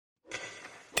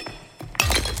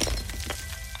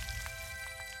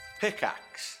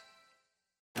Pickaxe.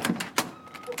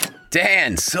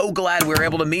 Dan, so glad we were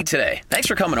able to meet today. Thanks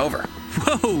for coming over.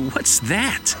 Whoa, what's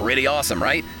that? Pretty awesome,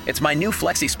 right? It's my new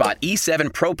FlexiSpot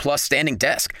E7 Pro Plus standing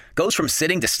desk. Goes from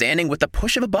sitting to standing with the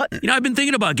push of a button. You know, I've been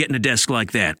thinking about getting a desk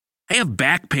like that. I have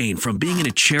back pain from being in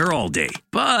a chair all day,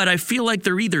 but I feel like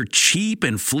they're either cheap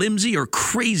and flimsy or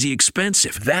crazy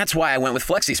expensive. That's why I went with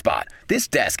FlexiSpot. This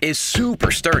desk is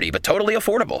super sturdy, but totally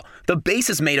affordable. The base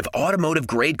is made of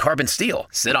automotive-grade carbon steel.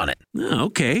 Sit on it. Oh,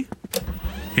 okay.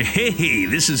 Hey,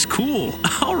 this is cool.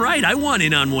 All right, I want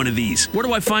in on one of these. Where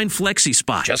do I find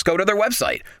FlexiSpot? Just go to their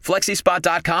website,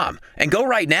 flexispot.com, and go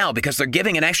right now because they're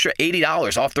giving an extra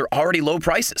 $80 off their already low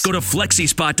prices. Go to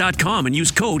flexispot.com and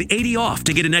use code 80OFF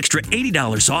to get an extra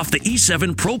 $80 off the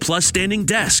E7 Pro Plus standing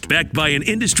desk, backed by an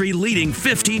industry-leading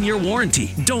 15-year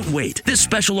warranty. Don't wait. This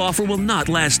special offer will not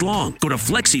last long. Go to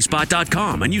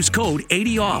flexispot.com and use code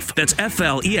 80OFF. That's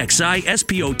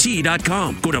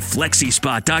FLEXISPOT.com. Go to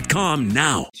flexispot.com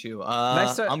now. I'm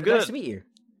good. Nice to meet you.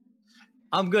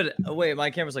 I'm good. Wait,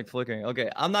 my camera's like flickering. Okay,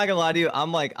 I'm not gonna lie to you.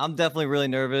 I'm definitely really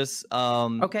nervous.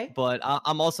 Okay. But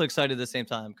I'm also excited at the same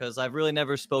time because I've really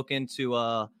never spoken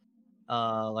to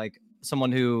like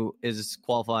someone who is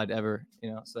qualified ever.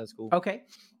 You know, so that's cool. Okay.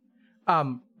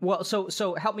 Well,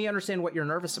 so help me understand what you're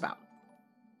nervous about.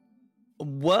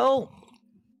 Well,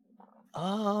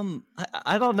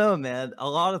 I don't know, man. A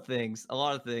lot of things.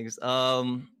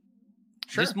 Sure.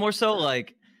 Just more so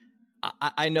like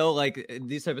I know like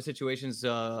these type of situations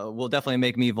will definitely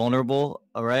make me vulnerable,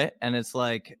 all right? And it's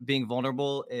like being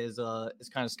vulnerable is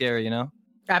kind of scary, you know?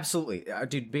 Absolutely.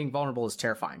 Dude, being vulnerable is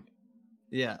terrifying.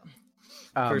 Yeah.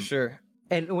 For sure.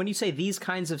 And when you say these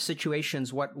kinds of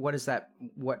situations, what is that?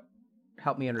 What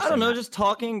help me understand? I don't know, that. just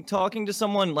talking to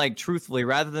someone like truthfully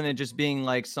rather than it just being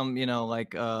like some, you know,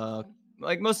 like most of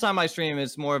the time I stream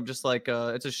it's more of just like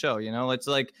it's a show, you know? It's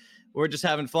like we're just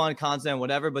having fun, content,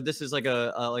 whatever. But this is like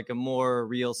a more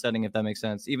real setting, if that makes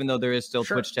sense. Even though there is still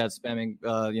Sure. Twitch chat spamming,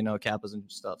 you know, kappas and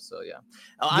stuff. So yeah,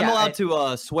 I'm allowed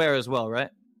to swear as well, right?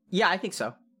 Yeah, I think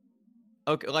so.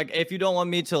 Okay, like if you don't want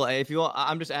me to, if you want,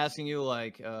 I'm just asking you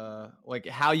like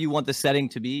how you want the setting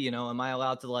to be. You know, am I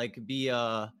allowed to like be?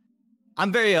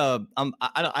 I'm very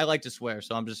I like to swear,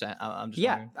 so I'm just Yeah,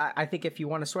 wondering. I think if you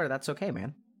want to swear, that's okay,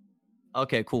 man.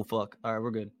 Okay, cool. Fuck. All right,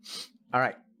 we're good. All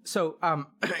right. So,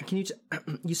 can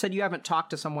you said you haven't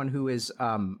talked to someone who is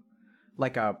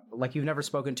like you've never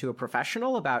spoken to a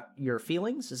professional about your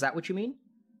feelings? Is that what you mean?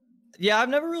 Yeah, I've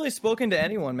never really spoken to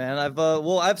anyone, man.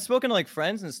 I've spoken to like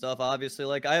friends and stuff. Obviously,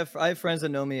 like I have friends that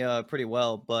know me pretty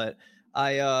well, but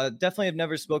I definitely have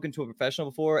never spoken to a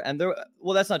professional before. And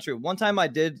that's not true. One time I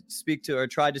did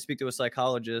tried to speak to a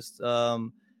psychologist,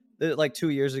 like 2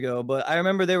 years ago, but I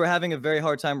remember they were having a very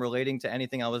hard time relating to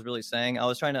anything I was really saying. I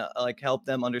was trying to like help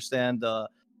them understand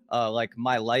like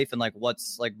my life and like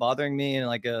what's like bothering me and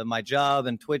like my job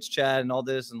and Twitch chat and all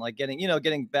this and like getting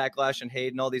backlash and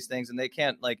hate and all these things. And they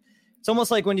can't like, it's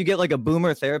almost like when you get like a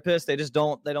boomer therapist, they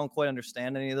don't quite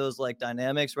understand any of those like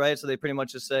dynamics, right? So they pretty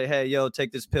much just say, hey, yo,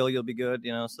 take this pill, you'll be good,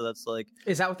 you know? So that's like,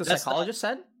 is that what the psychologist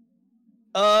said?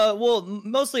 Well,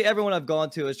 mostly everyone I've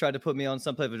gone to has tried to put me on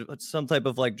some type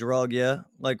of like drug, yeah,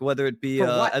 like whether it be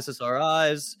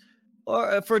SSRIs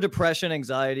or for depression,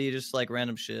 anxiety, just like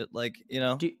random shit, like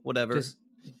whatever.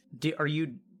 Are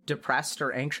you depressed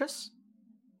or anxious?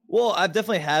 Well, I've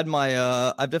definitely had my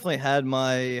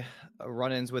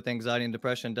run-ins with anxiety and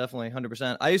depression, definitely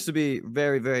 100%. I used to be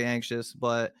very, very anxious,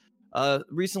 but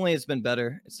recently it's been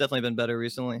better. It's definitely been better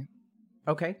recently.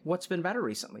 Okay, what's been better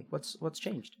recently? What's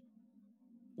changed?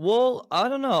 Well, I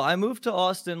don't know. I moved to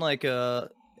Austin like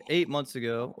 8 months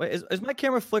ago. Wait, is my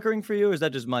camera flickering for you, or is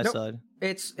that just my side?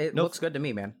 It looks good to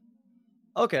me, man.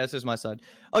 Okay, that's just my side.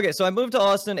 Okay, so I moved to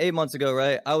Austin 8 months ago,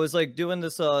 right? I was like doing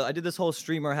this. I did this whole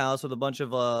streamer house with a bunch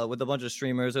of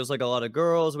streamers. There was like a lot of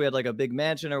girls. We had like a big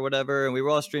mansion or whatever, and we were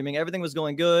all streaming. Everything was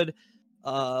going good.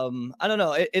 I don't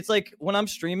know. It's like when I'm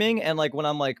streaming and like when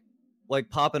I'm like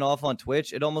popping off on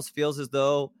Twitch, it almost feels as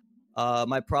though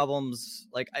my problems,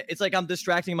 like it's like I'm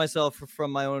distracting myself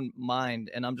from my own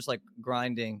mind and I'm just like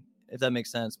grinding, if that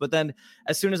makes sense. But then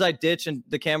as soon as I ditch and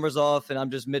the camera's off and I'm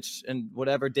just Mitch and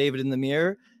whatever David in the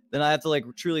mirror, then I have to like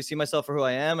truly see myself for who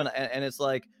I am. And it's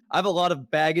like I have a lot of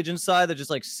baggage inside that just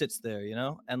like sits there, you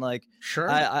know? And like sure,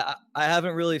 I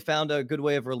haven't really found a good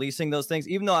way of releasing those things,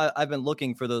 even though I've been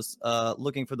looking for those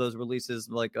releases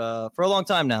like for a long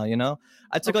time now, you know?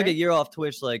 I took like a year off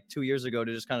Twitch like 2 years ago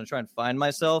to just kind of try and find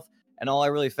myself. And all I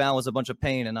really found was a bunch of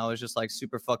pain, and I was just like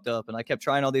super fucked up. And I kept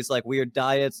trying all these like weird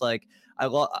diets. Like I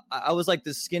was like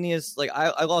the skinniest. Like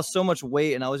I lost so much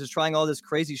weight, and I was just trying all this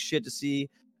crazy shit to see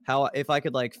if I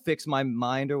could like fix my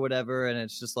mind or whatever. And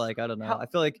it's just like I don't know. I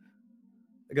feel like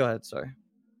Go ahead. Sorry.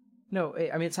 No,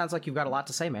 I mean, it sounds like you've got a lot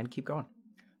to say, man. Keep going.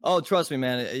 Oh, trust me,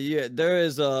 man. Yeah, there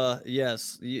is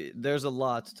there's a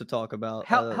lot to talk about.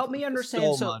 Help me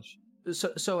understand. So much.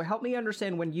 So help me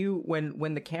understand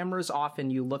when the camera's off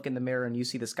and you look in the mirror and you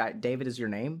see this guy. David is your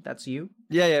name. That's you.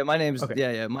 Yeah. My name's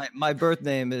okay. Yeah. My birth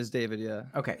name is David. Yeah.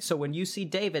 Okay. So when you see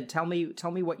David, tell me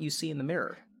what you see in the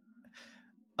mirror.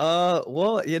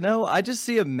 Well, I just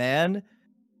see a man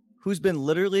who's been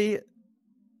literally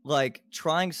like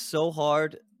trying so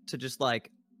hard to just like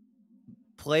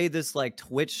play this like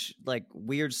Twitch like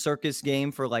weird circus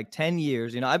game for like 10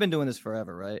 years. I've been doing this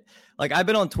forever, right? Like I've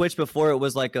been on Twitch before it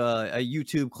was like a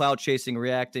YouTube clout chasing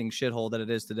reacting shithole that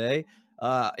it is today.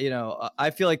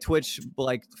 I feel like Twitch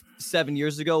like 7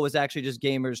 years ago was actually just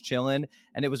gamers chilling,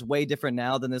 and it was way different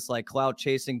now than this like clout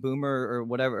chasing boomer or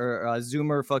whatever or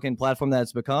Zoomer fucking platform that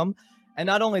it's become. And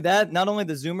not only that, not only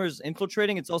the Zoomers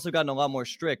infiltrating, it's also gotten a lot more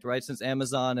strict, right? Since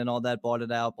Amazon and all that bought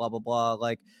it out, blah blah blah.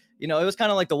 Like, it was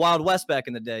kind of like the Wild West back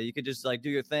in the day. You could just like do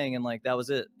your thing and like that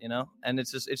was it, And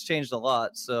it's changed a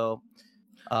lot. So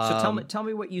tell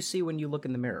me what you see when you look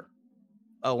in the mirror.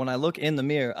 Oh, when I look in the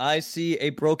mirror, I see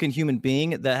a broken human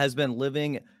being that has been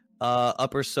living a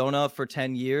persona for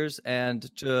 10 years. And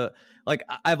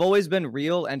I've always been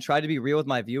real and tried to be real with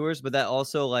my viewers, but that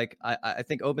also like I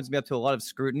think opens me up to a lot of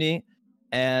scrutiny.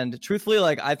 And truthfully,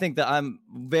 like I think that I'm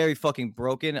very fucking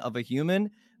broken of a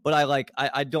human, but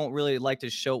I don't really like to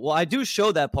show. Well, I do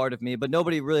show that part of me, but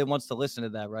nobody really wants to listen to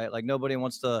that, right? Like nobody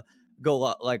wants to go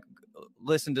like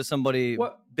listen to somebody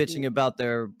bitching about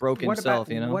their broken self,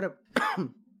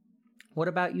 What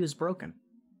about you is broken?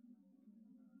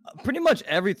 Pretty much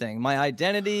everything. My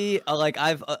identity,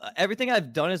 everything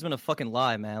I've done has been a fucking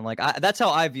lie, man. Like that's how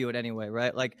I view it anyway,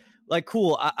 right? Like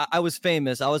cool. I was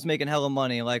famous. I was making hella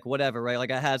money, like whatever, right?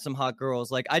 Like I had some hot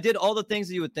girls. Like I did all the things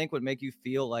that you would think would make you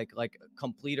feel like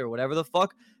complete or whatever the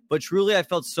fuck. But truly, I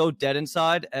felt so dead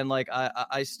inside, and like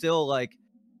I still like.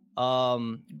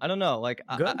 I don't know. Like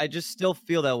I just still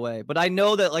feel that way, but I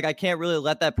know that like I can't really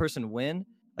let that person win.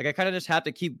 Like I kind of just have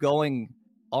to keep going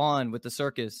on with the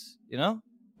circus,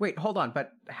 Wait, hold on.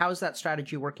 But how's that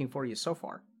strategy working for you so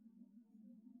far?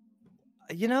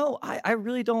 I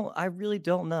really don't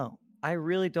know. I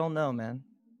really don't know, man.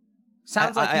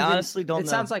 Sounds like I honestly don't know. It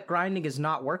sounds like grinding is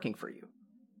not working for you.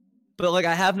 But like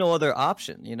I have no other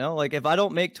option, Like if I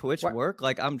don't make Twitch work,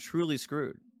 like I'm truly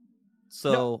screwed.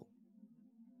 So. No.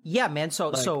 Yeah, man.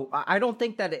 So I don't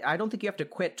think you have to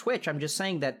quit Twitch. I'm just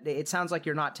saying that it sounds like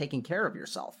you're not taking care of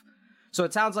yourself. So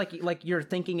it sounds like you're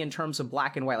thinking in terms of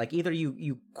black and white. Like either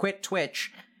you quit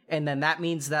Twitch and then that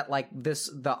means that like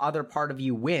the other part of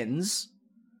you wins,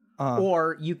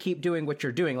 or you keep doing what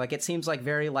you're doing. Like it seems like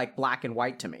very like black and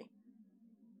white to me.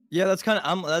 Yeah, that's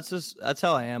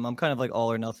how I am. I'm kind of like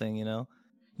all or nothing,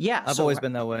 Yeah, I've always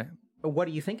been that way. What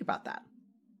do you think about that?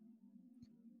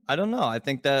 I don't know. I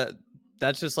think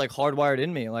that's just like hardwired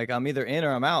in me. Like I'm either in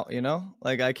or I'm out,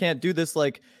 Like I can't do this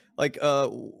like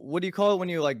what do you call it when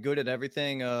you're like good at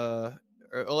everything? Or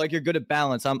like you're good at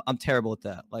balance. I'm terrible at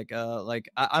that.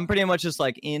 I'm pretty much just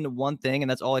like in one thing and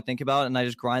that's all I think about and I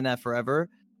just grind that forever,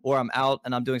 or I'm out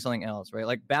and I'm doing something else, right?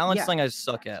 Like balancing I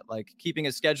suck at. Like keeping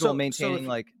a schedule,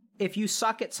 maintaining if you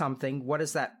suck at something, what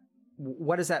does that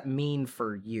mean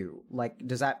for you? Like,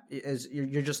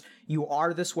 you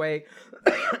are this way,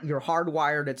 you're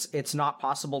hardwired, it's not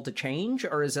possible to change?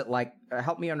 Or is it like,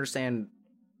 help me understand.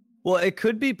 Well, it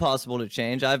could be possible to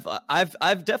change. I've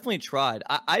definitely tried.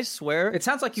 I swear. It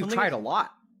sounds like you've tried a lot.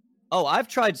 Oh, I've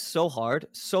tried so hard,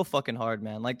 so fucking hard,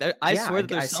 man. Like I swear that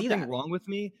there's something wrong with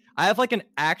me. I have like an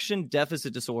action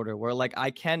deficit disorder where like I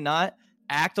cannot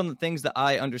act on the things that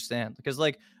I understand. Because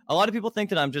like a lot of people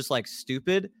think that I'm just like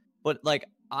stupid, but like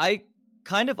I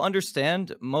kind of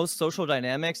understand most social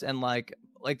dynamics and like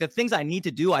the things I need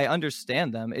to do, I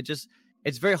understand them.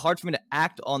 It's very hard for me to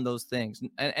act on those things.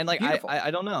 And like I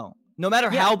don't know. No matter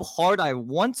how hard I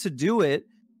want to do it,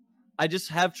 I just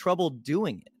have trouble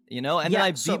doing it, And then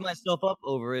I beat myself up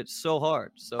over it so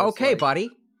hard. So okay, buddy.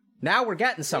 Now we're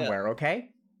getting somewhere, okay?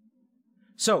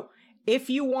 So if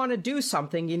you want to do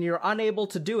something and you're unable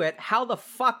to do it, how the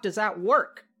fuck does that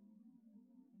work?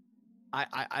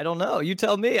 I don't know. You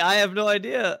tell me. I have no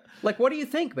idea. Like, what do you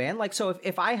think, man? Like, so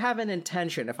if I have an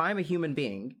intention, if I'm a human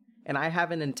being and I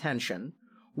have an intention,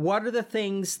 what are the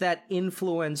things that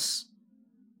influence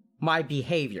my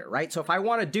behavior, right? So if I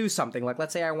want to do something, like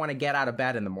let's say I want to get out of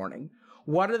bed in the morning,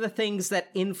 what are the things that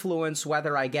influence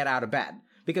whether I get out of bed?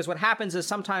 Because what happens is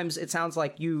sometimes it sounds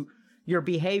like your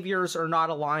behaviors are not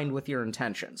aligned with your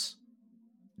intentions.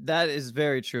 That is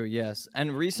very true, yes.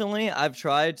 And recently I've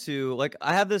tried to like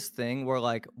I have this thing where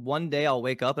like one day I'll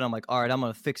wake up and I'm like, all right, I'm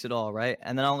gonna fix it all, right?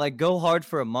 And then I'll like go hard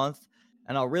for a month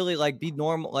and I'll really like be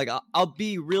normal, like I'll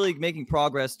be really making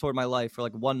progress toward my life for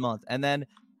like 1 month, and then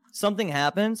something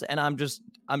happens and I'm just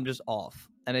off.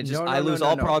 And it just I lose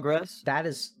all progress. That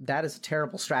is a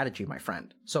terrible strategy, my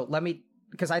friend. So let me,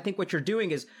 because I think what you're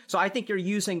doing is, so I think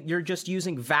you're just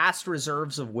using vast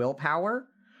reserves of willpower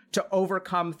to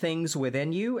overcome things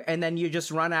within you, and then you just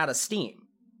run out of steam.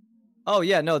 Oh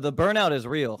yeah, no, the burnout is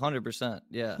real, 100%.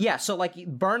 Yeah. Yeah, so like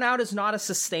burnout is not a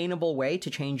sustainable way to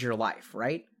change your life,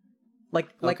 right? Like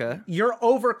Okay. you're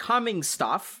overcoming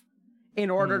stuff in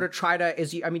order to try to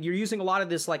you're using a lot of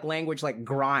this like language like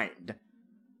grind,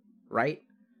 right?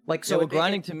 Like so yeah, well,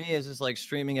 grinding to me is just like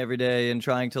streaming every day and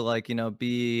trying to like,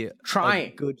 be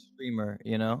a good streamer,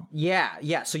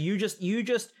 Yeah. So you just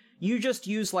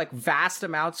use like vast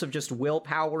amounts of just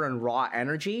willpower and raw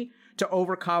energy to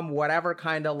overcome whatever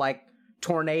kind of like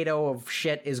tornado of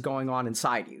shit is going on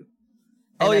inside you.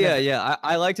 And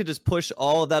I like to just push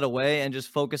all of that away and just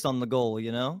focus on the goal,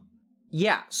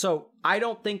 Yeah, so I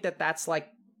don't think that's like,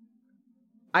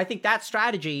 I think that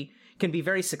strategy can be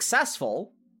very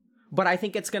successful, but I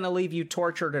think it's going to leave you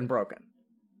tortured and broken.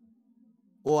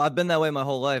 Well, I've been that way my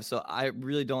whole life, so I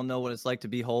really don't know what it's like to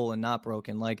be whole and not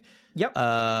broken. Like, yep.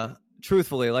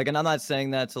 Truthfully, like, and I'm not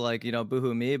saying that to like,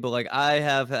 boohoo me, but like I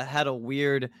have had a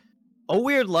weird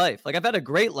life. Like I've had a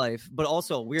great life, but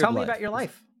also a weird life. Tell me about your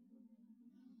life.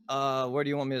 Where do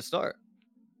you want me to start?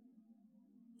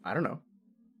 I don't know.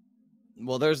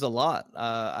 Well, there's a lot.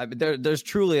 There's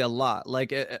truly a lot. Like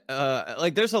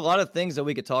there's a lot of things that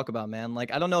we could talk about, man.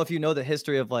 Like, I don't know if you know the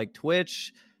history of like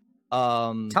Twitch.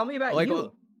 Tell me about like,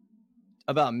 you.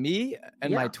 About me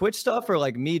and my Twitch stuff, or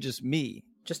like me, just me.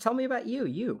 Just tell me about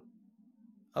you.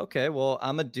 Okay, well,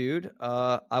 I'm a dude.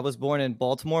 I was born in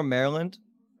Baltimore, Maryland.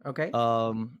 Okay.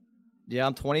 Yeah,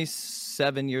 I'm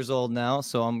 27 years old now,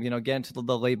 so I'm getting to the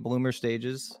late bloomer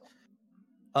stages.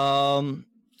 I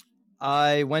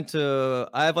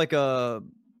have like a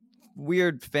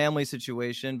weird family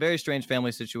situation, very strange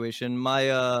family situation.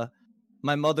 My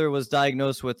mother was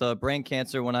diagnosed with brain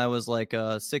cancer when I was like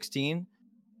 16,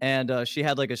 and she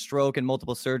had like a stroke and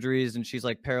multiple surgeries, and she's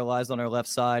like paralyzed on her left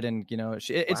side, and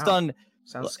it's done.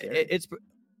 Sounds scary.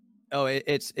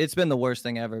 It's been the worst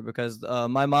thing ever, because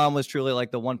my mom was truly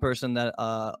like the one person that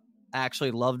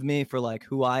actually loved me for like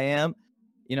who I am.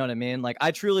 You know what I mean? Like,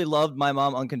 I truly loved my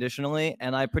mom unconditionally,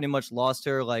 and I pretty much lost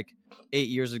her like 8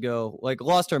 years ago. Like,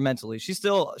 lost her mentally. She's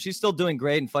still doing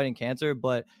great and fighting cancer,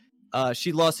 but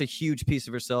she lost a huge piece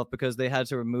of herself because they had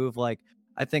to remove like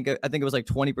I think it was like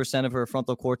 20% of her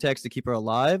frontal cortex to keep her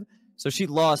alive. So she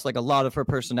lost like a lot of her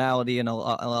personality and a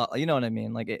lot, you know what I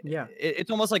mean? Like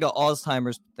it's almost like an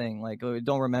Alzheimer's thing. Like, we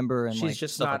don't remember, and she's like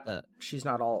just stuff not like that. She's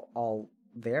not all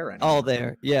there anymore. All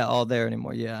there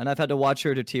anymore. Yeah, and I've had to watch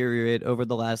her deteriorate over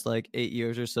the last like 8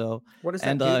 years or so. What does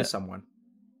that do to someone?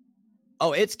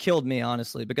 Oh, it's killed me,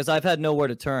 honestly, because I've had nowhere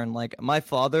to turn. Like, my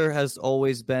father has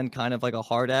always been kind of like a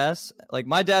hard ass. Like,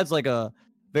 my dad's like a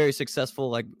very successful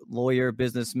like lawyer,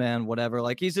 businessman, whatever.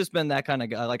 Like, he's just been that kind of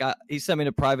guy. Like, he sent me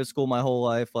to private school my whole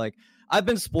life. Like, I've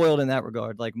been spoiled in that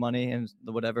regard, like money and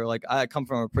whatever. Like, I come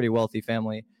from a pretty wealthy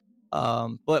family.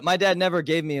 But my dad never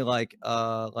gave me like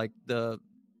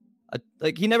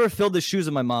he never filled the shoes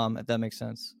of my mom, if that makes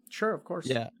sense. Sure, of course.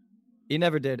 Yeah, he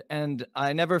never did. And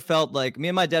I never felt like me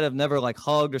and my dad have never like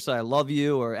hugged or said I love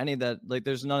you or any of that. Like,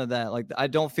 there's none of that. Like, I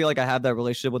don't feel like I have that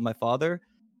relationship with my father.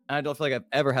 And I don't feel like I've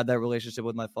ever had that relationship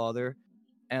with my father.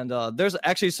 And there's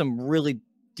actually some really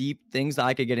deep things that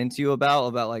I could get into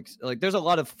about like there's a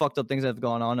lot of fucked up things that have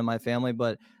gone on in my family,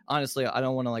 but honestly, I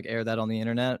don't want to like air that on the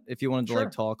internet. If you wanted to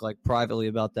like talk like privately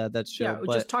about that, that's chill. Yeah,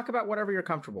 but just talk about whatever you're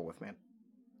comfortable with, man.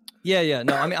 Yeah.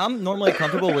 No, I mean, I'm normally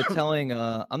comfortable with telling.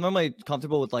 I'm normally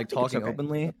comfortable with like talking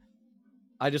openly.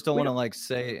 I just don't want to like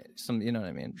say some, you know what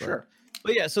I mean? But, sure.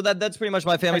 But yeah, so that's pretty much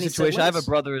my family situation. I have a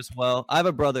brother as well. I have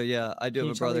a brother. Yeah, I do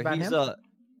have a brother.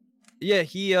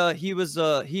 He's he has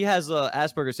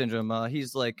Asperger's syndrome.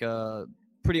 He's like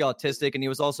pretty autistic, and he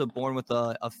was also born with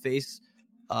a face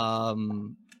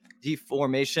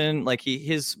deformation. Like,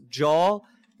 his jaw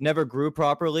never grew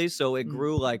properly, so it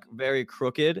grew like very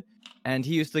crooked, and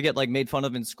he used to get like made fun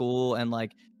of in school. And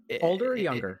like, older or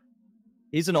younger?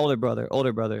 He's an older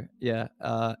brother. Yeah.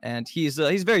 And he's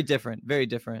very different.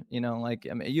 You know, like,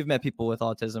 I mean, you've met people with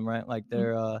autism, right? Like,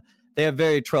 they have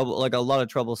a lot of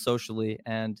trouble socially.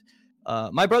 And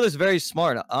my brother's very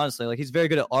smart, honestly. Like, he's very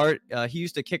good at art. He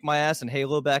used to kick my ass in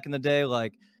Halo back in the day.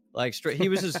 He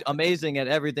was just amazing at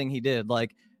everything he did.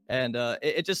 Like, And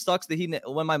it just sucks that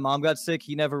when my mom got sick,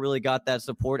 he never really got that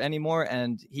support anymore,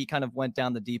 and he kind of went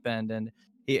down the deep end. And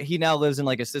he now lives in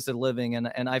like assisted living,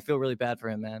 and I feel really bad for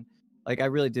him, man. Like I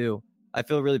really do. I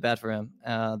feel really bad for him.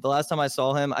 The last time I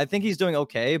saw him, I think he's doing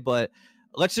okay, but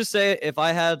let's just say if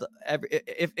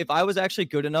I was actually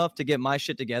good enough to get my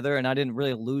shit together and I didn't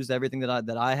really lose everything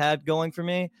that I had going for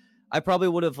me, I probably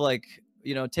would have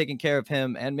taken care of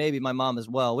him and maybe my mom as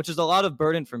well, which is a lot of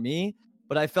burden for me.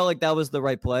 But I felt like that was the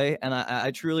right play, and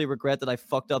I truly regret that I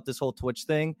fucked up this whole Twitch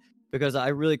thing, because I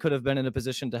really could have been in a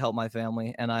position to help my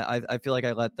family, and I feel like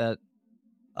I let that.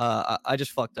 I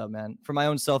just fucked up, man, for my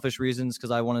own selfish reasons,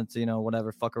 because I wanted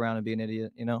to, fuck around and be an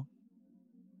idiot,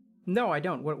 No, I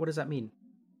don't. What does that mean?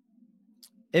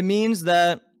 It means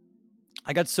that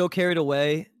I got so carried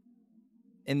away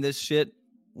in this shit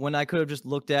when I could have just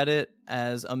looked at it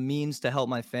as a means to help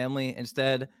my family.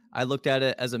 Instead, I looked at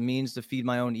it as a means to feed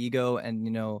my own ego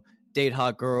and, date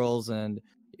hot girls and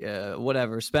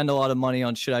whatever, spend a lot of money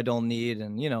on shit I don't need.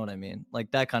 And you know what I mean?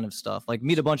 Like that kind of stuff. Like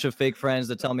meet a bunch of fake friends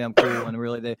that tell me I'm cool and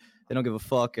really they don't give a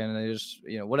fuck. And they just,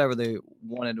 whatever they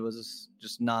wanted was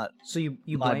just not. So you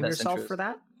blame yourself for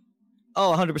that?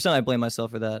 Oh, 100%. I blame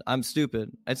myself for that. I'm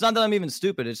stupid. It's not that I'm even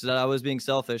stupid. It's that I was being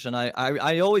selfish. And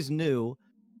I always knew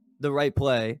the right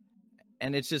play,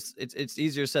 and it's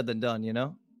easier said than done,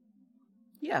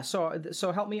 Yeah,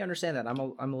 so help me understand that. I'm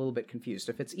a little bit confused.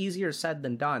 If it's easier said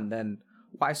than done, then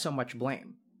why so much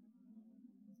blame?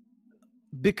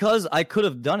 Because I could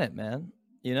have done it, man.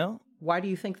 Why do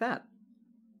you think that?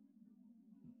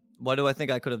 Why do I think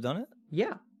I could have done it?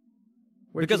 Yeah.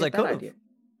 Because I could have.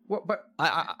 What? But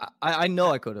I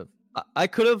know I could have. I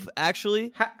could have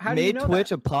actually made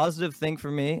Twitch a positive thing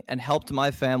for me and helped my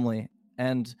family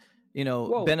and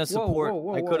been a support.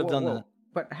 I could have done that.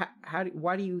 But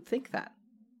why do you think that?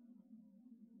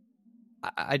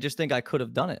 I just think I could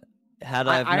have done it.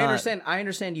 I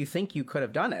understand you think you could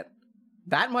have done it.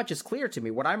 That much is clear to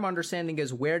me. What I'm understanding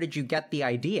is, where did you get the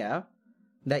idea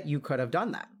that you could have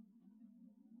done that?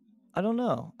 I don't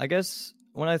know. I guess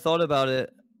when I thought about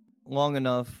it long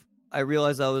enough, I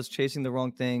realized I was chasing the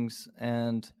wrong things,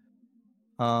 and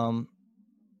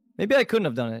maybe I couldn't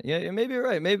have done it. Yeah, maybe you're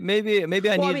right. Maybe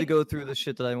I needed to go through the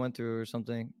shit that I went through or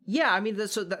something. Yeah, I mean,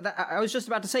 I was just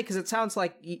about to say, because it sounds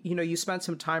like you spent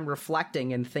some time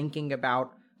reflecting and thinking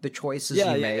about the choices you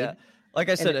made. Yeah. Like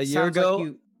I said, a year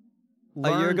ago,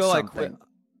 I quit.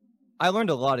 I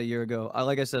learned a lot a year ago.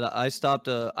 Like I said, I stopped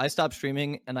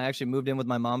streaming, and I actually moved in with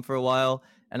my mom for a while,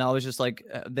 and I was just like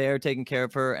there taking care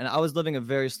of her, and I was living a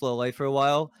very slow life for a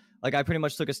while. Like I pretty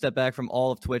much took a step back from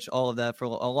all of Twitch, all of that for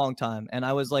a long time. And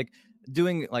I was I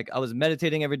was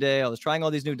meditating every day. I was trying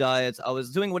all these new diets. I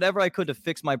was doing whatever I could to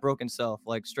fix my broken self,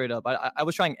 like straight up. I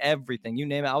was trying everything, you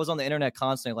name it. I was on the internet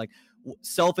constantly, like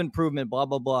self-improvement, blah,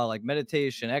 blah, blah, like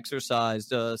meditation,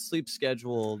 exercise, sleep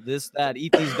schedule, this, that,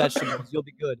 eat these vegetables, you'll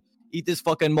be good. Eat this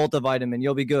fucking multivitamin,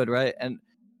 you'll be good, right? And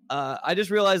I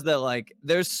just realized that like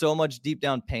there's so much deep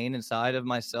down pain inside of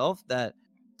myself that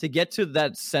to get to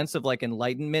that sense of like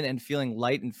enlightenment and feeling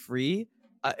light and free,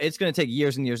 it's going to take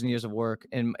years and years and years of work,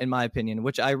 in my opinion,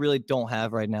 which I really don't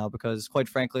have right now, because quite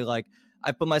frankly, like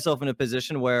I put myself in a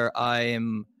position where I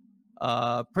am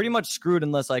pretty much screwed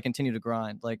unless I continue to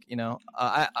grind. Like,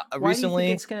 I Why recently, do you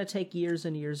think it's going to take years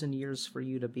and years and years for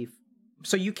you to be,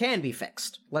 so you can be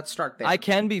fixed? Let's start there. I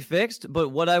can be fixed, but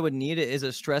what I would need is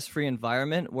a stress-free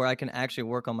environment where I can actually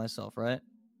work on myself, right?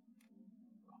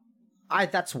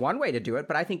 That's one way to do it,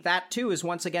 but I think that too is,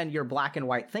 once again, your black and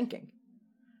white thinking,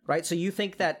 right? So you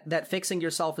think that fixing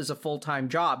yourself is a full-time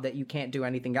job that you can't do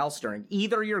anything else during.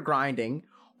 Either you're grinding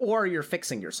or you're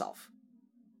fixing yourself.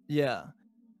 Yeah.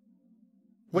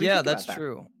 What do you think that's about that?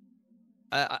 True.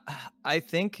 I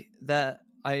think that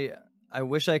I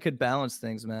wish I could balance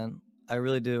things, man. I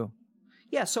really do.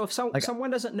 Yeah. So if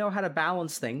someone doesn't know how to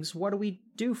balance things, what do we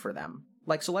do for them?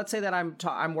 Like, so let's say that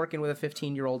I'm working with a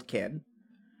 15-year-old kid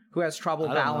who has trouble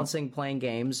balancing playing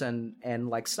games and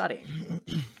like studying.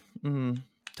 Mm-hmm.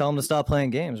 Tell them to stop playing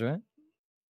games, right?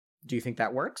 Do you think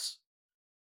that works?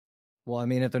 Well, I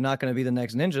mean, if they're not going to be the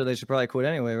next ninja, they should probably quit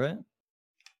anyway, right?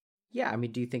 Yeah, I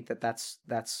mean, do you think that's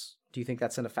do you think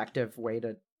that's an effective way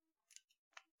to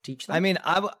teach them? I mean,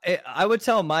 I would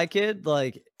tell my kid,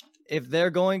 like, if they're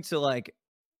going to like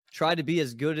try to be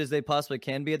as good as they possibly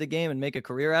can be at the game and make a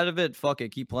career out of it, fuck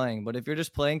it, keep playing. But if you're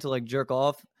just playing to like jerk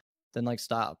off, then like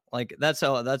stop. Like that's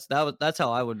how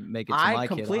I would make it to my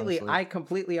kid. I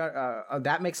completely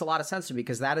that makes a lot of sense to me,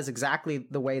 because that is exactly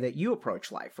the way that you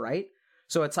approach life, right?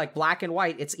 So it's like black and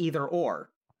white. It's either or.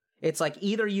 It's like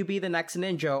either you be the next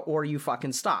ninja or you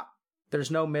fucking stop.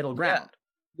 There's no middle ground.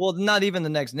 Well, not even the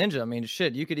next Ninja. I mean,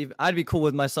 shit, you could even. I'd be cool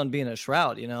with my son being a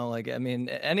Shroud. You know, like I mean,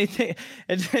 anything.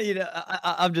 You know,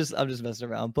 I'm just messing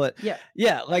around. But Yeah.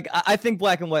 yeah, like I think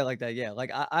black and white like that. Yeah,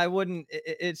 like I wouldn't.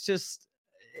 It's just,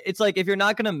 it's like if you're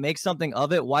not gonna make something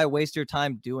of it, why waste your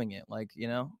time doing it? Like, you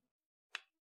know.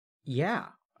 Yeah.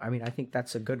 I mean, I think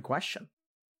that's a good question.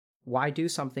 Why do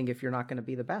something if you're not going to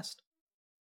be the best?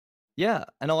 Yeah,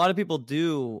 and a lot of people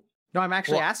do. No, I'm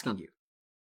actually asking you.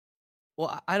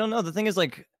 Well, I don't know. The thing is,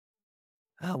 like,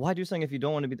 why do something if you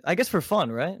don't want to be? I guess for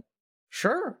fun, right?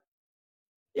 Sure.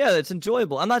 Yeah, it's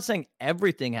enjoyable. I'm not saying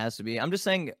everything has to be. I'm just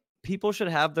saying people should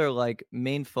have their like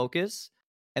main focus,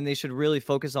 and they should really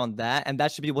focus on that, and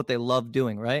that should be what they love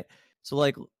doing, right? So,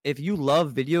 like, if you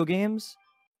love video games,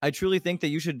 I truly think that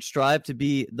you should strive to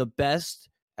be the best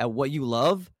at what you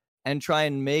love and try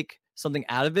and make something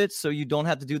out of it, so you don't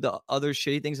have to do the other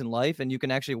shitty things in life, and you can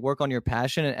actually work on your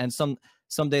passion, and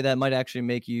someday that might actually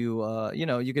make you you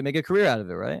know, you can make a career out of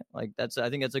it, right? Like I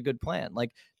think that's a good plan,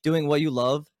 like doing what you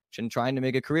love and trying to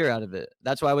make a career out of it.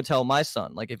 That's why I would tell my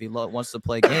son, like, if he wants to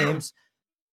play games,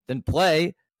 then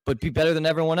play, but be better than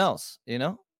everyone else, you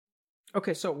know?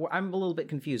 Okay, so I'm a little bit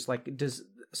confused. Like,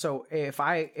 so if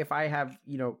I have,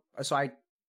 you know, so I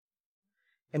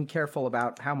am careful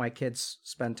about how my kids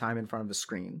spend time in front of the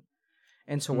screen.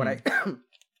 And so what I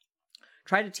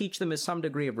try to teach them is some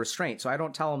degree of restraint. So I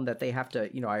don't tell them that they have to,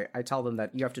 you know, I tell them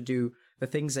that you have to do the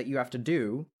things that you have to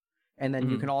do, and then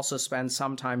you can also spend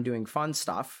some time doing fun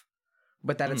stuff,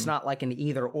 but that it's not like an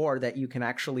either or, that you can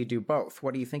actually do both.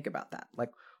 What do you think about that? Like,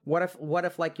 what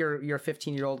if like your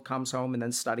 15-year-old comes home and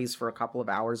then studies for a couple of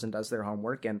hours and does their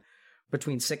homework, and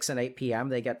between 6 and 8 p.m.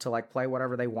 they get to like play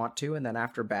whatever they want to, and then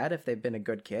after bed, if they've been a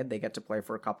good kid, they get to play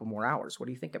for a couple more hours. What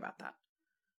do you think about that?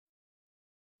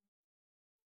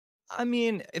 I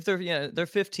mean, if they're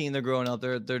 15, they're growing up,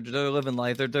 they're living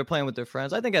life, they're playing with their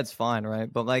friends. I think that's fine,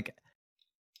 right? But like,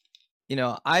 you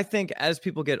know, I think as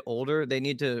people get older, they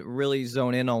need to really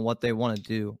zone in on what they want to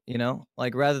do, you know?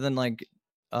 Like, rather than like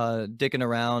dicking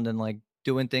around and like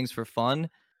doing things for fun,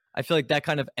 I feel like that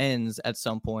kind of ends at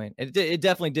some point. It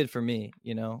definitely did for me,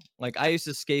 you know? Like, I used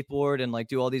to skateboard and like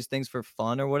do all these things for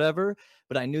fun or whatever,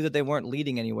 but I knew that they weren't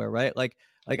leading anywhere, right? Like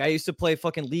I used to play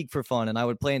fucking League for fun, and I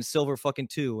would play in Silver fucking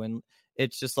 2, and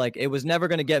it's just like, it was never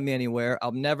going to get me anywhere.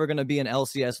 I'm never going to be an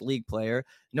LCS League player.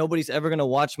 Nobody's ever going to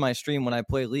watch my stream when I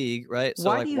play League, right? So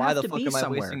like, why the fuck am I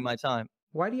wasting my time?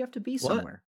 Why do you have to be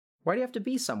somewhere? Why do you have to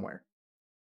be somewhere?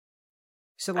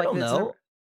 So like, I don't know.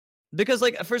 Because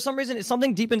like, for some reason, it's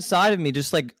something deep inside of me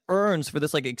just like earns for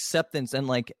this like acceptance, and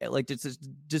like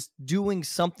just doing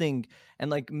something and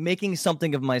like making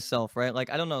something of myself, right? Like,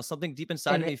 I don't know, something deep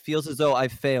inside of me feels as though I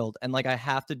failed, and like I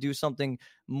have to do something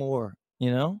more,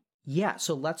 you know? Yeah,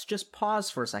 so let's just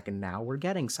pause for a second. Now we're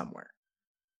getting somewhere,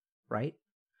 right?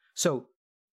 So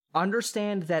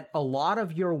understand that a lot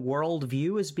of your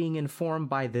worldview is being informed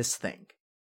by this thing.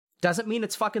 Doesn't mean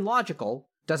it's fucking logical,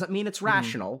 doesn't mean it's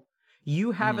rational.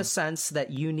 You have a sense that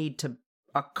you need to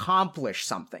accomplish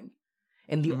something.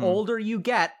 And the older you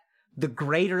get, the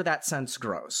greater that sense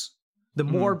grows. The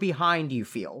more behind you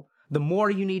feel, the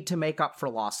more you need to make up for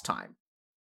lost time.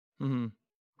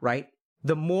 Right?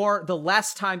 The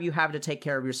less time you have to take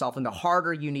care of yourself, and the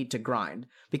harder you need to grind,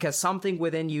 because something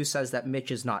within you says that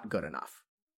Mitch is not good enough.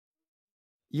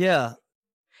 Yeah.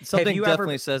 Something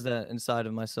definitely says that inside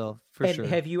of myself, for sure.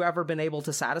 Have you ever been able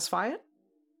to satisfy it?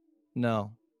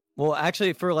 No. Well,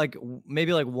 actually, for like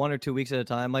maybe like 1 or 2 weeks at a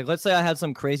time. Like, let's say I had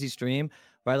some crazy stream,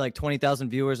 right? Like 20,000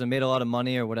 viewers and made a lot of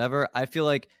money or whatever. I feel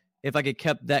like if I could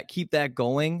keep that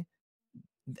going,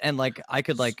 and like I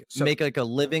could like make like a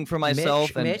living for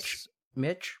myself.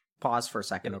 Mitch, pause for a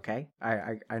second, okay?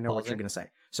 I know what you're gonna say.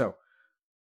 So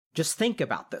just think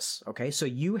about this, okay? So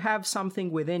you have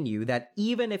something within you that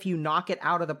even if you knock it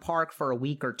out of the park for a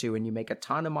week or two and you make a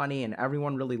ton of money and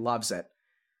everyone really loves it,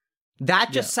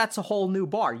 that just sets a whole new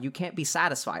bar. You can't be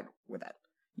satisfied with it.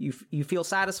 You feel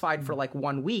satisfied for like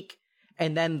 1 week,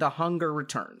 and then the hunger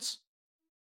returns.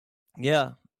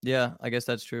 Yeah, I guess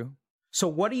that's true. So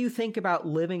what do you think about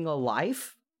living a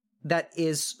life that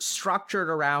is structured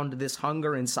around this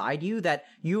hunger inside you that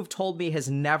you've told me has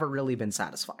never really been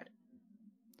satisfied?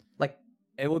 Like,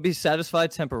 it would be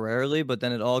satisfied temporarily, but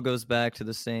then it all goes back to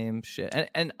the same shit.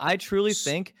 And I truly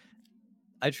think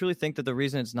that the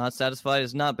reason it's not satisfied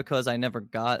is not because I never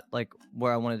got like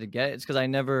where I wanted to get. It's because I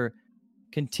never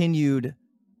continued.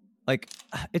 Like,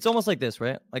 it's almost like this,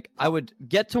 right? Like, I would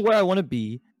get to where I want to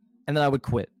be, and then I would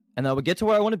quit. And then I would get to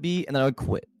where I want to be, and then I would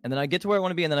quit. And then I get to where I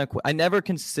want to be, and then I quit. I never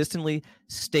consistently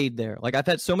stayed there. Like, I've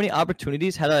had so many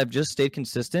opportunities, had I just stayed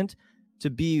consistent, to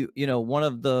be, one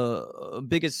of the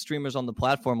biggest streamers on the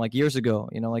platform like years ago,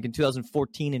 like in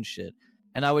 2014 and shit.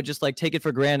 And I would just like take it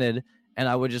for granted, and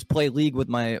I would just play League with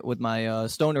my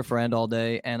stoner friend all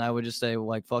day, and I would just say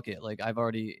like fuck it, like I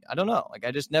don't know, like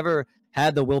I just never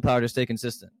had the willpower to stay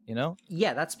consistent,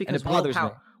 Yeah, that's because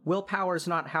willpower is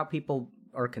not how people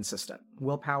are consistent.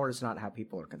 Willpower is not how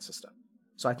people are consistent.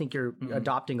 So I think you're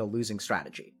adopting a losing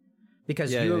strategy.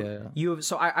 Because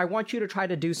so I want you to try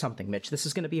to do something, Mitch. This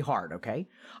is going to be hard, okay?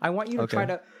 I want you to try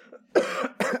to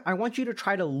I want you to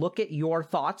try to look at your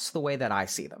thoughts the way that I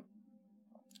see them.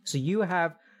 So you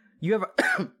have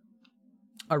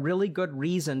a really good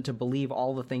reason to believe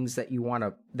all the things that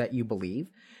you believe.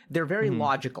 They're very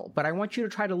logical, but I want you to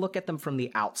try to look at them from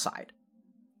the outside.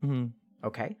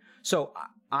 Okay? So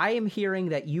I am hearing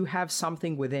that you have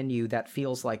something within you that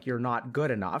feels like you're not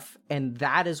good enough, and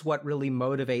that is what really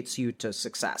motivates you to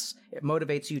success. It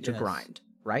motivates you to grind,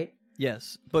 right?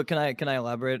 Yes, but can I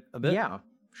elaborate a bit? Yeah,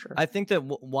 sure. I think that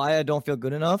why I don't feel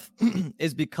good enough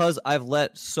is because I've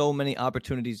let so many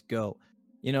opportunities go.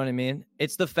 You know what I mean?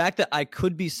 It's the fact that I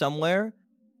could be somewhere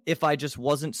if I just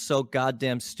wasn't so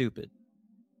goddamn stupid.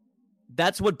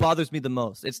 That's what bothers me the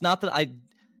most. It's not that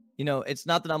it's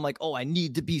not that I'm like, oh, I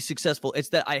need to be successful. It's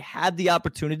that I had the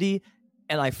opportunity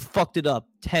and I fucked it up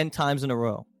 10 times in a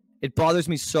row. It bothers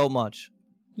me so much.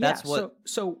 That's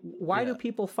so why do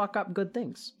people fuck up good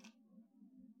things?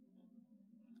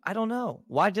 I don't know.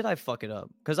 Why did I fuck it up?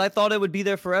 Because I thought it would be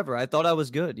there forever. I thought I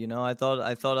was good. I thought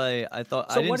I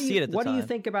didn't see it at the time. What do you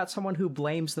think about someone who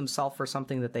blames themselves for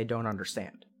something that they don't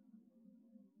understand?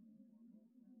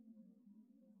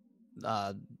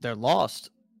 They're lost.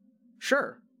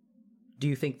 Sure. Do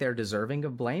you think they're deserving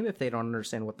of blame if they don't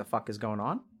understand what the fuck is going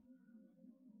on?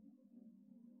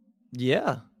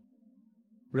 Yeah.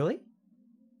 Really?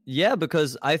 Yeah,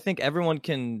 because I think everyone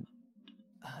can...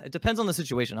 It depends on the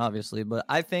situation, obviously, but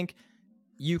I think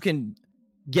you can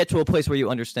get to a place where you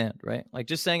understand, right? Like,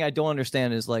 just saying I don't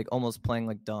understand is like almost playing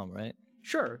like dumb, right?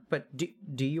 Sure, but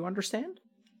do you understand?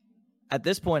 At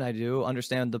this point, I do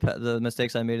understand the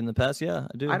mistakes I made in the past. Yeah,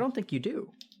 I do. I don't think you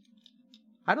do.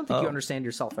 I don't think you understand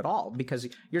yourself at all, because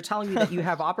you're telling me that you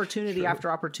have opportunity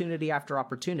after opportunity after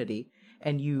opportunity,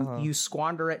 and you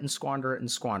squander it and squander it and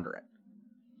squander it.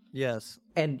 Yes.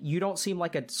 And you don't seem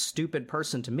like a stupid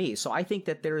person to me. So I think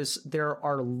that there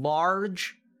are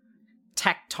large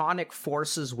tectonic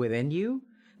forces within you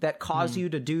that cause you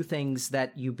to do things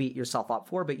that you beat yourself up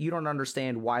for, but you don't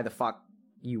understand why the fuck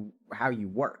how you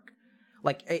work.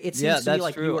 Like, it seems to me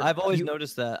like true. I've always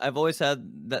noticed that. I've always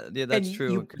had that. Yeah, that's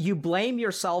true. You blame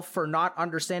yourself for not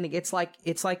understanding. It's like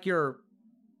you're,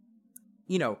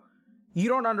 you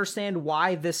don't understand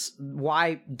why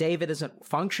David isn't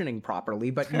functioning properly,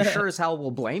 but you sure as hell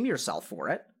will blame yourself for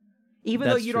it, even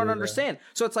though you don't understand. Yeah.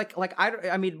 So it's like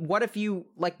I mean, what if you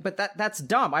but that's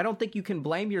dumb. I don't think you can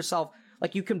blame yourself.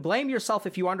 Like, you can blame yourself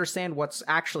if you understand what's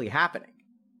actually happening.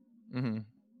 Mm-hmm.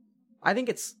 I think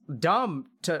it's dumb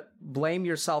to blame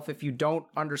yourself if you don't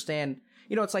understand.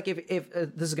 It's like if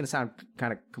this is going to sound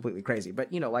kind of completely crazy, but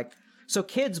so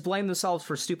kids blame themselves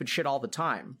for stupid shit all the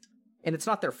time, and it's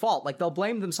not their fault. Like, they'll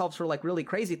blame themselves for like really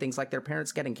crazy things, like their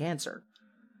parents getting cancer.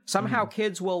 Somehow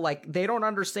kids will they don't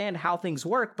understand how things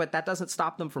work, but that doesn't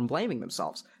stop them from blaming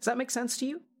themselves. Does that make sense to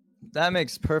you? That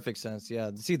makes perfect sense. Yeah.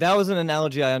 See, that was an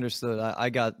analogy I understood. I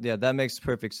got, yeah, that makes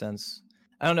perfect sense.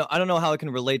 I don't know how I can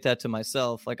relate that to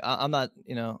myself. Like, I'm not,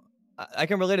 I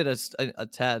can relate it as a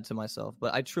tad to myself,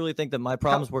 but I truly think that my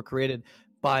problems were created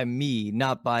by me,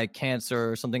 not by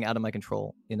cancer or something out of my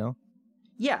control,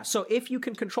 Yeah, so if you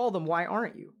can control them, why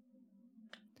aren't you?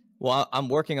 Well, I'm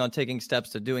working on taking steps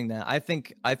to doing that. I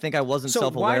think I wasn't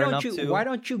self-aware enough to. Why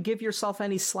don't you give yourself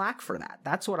any slack for that?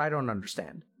 That's what I don't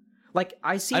understand. Like,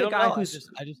 I see a guy who's...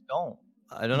 I just don't.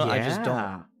 I don't know. Yeah. I just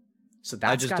don't. So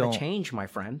that's got to change, my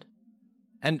friend.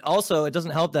 And also, it doesn't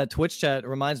help that Twitch chat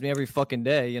reminds me every fucking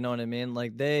day. You know what I mean?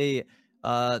 Like,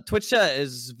 Twitch chat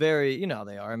is very,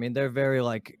 they are. I mean, they're very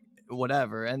like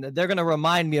whatever, and they're gonna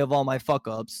remind me of all my fuck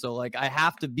ups. So like, I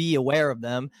have to be aware of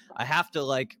them. I have to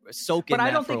like soak in. But I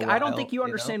don't think you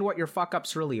understand what your fuck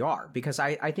ups really are, because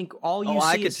I think all you see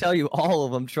I could tell you all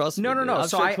of them. Trust me. No. I'm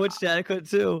sure Twitch chat could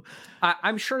too.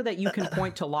 I'm sure that you can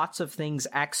point to lots of things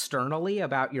externally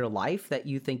about your life that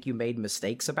you think you made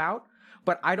mistakes about.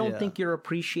 But I don't think you're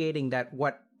appreciating that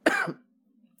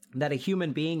that a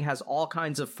human being has all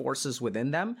kinds of forces within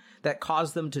them that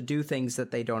cause them to do things that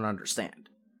they don't understand.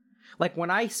 Like, when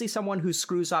I see someone who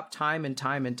screws up time and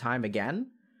time and time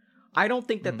again, I don't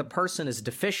think that the person is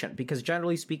deficient, because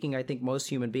generally speaking, I think most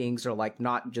human beings are like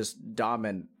not just dumb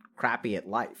and crappy at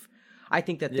life. I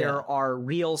think that there are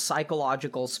real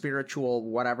psychological, spiritual,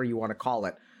 whatever you want to call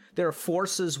it, there are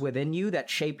forces within you that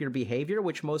shape your behavior,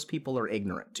 which most people are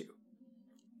ignorant to.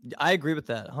 I agree with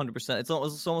that 100%. It's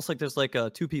almost like there's like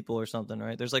two people or something,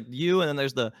 right? There's like you, and then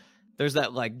there's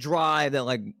that like drive that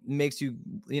like makes you,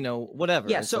 whatever.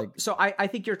 Yeah. It's So, like, I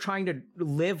think you're trying to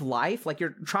live life like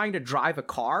you're trying to drive a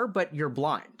car, but you're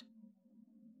blind.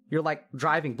 You're like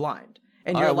driving blind,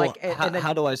 and you're right, like, well, and then,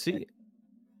 how do I see it?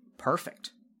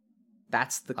 Perfect.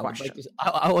 That's the question.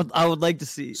 I would like to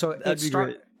see. So That'd be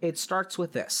great. it starts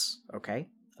with this, okay?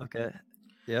 Okay.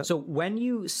 Yeah. So when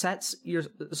you set your,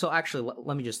 so actually,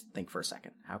 let me just think for a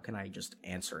second. How can I just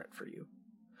answer it for you?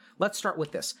 Let's start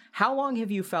with this. How long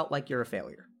have you felt like you're a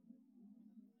failure?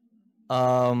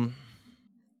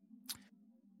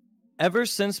 Ever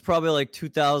since probably like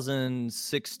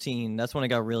 2016. That's when it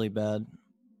got really bad.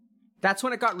 That's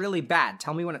when it got really bad.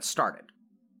 Tell me when it started.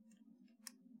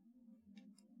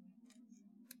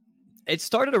 It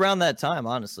started around that time,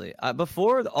 honestly.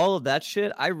 Before all of that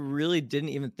shit, I really didn't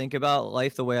even think about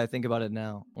life the way I think about it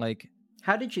now. Like,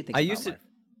 how did you think about life?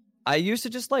 I used to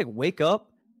just like wake up,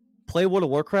 play World of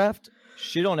Warcraft,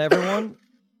 shit on everyone,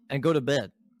 and go to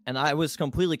bed. And I was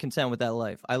completely content with that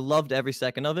life. I loved every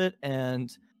second of it,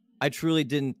 and I truly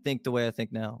didn't think the way I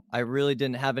think now. I really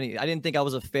didn't have any. I didn't think I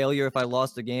was a failure if I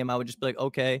lost a game. I would just be like,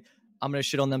 okay, I'm gonna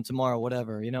shit on them tomorrow,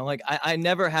 whatever. Like I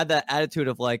never had that attitude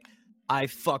of like, I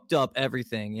fucked up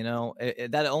everything,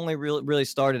 that only really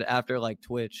started after like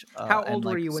Twitch. How old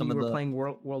were you when you were playing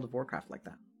World of Warcraft like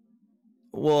that?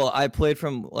 Well, I played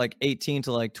from like 18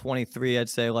 to like 23, I'd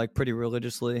say, like pretty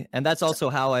religiously. And that's also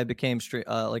how I became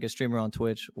like a streamer on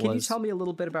Twitch. Can you tell me a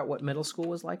little bit about what middle school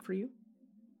was like for you?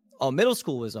 Oh, middle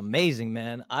school was amazing,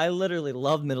 man. I literally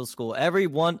love middle school.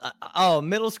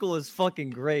 Middle school is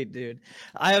fucking great, dude.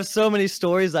 I have so many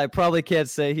stories I probably can't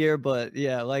say here, but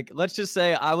yeah, like let's just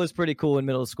say I was pretty cool in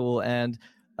middle school, and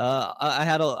I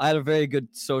had a very good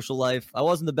social life. I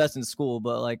wasn't the best in school,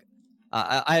 but like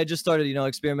I had just started,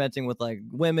 experimenting with like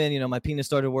women. My penis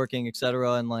started working,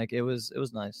 etc., and like it was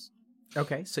nice.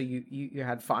 Okay, so you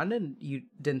had fun, and you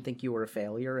didn't think you were a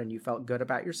failure, and you felt good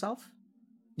about yourself?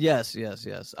 Yes.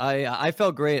 I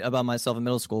felt great about myself in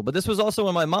middle school, but this was also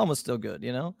when my mom was still good,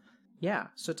 Yeah.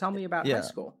 So tell me about high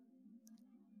school.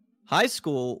 High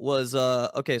school was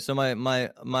okay. So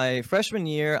my freshman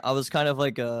year, I was kind of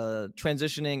like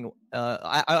transitioning.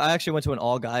 I actually went to an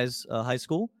all guys high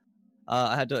school.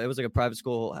 It was like a private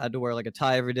school. I had to wear like a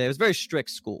tie every day. It was a very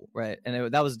strict school, right?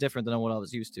 And that was different than what I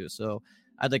was used to. So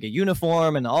I had like a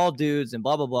uniform and all dudes and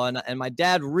blah, blah, blah. And my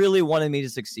dad really wanted me to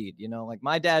succeed. Like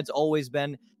my dad's always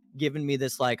been giving me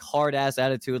this like hard ass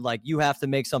attitude. Like you have to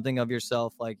make something of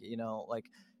yourself. Like,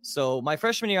 so my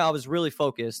freshman year, I was really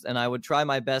focused, and I would try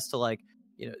my best to like,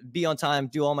 be on time,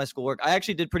 do all my schoolwork. I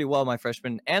actually did pretty well my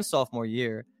freshman and sophomore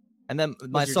year. And then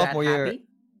my sophomore year,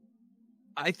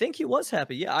 I think he was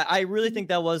happy. Yeah. I really think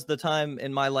that was the time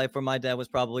in my life where my dad was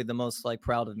probably the most like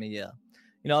proud of me. Yeah.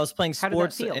 I was playing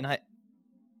sports and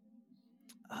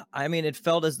I mean, it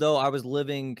felt as though I was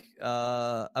living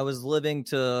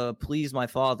to please my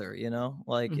father,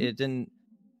 like Mm-hmm.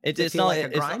 It's not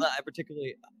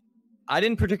that I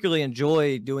didn't particularly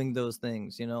enjoy doing those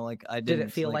things, like I didn't. Did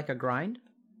it feel like a grind?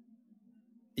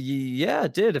 Yeah,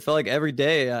 it did. It felt like every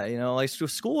day, like the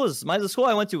school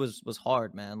I went to was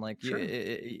hard, man. Like sure.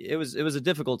 it was a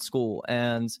difficult school.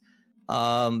 And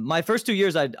my first 2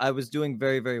 years I was doing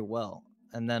very, very well.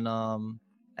 And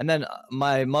then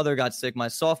my mother got sick my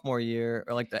sophomore year,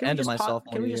 or like the end of my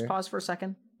sophomore year. Can we just pause for a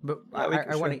second? But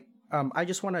I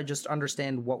just want to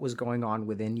understand what was going on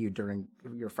within you during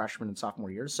your freshman and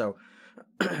sophomore years. So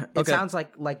it sounds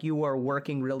like you were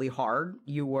working really hard.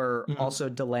 You were also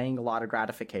delaying a lot of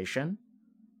gratification.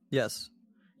 Yes.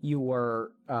 You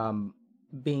were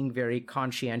being very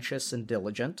conscientious and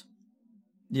diligent.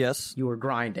 Yes. You were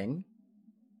grinding.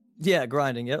 Yeah,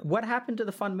 grinding. Yep. What happened to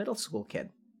the fun middle school kid?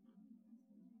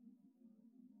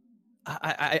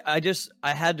 I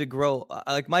had to grow.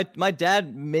 Like my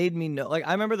dad made me know. Like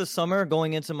I remember the summer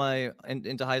going into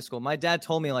high school. My dad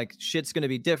told me like shit's gonna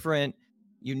be different.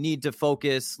 You need to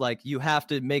focus. Like you have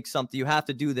to make something. You have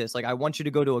to do this. Like I want you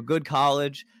to go to a good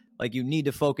college. Like you need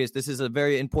to focus. This is a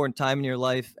very important time in your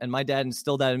life. And my dad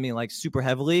instilled that in me like super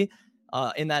heavily.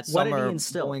 In that summer, what did he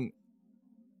instill?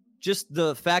 Just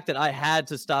the fact that I had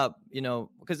to stop,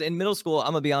 because in middle school,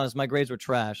 I'm gonna be honest, my grades were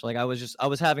trash. Like I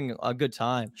was having a good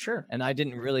time. Sure. And I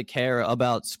didn't really care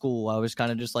about school. I was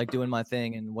kind of just like doing my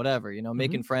thing and whatever,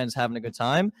 making friends, having a good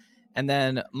time. And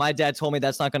then my dad told me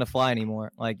that's not gonna fly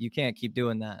anymore. Like you can't keep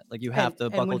doing that. Like you have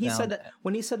to buckle down.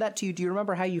 When he said that to you, do you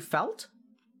remember how you felt?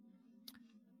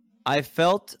 I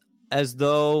felt as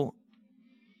though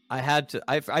I had to.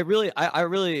 I really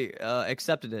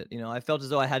accepted it. You know, I felt as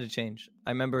though I had to change.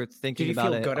 I remember thinking Did you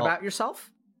about feel it. good about yourself?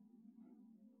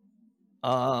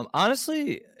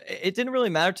 Honestly, it didn't really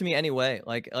matter to me anyway.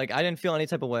 Like I didn't feel any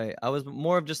type of way. I was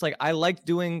more of just like I liked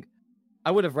doing.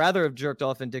 I would have rather have jerked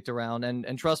off and dicked around,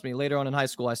 and trust me, later on in high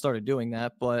school I started doing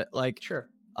that. But like, Sure.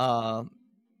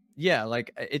 Yeah,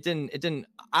 like it didn't.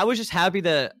 I was just happy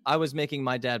that I was making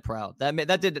my dad proud.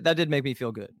 That did make me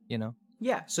feel good. You know.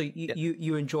 Yeah. So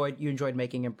you enjoyed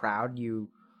making him proud. You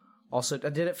also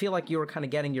did it feel like you were kind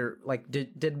of getting your like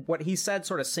did what he said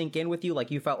sort of sink in with you? Like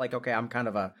you felt like, okay, I'm kind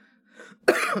of a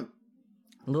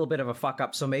little bit of a fuck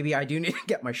up, so maybe I do need to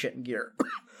get my shit in gear.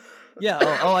 Yeah.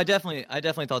 I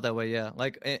definitely thought that way. Yeah.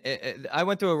 Like I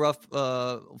went through a rough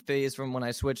phase from when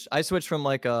I switched. I switched from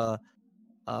like a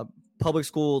public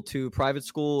school to private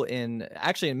school in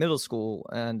middle school,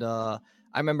 and I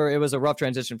remember it was a rough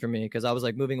transition for me because I was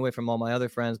like moving away from all my other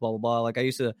friends, blah blah blah. Like I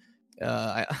used to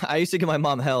I used to give my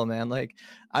mom hell, man. Like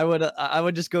I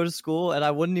would just go to school and I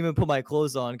wouldn't even put my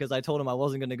clothes on because I told him I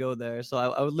wasn't gonna go there. So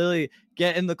I would literally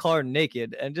get in the car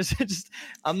naked and just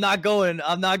I'm not going.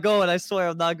 I swear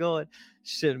I'm not going.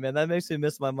 Shit, man, that makes me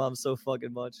miss my mom so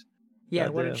fucking much. Yeah,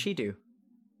 God what damn. did she do?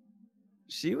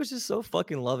 She was just so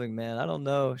fucking loving, man. I don't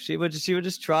know. She would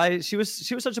just try. She was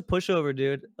such a pushover,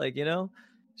 dude. Like, you know,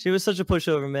 she was such a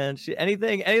pushover, man. She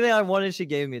anything I wanted, she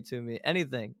gave it to me.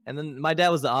 Anything. And then my dad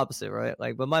was the opposite, right?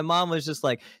 Like, but my mom was just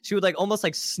like, she would like almost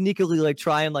like sneakily like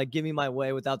try and like give me my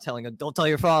way without telling her. Don't tell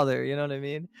your father. You know what I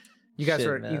mean? You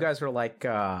guys were like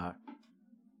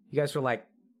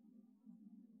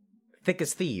thick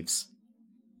as thieves.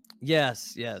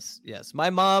 Yes.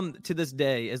 My mom to this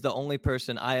day is the only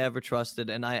person I ever trusted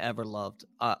and I ever loved.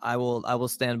 I will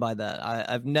stand by that.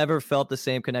 I've never felt the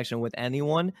same connection with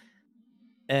anyone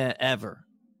ever.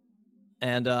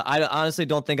 And I honestly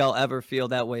don't think I'll ever feel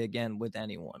that way again with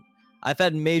anyone. I've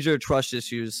had major trust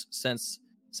issues since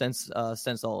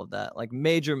all of that. Like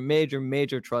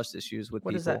major trust issues with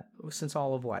people. What is that? Since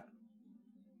all of what?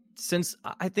 Since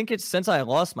I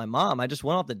lost my mom, I just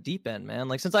went off the deep end, man.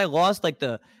 Like since I lost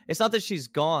it's not that she's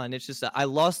gone, it's just that I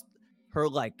lost her,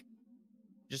 like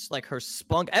just like her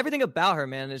spunk, everything about her,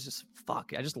 man. Is just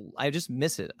fuck. I just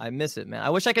miss it. I miss it, man.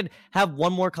 I wish I could have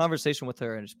one more conversation with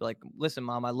her and just be like, listen,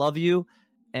 mom, I love you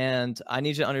and I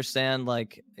need you to understand.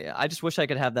 Like, yeah, I just wish I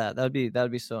could have that. That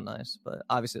would be so nice, but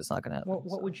obviously it's not gonna happen.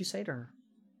 What would you say to her?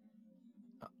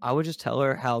 I would just tell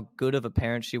her how good of a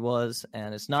parent she was,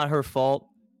 and it's not her fault.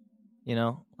 You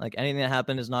know, like anything that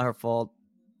happened is not her fault.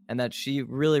 And that she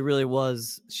really, really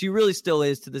was, she really still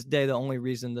is to this day, the only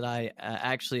reason that I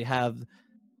actually have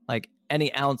like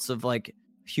any ounce of like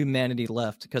humanity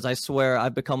left. Because I swear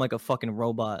I've become like a fucking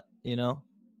robot, you know?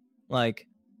 Like,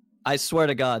 I swear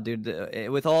to God, dude,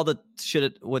 with all the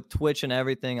shit with Twitch and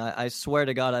everything, I swear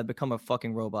to God, I've become a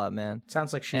fucking robot, man.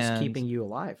 Sounds like she's keeping you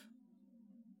alive.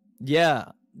 Yeah,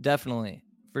 definitely.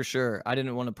 For sure. I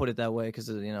didn't want to put it that way because,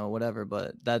 you know, whatever,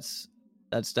 but that's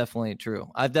definitely true.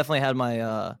 I've definitely had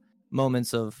my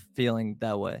moments of feeling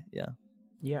that way. Yeah.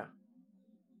 Yeah.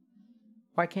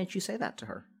 Why can't you say that to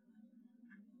her?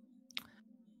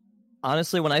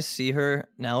 Honestly, when I see her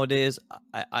nowadays,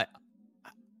 I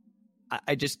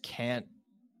just can't.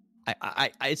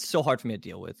 It's so hard for me to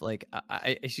deal with. Like,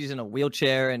 she's in a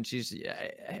wheelchair and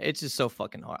it's just so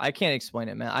fucking hard. I can't explain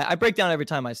it, man. I break down every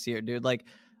time I see her, dude. Like,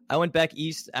 I went back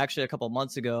east actually a couple of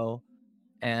months ago,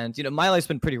 and you know my life's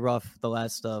been pretty rough the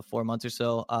last 4 months or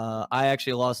so. I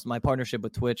actually lost my partnership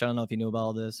with Twitch. I don't know if you knew about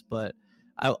all this, but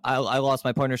I lost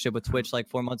my partnership with Twitch like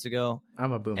 4 months ago.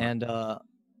 I'm a boomer. And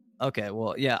okay,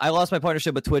 well, yeah, I lost my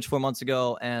partnership with Twitch 4 months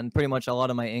ago, and pretty much a lot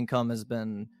of my income has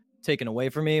been taken away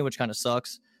from me, which kind of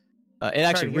sucks. It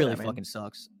actually really fucking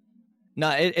sucks. No,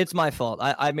 it's my fault.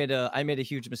 I made a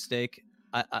huge mistake.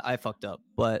 I fucked up,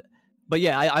 but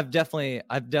yeah, I've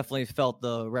definitely felt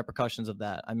the repercussions of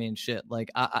that. I mean, shit. Like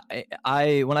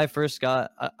I when I first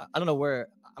got, I don't know where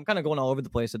I'm kind of going all over the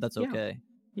place. If that's okay.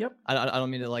 Yep. I don't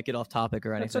mean to like get off topic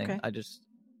or anything. That's okay. I just.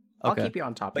 I'll keep you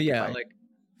on topic. But yeah,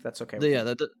 if that's okay.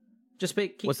 Yeah. Just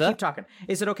keep talking.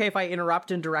 Is it okay if I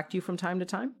interrupt and direct you from time to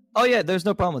time? Oh yeah, there's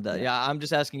no problem with that. Yeah, I'm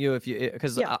just asking you if you,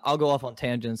 because I'll go off on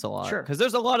tangents a lot. Sure. Because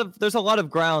there's a lot of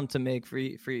ground to make for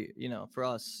you know, for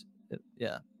us.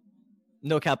 Yeah.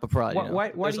 No cap of pride.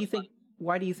 Why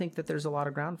do you think that there's a lot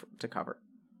of ground to cover?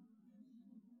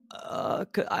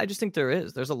 I just think there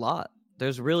is. There's a lot.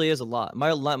 There's really is a lot.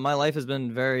 My life has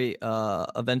been very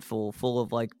eventful, full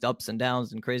of like ups and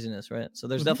downs and craziness, right? So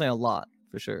there's definitely a lot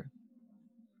for sure.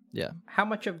 Yeah. How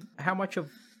much of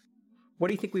what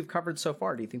do you think we've covered so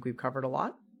far? Do you think we've covered a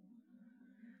lot?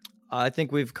 I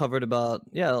think we've covered about,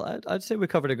 I'd say we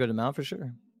covered a good amount for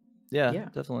sure. Yeah, Yeah.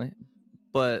 definitely.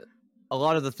 But a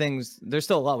lot of the things, there's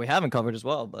still a lot we haven't covered as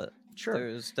well, but Sure.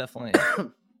 there's definitely,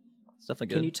 it's definitely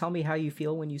good. Can you tell me how you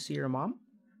feel when you see your mom?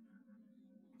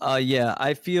 Yeah,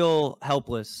 I feel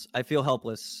helpless. I feel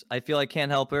I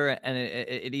can't help her, and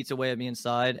it eats away at me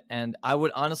inside. And I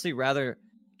would honestly rather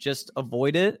just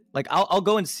avoid it. Like I'll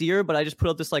go and see her, but I just put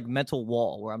up this like mental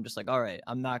wall where I'm just like, all right,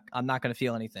 I'm not gonna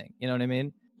feel anything. You know what I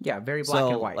mean? Yeah, very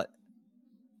black and white.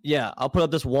 Yeah, I'll put up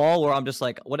this wall where I'm just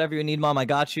like, whatever you need, mom, I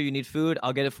got you. You need food,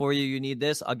 I'll get it for you. You need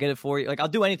this, I'll get it for you. Like I'll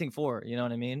do anything for her. You know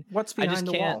what I mean? What's I behind just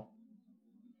the can't. wall?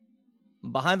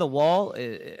 Behind the wall,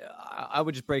 I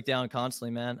would just break down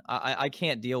constantly, man. I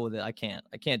can't deal with it. I can't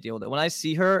deal with it. When I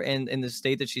see her in the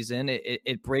state that she's in,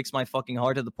 it breaks my fucking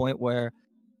heart to the point where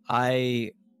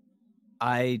I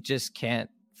just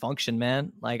can't function,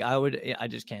 man. Like I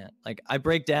just can't. Like I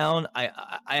break down.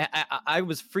 I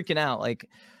was freaking out. Like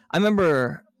I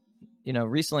remember,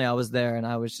 recently I was there and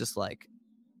I was just like,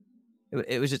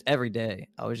 it was just every day.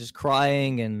 I was just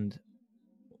crying and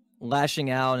lashing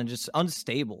out and just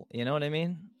unstable. You know what I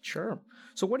mean? Sure.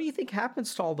 So what do you think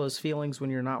happens to all those feelings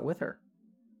when you're not with her?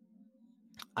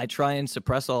 I try and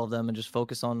suppress all of them and just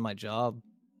focus on my job.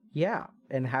 Yeah.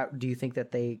 And how do you think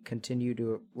that they continue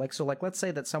to let's say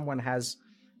that someone has,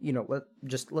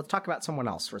 let's talk about someone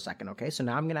else for a second. Okay. So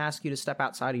now I'm going to ask you to step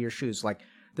outside of your shoes. Like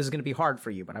this is going to be hard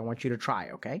for you, but I want you to try.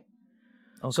 Okay.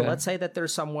 So let's say that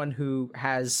there's someone who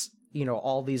has,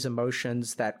 all these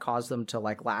emotions that cause them to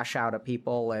like lash out at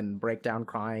people and break down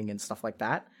crying and stuff like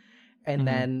that. And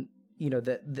then,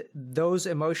 those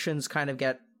emotions kind of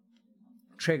get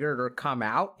triggered or come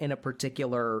out in a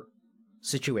particular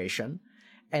situation.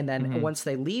 And then once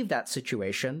they leave that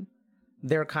situation,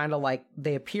 they're kind of like,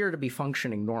 they appear to be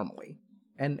functioning normally.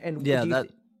 And yeah,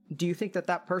 do you think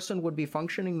that person would be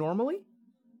functioning normally?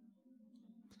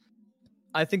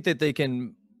 I think that they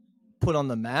can put on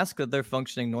the mask that they're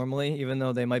functioning normally, even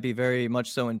though they might be very much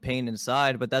so in pain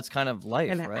inside, but that's kind of life,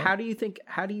 and right? How do you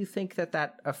think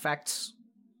that affects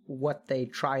what they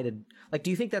try to, like,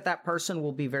 do you think that person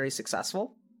will be very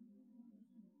successful?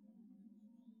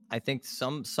 I think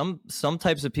some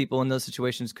types of people in those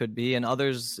situations could be, and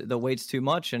others, the weight's too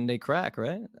much and they crack,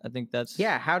 right? I think that's...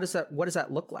 Yeah, what does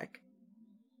that look like?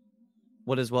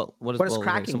 What does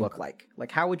cracking look like?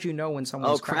 Like, how would you know when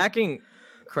someone's cracking?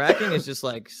 Cracking is just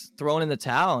like throwing in the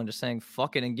towel and just saying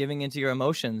fuck it and giving into your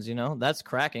emotions, that's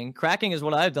cracking. Cracking is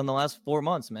what I've done the last 4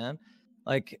 months, man.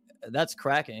 Like that's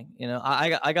cracking.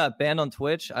 I got banned on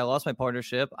Twitch. I lost my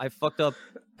partnership. I fucked up.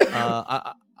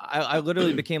 I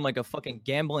literally became like a fucking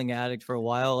gambling addict for a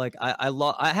while. Like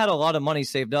I had a lot of money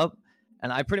saved up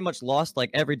and I pretty much lost like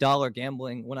every dollar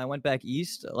gambling when I went back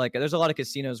east. Like there's a lot of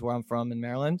casinos where I'm from in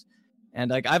Maryland. And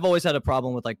like I've always had a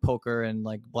problem with like poker and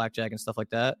like blackjack and stuff like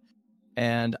that.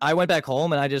 And I went back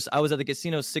home and I was at the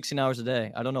casino 16 hours a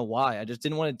day. I don't know why. I just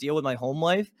didn't want to deal with my home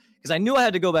life because I knew I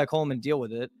had to go back home and deal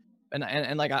with it.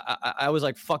 And like I was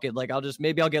like, fuck it. Like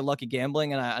maybe I'll get lucky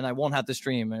gambling and I won't have to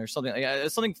stream or something. Like,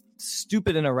 something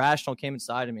stupid and irrational came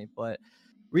inside of me. But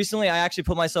recently I actually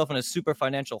put myself in a super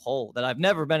financial hole that I've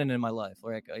never been in my life.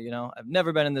 Like, I've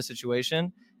never been in this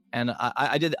situation. And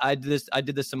I did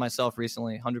this to myself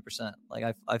recently, 100%.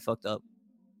 Like I fucked up.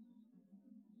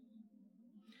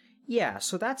 Yeah,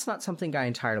 so that's not something I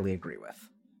entirely agree with.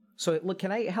 So look,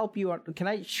 can I help you? Can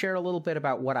I share a little bit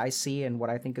about what I see and what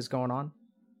I think is going on?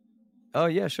 Oh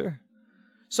yeah, sure.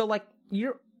 So like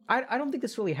I don't think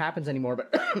this really happens anymore,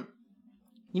 but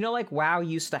like WoW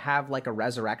used to have like a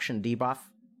resurrection debuff.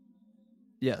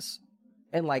 Yes.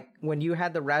 And like when you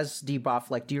had the res debuff,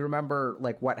 like do you remember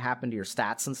like what happened to your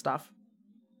stats and stuff?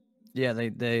 Yeah, they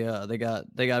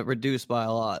got reduced by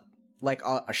a lot. Like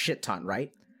a shit ton,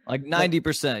 right? Like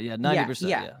 90%, yeah, 90%.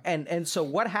 Yeah. And so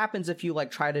what happens if you like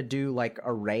try to do like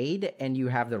a raid and you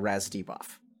have the res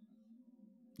debuff?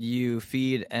 You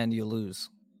feed and you lose.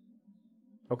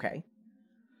 Okay.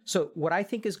 So what I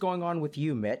think is going on with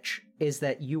you, Mitch, is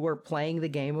that you are playing the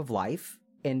game of life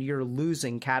and you're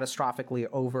losing catastrophically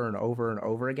over and over and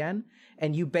over again,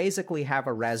 and you basically have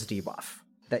a res debuff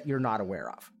that you're not aware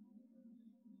of.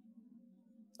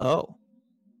 Oh.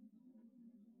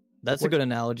 That's a good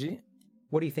analogy.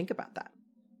 What do you think about that?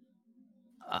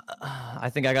 I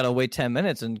think I gotta wait 10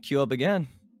 minutes and queue up again.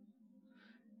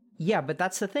 Yeah, but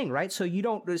that's the thing, right? So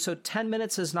 10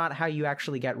 minutes is not how you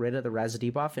actually get rid of the res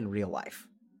debuff in real life.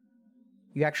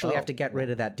 You actually have to get rid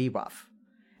of that debuff.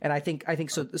 And I think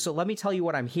so. So let me tell you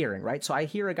what I'm hearing, right? So I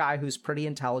hear a guy who's pretty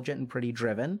intelligent and pretty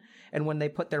driven, and when they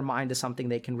put their mind to something,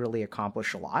 they can really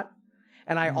accomplish a lot.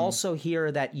 And I also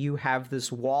hear that you have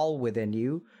this wall within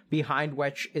you behind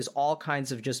which is all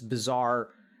kinds of just bizarre,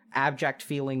 abject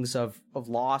feelings of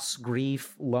loss,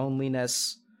 grief,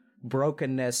 loneliness,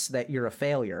 brokenness that you're a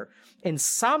failure, and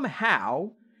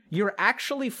somehow you're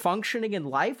actually functioning in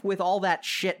life with all that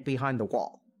shit behind the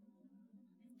wall.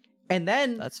 And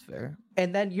then that's fair.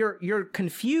 And then you're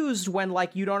confused when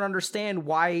like you don't understand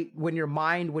why when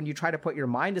you try to put your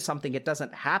mind to something, it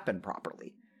doesn't happen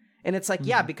properly. And it's like,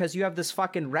 yeah, because you have this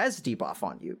fucking res debuff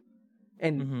on you.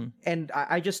 And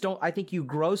I just don't, I think you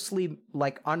grossly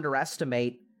like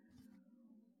underestimate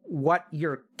what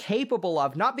you're capable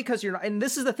of, not because you're not, and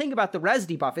this is the thing about the res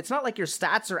debuff, it's not like your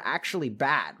stats are actually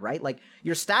bad, right? Like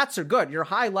your stats are good, you're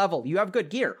high level, you have good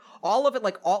gear, all of it,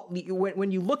 like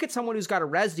when you look at someone who's got a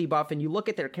res debuff and you look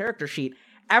at their character sheet,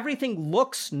 everything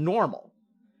looks normal.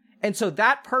 And so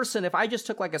that person, if I just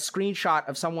took like a screenshot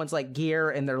of someone's like gear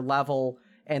and their level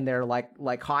and their like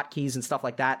hotkeys and stuff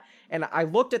like that, and I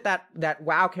looked at that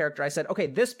WoW character, I said, okay,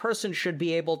 this person should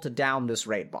be able to down this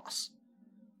raid boss.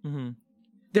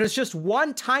 There's just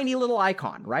one tiny little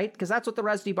icon, right? Because that's what the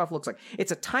res debuff looks like.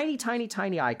 It's a tiny, tiny,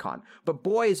 tiny icon, but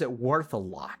boy, is it worth a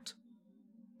lot.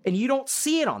 And you don't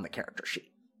see it on the character sheet.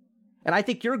 And I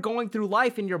think you're going through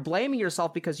life and you're blaming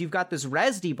yourself because you've got this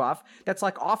res debuff that's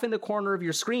like off in the corner of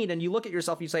your screen, and you look at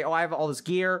yourself and you say, oh, I have all this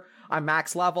gear, I'm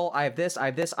max level, I have this,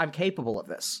 I'm capable of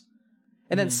this.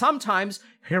 And then sometimes,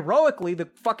 heroically, the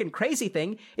fucking crazy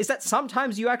thing is that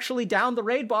sometimes you actually down the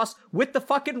raid boss with the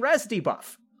fucking res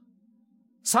debuff.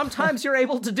 Sometimes you're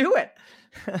able to do it.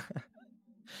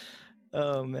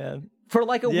 Oh man, for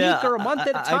like a week or a month at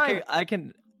a time.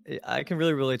 I can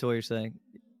really relate to what you're saying.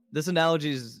 This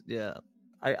analogy is,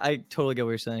 I totally get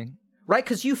what you're saying. Right,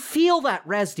 because you feel that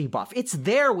res debuff. It's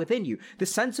there within you. The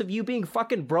sense of you being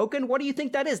fucking broken, what do you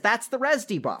think that is? That's the res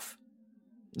debuff.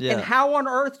 Yeah. And how on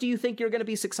earth do you think you're going to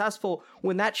be successful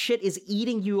when that shit is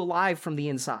eating you alive from the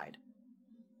inside?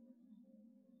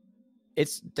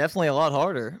 It's definitely a lot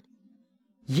harder.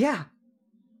 Yeah.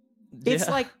 It's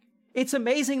like, it's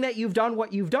amazing that you've done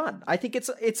what you've done. I think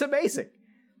it's amazing.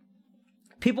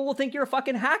 People will think you're a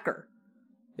fucking hacker.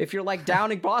 If you're like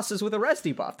downing bosses with a res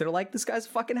debuff, they're like, this guy's a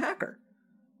fucking hacker.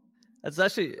 That's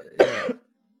actually,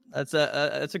 that's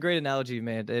a great analogy you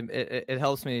made. It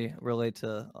helps me relate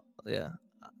to,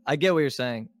 I get what you're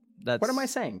saying. What am I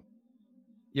saying?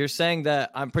 You're saying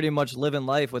that I'm pretty much living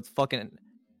life with fucking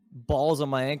balls on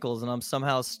my ankles and I'm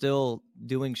somehow still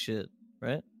doing shit.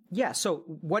 Right? Yeah. So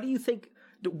what do you think?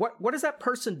 What does that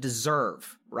person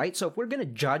deserve? Right. So if we're going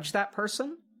to judge that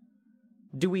person,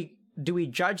 do we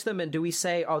judge them and do we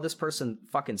say, oh, this person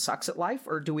fucking sucks at life,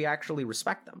 or do we actually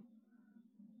respect them?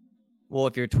 Well,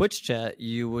 if you're Twitch chat,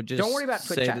 you would just don't worry about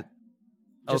Twitch chat.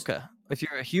 Okay. If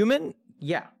you're a human,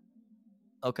 yeah.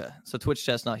 Okay. So Twitch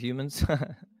chat's not humans.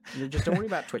 You just don't worry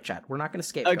about Twitch chat. We're not going to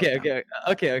skip. Okay.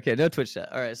 No Twitch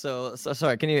chat. All right. So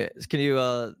sorry. Can you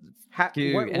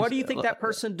what do you think that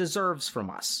person deserves from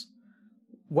us?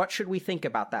 What should we think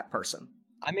about that person?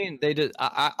 I mean, they did.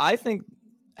 I think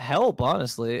help.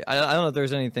 Honestly, I don't know if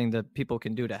there's anything that people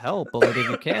can do to help, but like if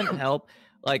you can help,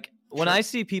 like when I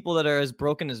see people that are as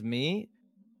broken as me,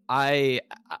 I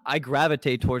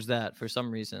gravitate towards that for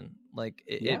some reason. Like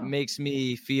it makes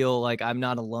me feel like I'm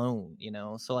not alone, you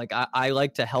know? So like, I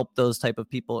like to help those type of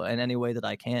people in any way that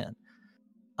I can.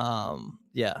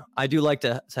 I do like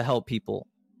to help people.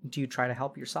 Do you try to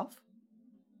help yourself?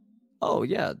 Oh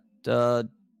yeah.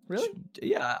 Really?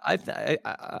 Yeah.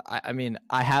 I mean,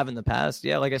 I have in the past.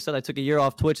 Yeah. Like I said, I took a year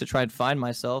off Twitch to try and find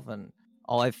myself, and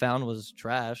all I found was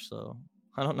trash. So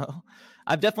I don't know.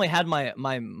 I've definitely had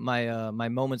my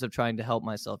moments of trying to help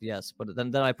myself, yes, but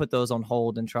then I put those on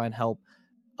hold and try and help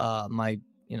my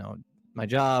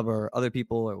job or other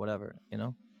people or whatever, you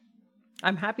know.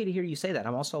 I'm happy to hear you say that.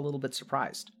 I'm also a little bit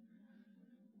surprised.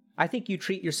 I think you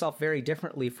treat yourself very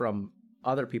differently from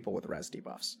other people with res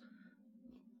debuffs.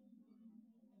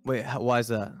 Wait, why is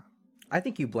that? I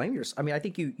think you blame yourself. I mean, I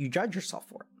think you judge yourself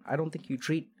for it. I don't think you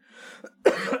treat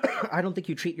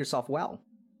yourself well.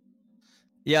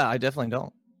 Yeah, I definitely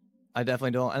don't.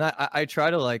 And I try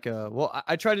to like,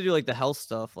 I try to do like the health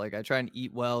stuff. Like I try and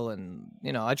eat well, and,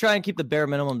 you know, I try and keep the bare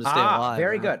minimum to stay alive.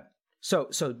 Very good.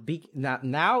 So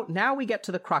now we get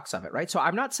to the crux of it, right? So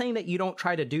I'm not saying that you don't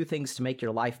try to do things to make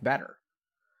your life better.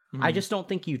 Mm-hmm. I just don't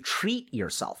think you treat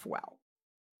yourself well.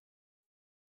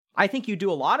 I think you do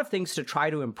a lot of things to try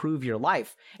to improve your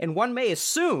life. And one may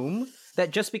assume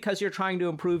that just because you're trying to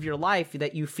improve your life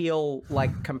that you feel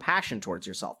like compassion towards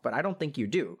yourself. But I don't think you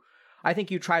do. I think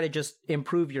you try to just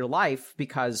improve your life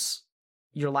because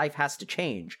your life has to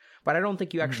change. But I don't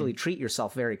think you actually treat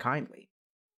yourself very kindly.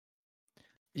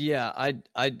 Yeah, I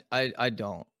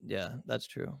don't. Yeah, that's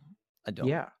true. I don't.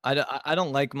 Yeah. I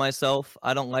don't like myself.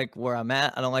 I don't like where I'm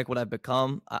at. I don't like what I've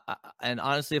become. And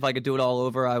honestly, if I could do it all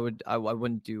over, I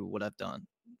wouldn't do what I've done.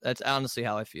 That's honestly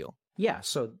how I feel. Yeah.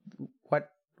 So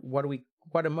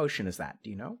what emotion is that? Do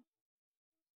you know?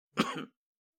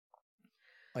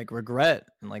 Like regret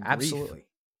and like Absolutely. grief.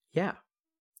 Yeah.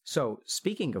 So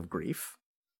speaking of grief,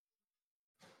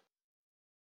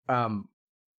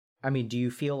 I mean, do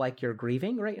you feel like you're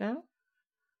grieving right now?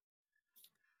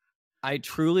 I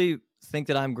truly think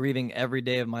that I'm grieving every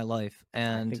day of my life,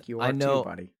 and I think you are too,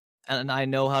 buddy. And I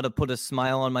know how to put a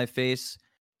smile on my face,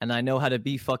 and I know how to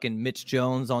be fucking Mitch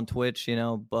Jones on Twitch, you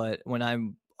know. But when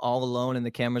I'm all alone and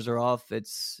the cameras are off,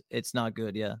 it's not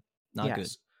good. Yeah, not good.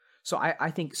 So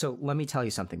I think so. Let me tell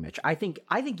you something, Mitch. I think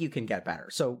you can get better.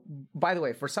 So by the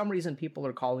way, for some reason, people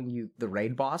are calling you the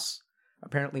raid boss.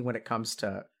 Apparently, when it comes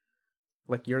to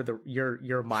like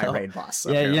you're my raid boss.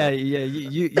 Yeah.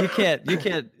 You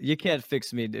can't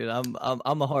fix me, dude.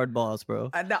 I'm a hard boss, bro.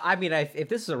 No, I mean, if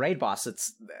this is a raid boss,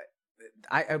 it's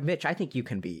Mitch. I think you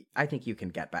can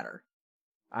get better.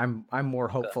 I'm more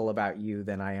hopeful about you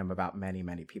than I am about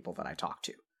many people that I talk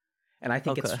to. And I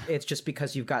think it's just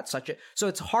because you've got so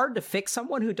it's hard to fix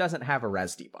someone who doesn't have a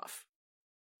res debuff,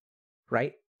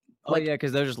 right? Like, yeah,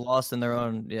 because they're just lost in their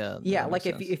own. Yeah, like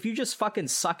if you just fucking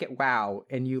suck at WoW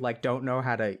and you like don't know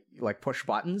how to like push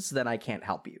buttons, then I can't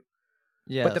help you.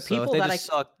 Yeah, but the people that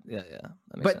suck. Yeah.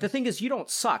 But the thing is, you don't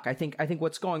suck. I think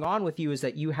what's going on with you is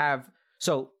that you have.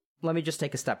 So let me just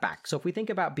take a step back. So if we think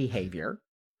about behavior,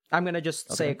 I'm gonna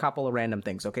just say a couple of random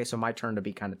things. Okay, so my turn to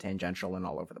be kind of tangential and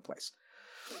all over the place.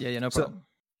 Yeah, no problem. So,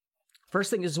 first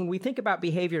thing is when we think about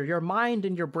behavior, your mind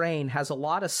and your brain has a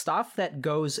lot of stuff that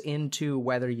goes into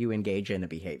whether you engage in a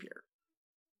behavior.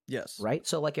 Yes. Right?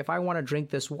 So like if I want to drink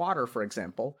this water, for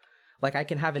example, like I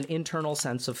can have an internal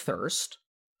sense of thirst.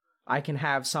 I can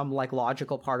have some like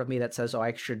logical part of me that says, oh,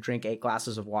 I should drink 8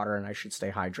 glasses of water and I should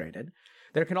stay hydrated.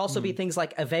 There can also be things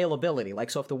like availability. Like,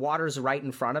 so if the water's right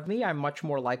in front of me, I'm much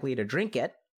more likely to drink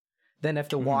it than if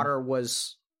the water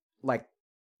was like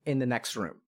in the next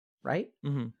room. Right?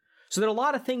 So there are a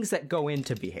lot of things that go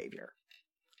into behavior.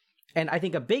 And I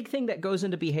think a big thing that goes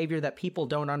into behavior that people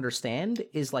don't understand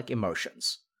is like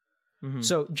emotions.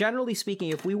 So generally speaking,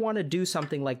 if we want to do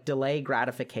something like delay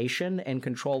gratification and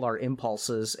control our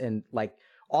impulses and like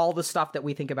all the stuff that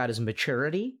we think about as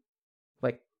maturity,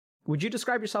 like, would you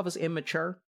describe yourself as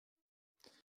immature?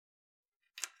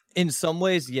 In some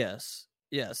ways, yes.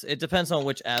 Yes, it depends on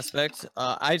which aspect.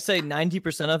 I'd say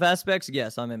 90% of aspects,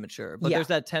 yes, I'm immature. But there's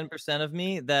that 10% of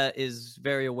me that is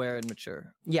very aware and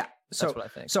mature. Yeah, so that's what I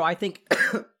think. So I think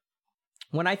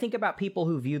when I think about people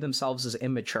who view themselves as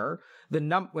immature,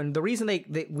 the reason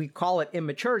we call it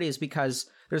immaturity is because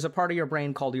there's a part of your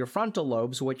brain called your frontal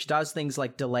lobes, which does things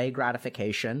like delay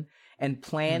gratification and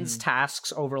plans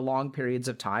tasks over long periods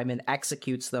of time and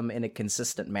executes them in a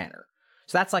consistent manner.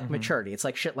 So that's like maturity. It's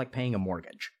like shit like paying a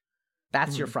mortgage.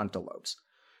 That's your frontal lobes.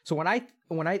 So when I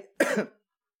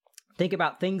think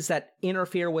about things that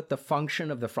interfere with the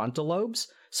function of the frontal lobes,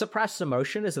 suppressed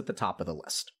emotion is at the top of the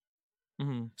list.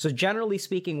 So generally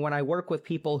speaking, when I work with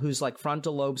people whose like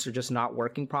frontal lobes are just not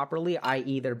working properly,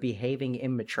 i.e. they're behaving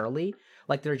immaturely,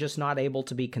 like they're just not able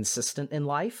to be consistent in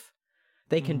life,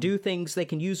 they can do things, they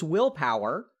can use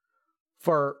willpower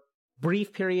for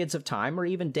brief periods of time or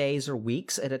even days or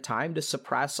weeks at a time to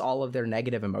suppress all of their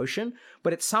negative emotion.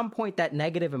 But at some point that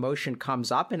negative emotion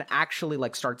comes up and actually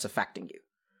like starts affecting you.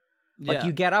 Like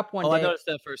you get up one day. I noticed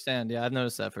that firsthand. Yeah, I've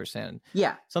noticed that firsthand.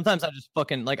 Yeah. Sometimes I just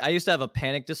fucking like I used to have a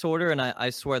panic disorder and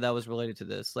I swear that was related to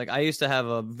this. Like I used to have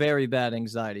a very bad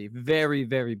anxiety. Very,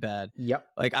 very bad. Yep.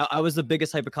 Like I was the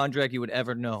biggest hypochondriac you would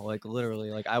ever know. Like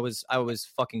literally. Like I was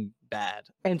fucking bad.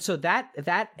 And so that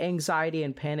anxiety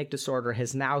and panic disorder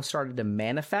has now started to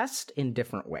manifest in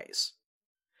different ways.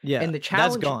 Yeah. And the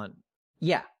challenge that's gone.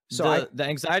 Yeah. So the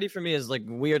anxiety for me is like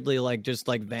weirdly like just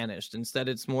like vanished. Instead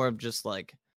it's more of just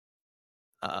like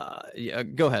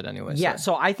go ahead anyway. Yeah,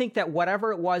 so I think that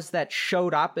whatever it was that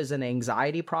showed up as an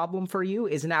anxiety problem for you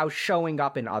is now showing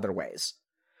up in other ways.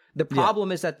 The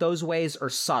problem is that those ways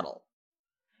are subtle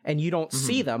and you don't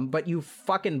see them, but you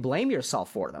fucking blame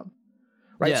yourself for them.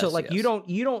 Right? Yes, so like yes.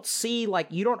 you don't see, like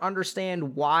you don't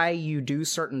understand why you do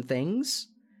certain things,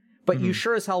 but you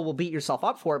sure as hell will beat yourself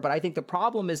up for it. But I think the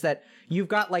problem is that you've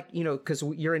got like, you know, because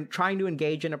you're trying to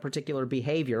engage in a particular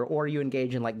behavior or you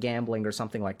engage in like gambling or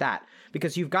something like that.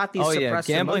 Because you've got these suppressed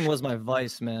gambling emotions. was my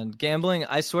vice, man. Gambling,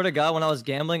 I swear to God, when I was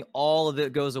gambling, all of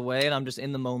it goes away and I'm just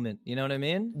in the moment. You know what I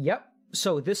mean? Yep.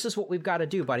 So this is what we've got to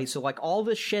do, buddy. So like all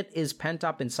this shit is pent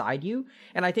up inside you.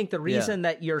 And I think the reason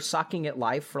that you're sucking at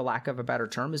life, for lack of a better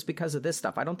term, is because of this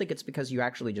stuff. I don't think it's because you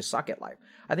actually just suck at life.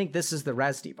 I think this is the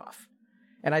res debuff.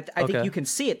 And I think you can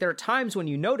see it. There are times when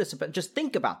you notice it, but just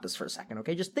think about this for a second,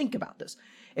 okay? Just think about this.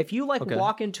 If you like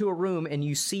walk into a room and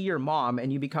you see your mom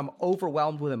and you become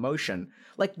overwhelmed with emotion,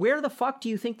 like where the fuck do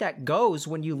you think that goes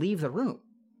when you leave the room?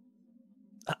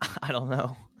 I don't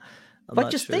know.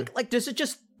 Like just think, like does it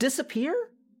just disappear?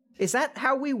 Is that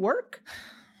how we work?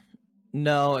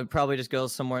 No, it probably just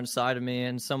goes somewhere inside of me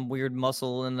and some weird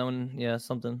muscle and then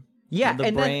something. Yeah,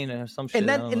 the brain or some shit.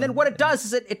 And then what it does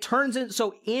is it turns in.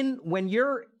 So when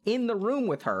you're in the room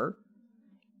with her,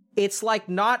 it's like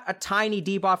not a tiny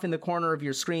debuff in the corner of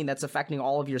your screen that's affecting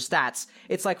all of your stats.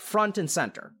 It's like front and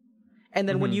center. And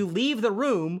then when you leave the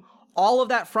room, all of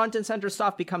that front and center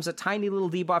stuff becomes a tiny little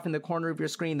debuff in the corner of your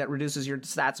screen that reduces your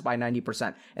stats by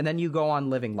 90%. And then you go on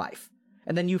living life.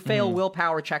 And then you fail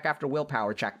willpower check after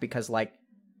willpower check because like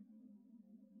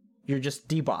you're just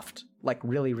debuffed like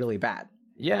really, really bad.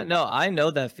 Yeah, no, I know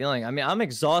that feeling. I mean, I'm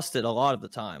exhausted a lot of the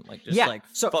time. Like,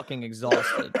 just fucking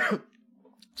exhausted.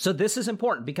 So this is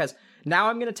important because now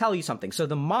I'm going to tell you something. So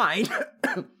the mind,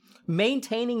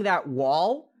 maintaining that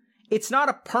wall, it's not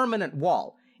a permanent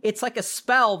wall. It's like a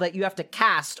spell that you have to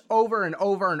cast over and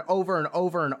over and over and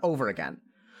over and over again.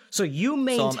 So you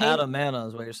maintain... So I'm out of mana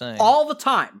is what you're saying. All the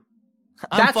time.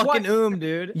 I'm fucking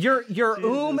dude.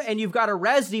 You're and you've got a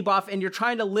res debuff and you're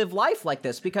trying to live life like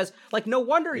this because like no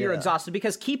wonder you're exhausted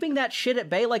because keeping that shit at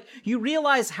bay, like you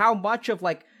realize how much of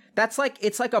like that's like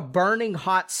it's like a burning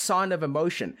hot sun of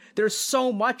emotion. There's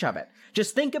so much of it.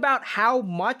 Just think about how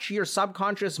much your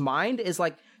subconscious mind is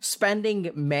like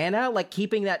spending mana like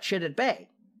keeping that shit at bay.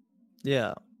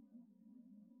 Yeah.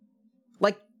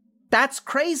 Like that's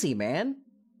crazy, man.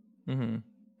 Mm-hmm.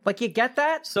 Like, you get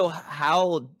that? So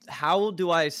how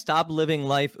do I stop living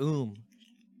life?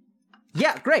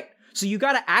 Yeah, great. So you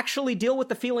got to actually deal with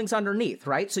the feelings underneath,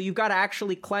 right? So you've got to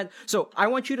actually cleanse. So I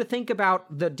want you to think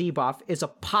about the debuff is a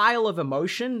pile of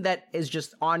emotion that is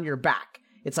just on your back.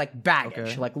 It's like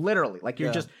baggage, like literally. Like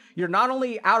you're not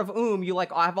only out of you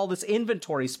like have all this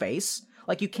inventory space.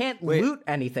 Like you can't loot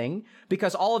anything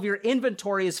because all of your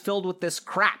inventory is filled with this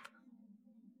crap.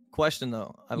 Question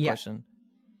though. I have a question.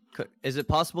 Is it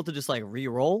possible to just like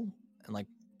re-roll and like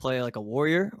play like a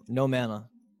warrior? No mana.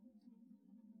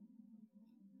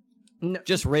 No,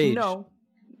 just rage. No.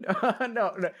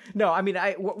 No. I mean,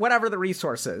 whatever the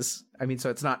resource is. I mean, so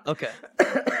it's not okay.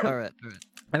 All right.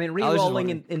 I mean, re-rolling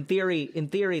in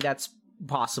theory, that's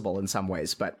possible in some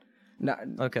ways, but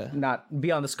not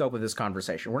beyond the scope of this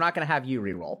conversation. We're not going to have you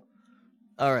re-roll.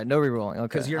 All right, no re-rolling.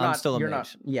 Okay, because I'm still a mage.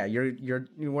 Not. Yeah,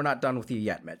 we're not done with you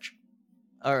yet, Mitch.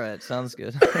 All right, sounds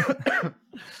good.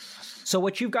 So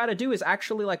what you've got to do is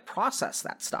actually like process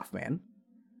that stuff, man.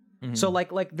 Mm-hmm. So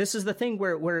like this is the thing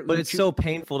where but it's so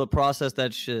painful to process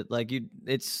that shit. Like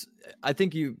I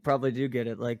think you probably do get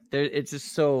it. Like it's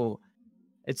just so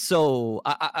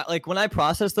I like when I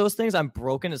process those things, I'm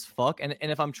broken as fuck. And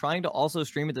if I'm trying to also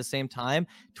stream at the same time,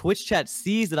 Twitch chat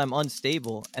sees that I'm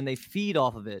unstable and they feed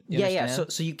off of it. Yeah.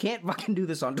 So you can't fucking do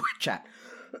this on Twitch chat.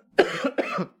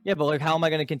 Yeah, but like, how am I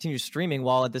going to continue streaming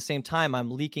while at the same time I'm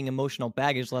leaking emotional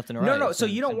baggage left and right? No. So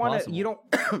you don't want to.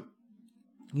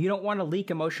 You don't want to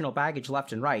leak emotional baggage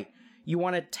left and right. You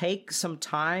want to take some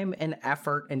time and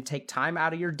effort and take time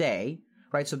out of your day,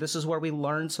 right? So this is where we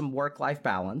learn some work-life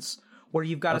balance, where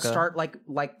you've got to start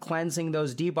like cleansing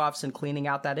those debuffs and cleaning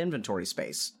out that inventory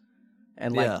space,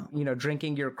 and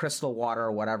drinking your crystal water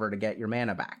or whatever to get your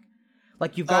mana back.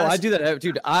 Like you've got. I do that,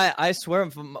 dude. I swear,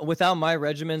 without my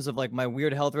regimens of like my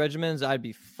weird health regimens, I'd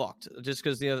be fucked. Just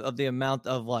because of the amount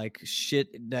of like shit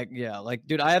that like,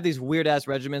 dude, I have these weird ass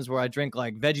regimens where I drink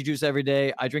like veggie juice every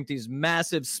day. I drink these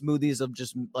massive smoothies of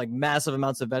just like massive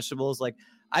amounts of vegetables. Like,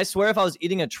 I swear, if I was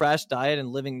eating a trash diet and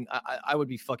living, I would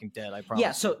be fucking dead. I promise.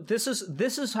 Yeah. So this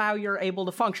is how you're able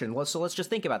to function. So let's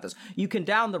just think about this. You can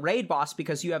down the raid boss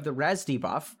because you have the res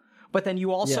debuff. But then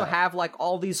you also have like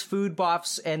all these food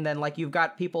buffs, and then like you've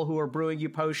got people who are brewing you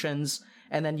potions,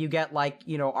 and then you get like,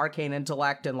 arcane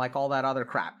intellect and like all that other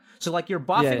crap. So like you're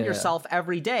buffing yourself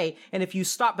every day, and if you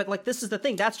stop, but like this is the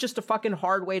thing, that's just a fucking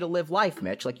hard way to live life,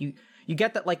 Mitch. Like you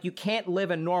get that, like you can't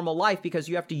live a normal life because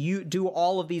you have to do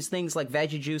all of these things like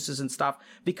veggie juices and stuff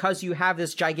because you have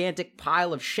this gigantic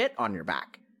pile of shit on your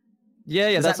back.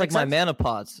 Yeah, that's like my mana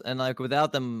pots, and like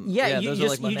without them, those are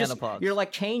like my mana pots. You're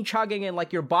like chain chugging, and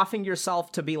like you're buffing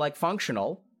yourself to be like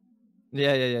functional.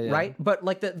 Yeah. Right, but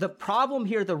like the problem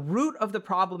here, the root of the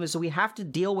problem is that we have to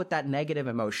deal with that negative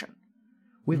emotion.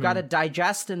 We've got to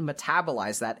digest and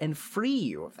metabolize that and free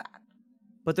you of that.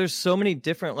 But there's so many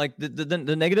different, like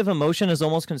the negative emotion is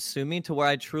almost consuming to where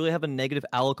I truly have a negative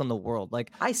outlook on the world.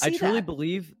 Like I truly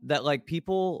believe that like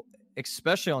people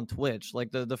especially on Twitch,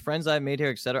 like the friends I've made here,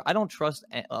 etc. I don't trust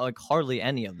like hardly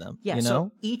any of them. Yeah, you know?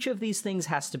 So each of these things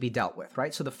has to be dealt with,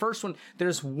 right? So the first one,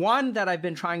 there's one that I've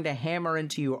been trying to hammer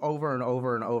into you over and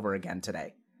over and over again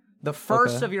today. The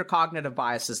first of your cognitive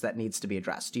biases that needs to be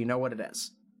addressed. Do you know what it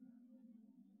is?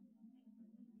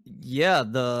 Yeah,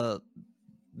 the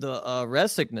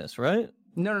rest sickness, right?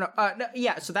 No.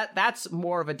 Yeah, so that's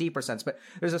more of a deeper sense, but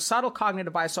there's a subtle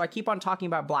cognitive bias. So I keep on talking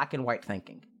about black and white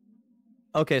thinking.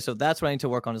 Okay, so that's what I need to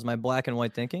work on is my black and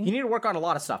white thinking. You need to work on a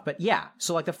lot of stuff, but yeah.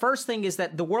 So like the first thing is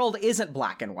that the world isn't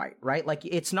black and white, right? Like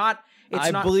it's not.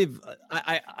 I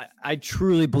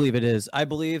truly believe it is. I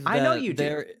believe. That I know you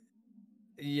do.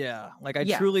 Yeah, like I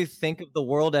truly think of the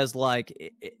world as like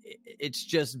it's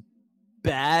just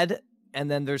bad, and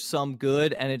then there's some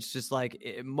good, and it's just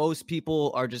like most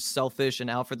people are just selfish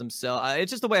and out for themselves. It's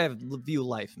just the way I view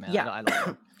life, man. Yeah. I don't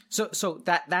know. So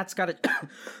that's got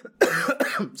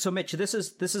to. So Mitch, this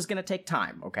is going to take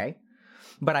time, okay?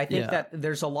 But I think that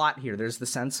there's a lot here. There's the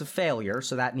sense of failure,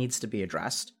 so that needs to be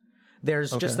addressed.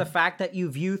 There's just the fact that you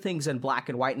view things in black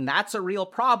and white, and that's a real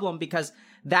problem because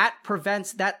that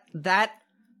prevents that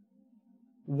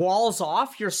walls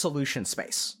off your solution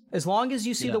space. As long as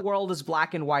you see the world as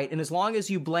black and white, and as long as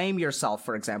you blame yourself,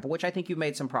 for example, which I think you've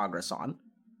made some progress on.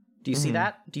 Do you see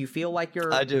that? Do you feel like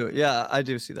you're... I do. Yeah, I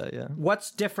do see that, yeah.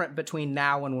 What's different between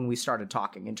now and when we started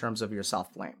talking in terms of your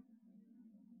self-blame?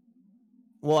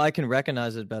 Well, I can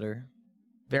recognize it better.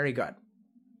 Very good.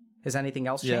 Has anything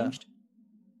else changed?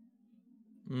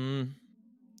 No,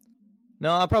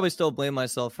 I'll probably still blame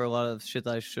myself for a lot of shit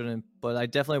that I shouldn't, but I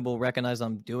definitely will recognize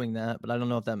I'm doing that, but I don't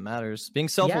know if that matters. Being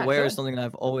self-aware is something that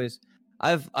I've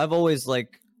always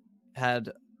like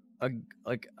had I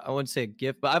wouldn't say a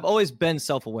gift, but I've always been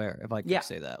self-aware, if I can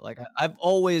say that. Like I've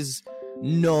always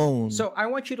known. So I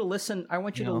want you to listen. I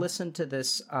want you to listen to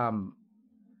this. How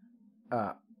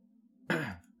do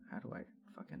I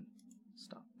fucking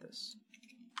stop this?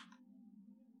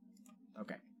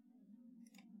 Okay.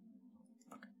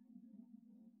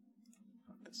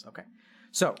 Okay.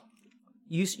 So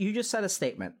you just said a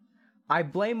statement. I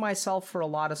blame myself for a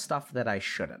lot of stuff that I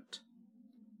shouldn't.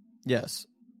 Yes.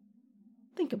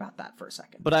 Think about that for a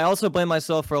second. But I also blame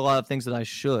myself for a lot of things that I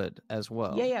should as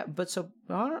well. Yeah. But so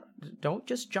don't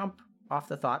just jump off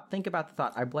the thought. Think about the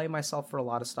thought. I blame myself for a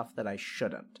lot of stuff that I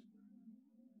shouldn't.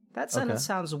 That sentence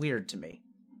sounds weird to me.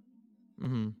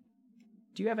 Mm-hmm.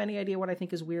 Do you have any idea what I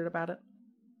think is weird about it?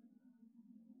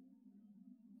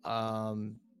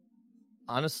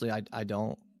 Honestly, I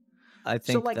don't. I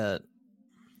think that...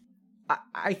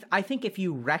 I think if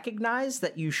you recognize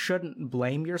that you shouldn't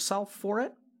blame yourself for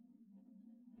it,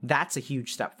 that's a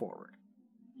huge step forward.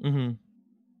 Mm-hmm.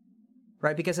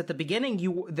 Right? Because at the beginning,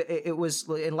 it was,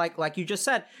 and like you just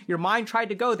said, your mind tried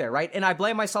to go there, right? And I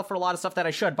blame myself for a lot of stuff that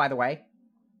I should, by the way.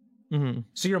 Mm-hmm.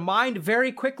 So your mind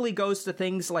very quickly goes to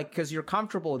things like, because you're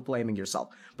comfortable with blaming yourself.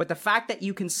 But the fact that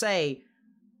you can say,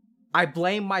 I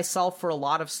blame myself for a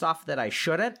lot of stuff that I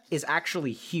shouldn't is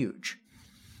actually huge.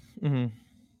 Mm-hmm.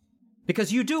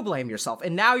 Because you do blame yourself.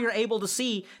 And now you're able to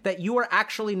see that you are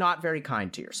actually not very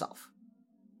kind to yourself.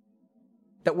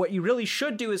 That what you really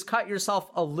should do is cut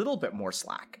yourself a little bit more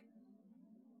slack.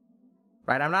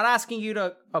 Right? I'm not asking you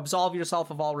to absolve yourself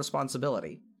of all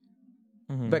responsibility.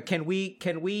 Mm-hmm. But can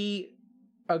we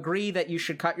agree that you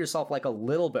should cut yourself like a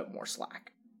little bit more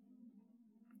slack?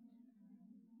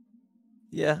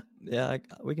 Yeah,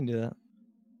 we can do that.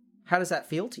 How does that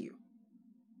feel to you?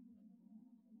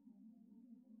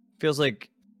 Feels like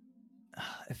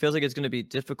it's going to be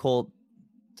difficult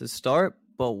to start,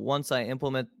 but once I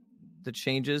implement the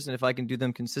changes and if I can do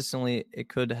them consistently, it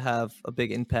could have a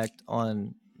big impact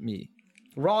on me.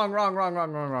 Wrong.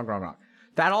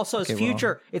 That also is future.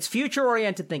 Wrong. It's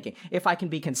future-oriented thinking. If I can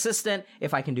be consistent,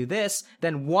 if I can do this,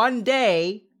 then one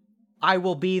day I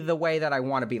will be the way that I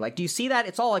want to be. Like, do you see that?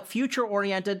 It's all like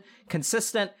future-oriented,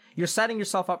 consistent. You're setting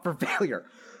yourself up for failure.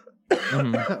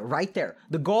 Mm-hmm. Right there.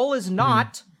 The goal is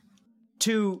not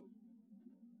to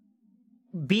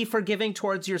be forgiving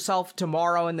towards yourself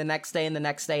tomorrow and the next day and the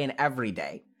next day and every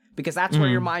day, because that's where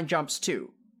your mind jumps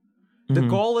to. The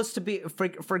goal is to be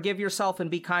forgive yourself and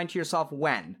be kind to yourself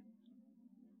when?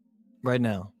 Right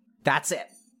now. That's it.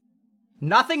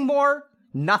 Nothing more,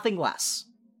 nothing less.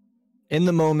 In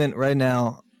the moment, right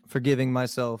now, forgiving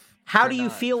myself. How do you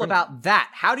feel about that?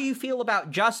 How do you feel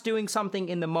about just doing something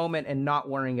in the moment and not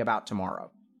worrying about tomorrow?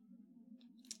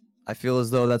 I feel as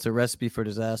though that's a recipe for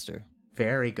disaster.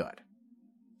 Very good.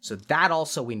 So that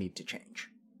also we need to change.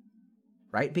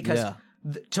 Right? Because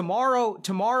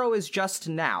tomorrow is just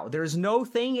now. There's no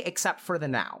thing except for the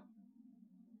now.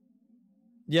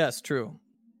 Yes, true.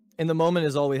 In the moment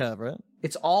is all we have, right?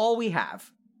 It's all we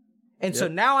have. And so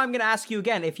now I'm going to ask you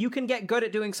again, if you can get good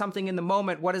at doing something in the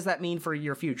moment, what does that mean for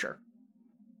your future?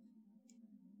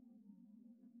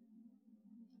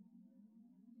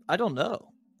 I don't know.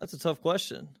 That's a tough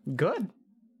question. Good.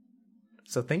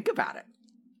 So think about it.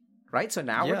 Right? So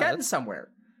now we're getting somewhere.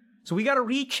 So we got to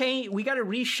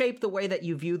reshape the way that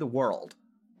you view the world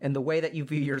and the way that you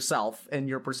view yourself and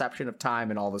your perception of time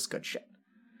and all this good shit.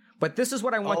 But this is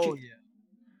what I want you... Yeah.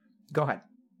 Go ahead.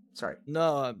 Sorry.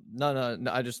 No.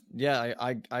 I just,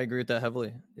 I agree with that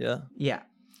heavily. Yeah. Yeah.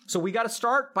 So we got to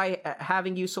start by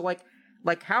having you, so like,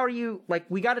 how are you, like,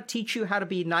 we got to teach you how to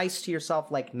be nice to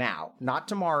yourself, like now, not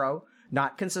tomorrow,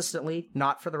 not consistently,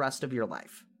 not for the rest of your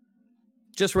life.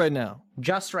 Just right now.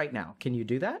 Just right now. Can you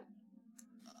do that?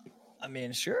 I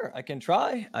mean, sure. I can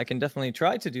try. I can definitely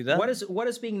try to do that. What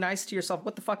is being nice to yourself?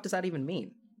 What the fuck does that even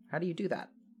mean? How do you do that?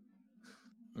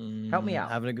 Help me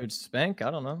out. Having a good spank? I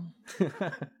don't know.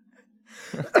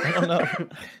 I don't know.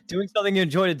 Doing something you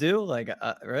enjoy to do, like,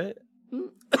 right?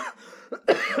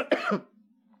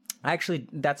 Actually,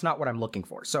 that's not what I'm looking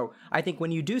for. So I think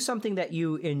when you do something that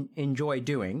you enjoy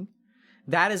doing,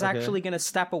 that is actually going to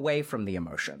step away from the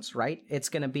emotions, right? It's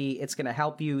going to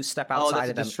help you step outside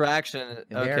of them. Distraction.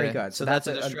 Very good. So that's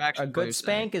a distraction. A good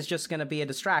spank is just going to be a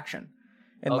distraction.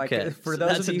 And like, for so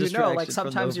those of you who know, like,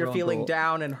 sometimes you're feeling goal.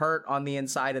 Down and hurt on the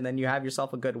inside, and then you have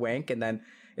yourself a good wink, and then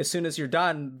as soon as you're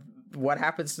done, what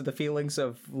happens to the feelings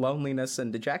of loneliness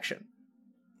and dejection?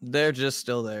 They're just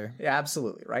still there. Yeah,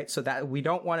 absolutely, right? So that we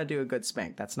don't want to do a good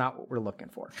spank. That's not what we're looking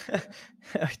for.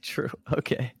 True.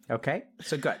 Okay. Okay.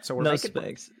 So good. So we're no making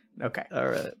spanks. Okay. All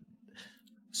right.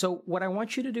 So what I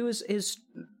want you to do is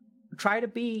try to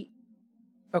be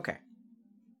okay.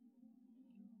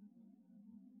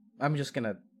 I'm just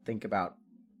gonna think about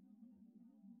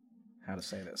how to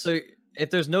say this. So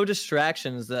if there's no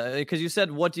distractions, because you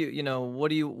said, what do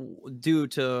you do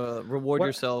to reward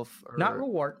yourself? Not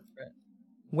reward. Right.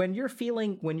 When you're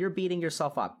beating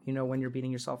yourself up, when you're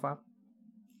beating yourself up?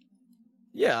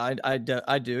 Yeah, I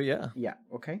do, yeah. Yeah,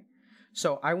 okay.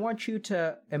 So I want you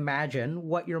to imagine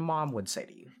what your mom would say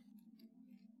to you.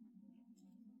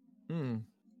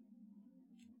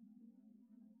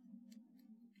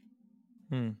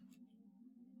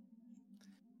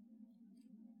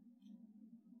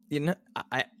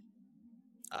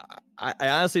 I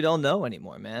honestly don't know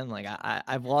anymore, man. Like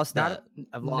I've lost that.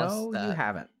 I've lost that. No, you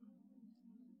haven't.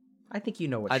 I think you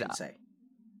know what she'd say.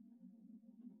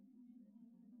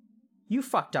 You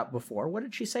fucked up before. What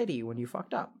did she say to you when you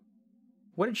fucked up?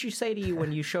 What did she say to you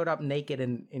when you showed up naked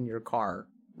in your car,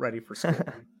 ready for school?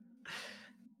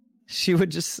 She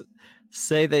would just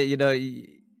say that,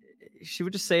 she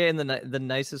would just say it in the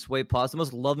nicest way possible,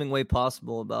 the most loving way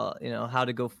possible about, how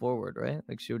to go forward, right?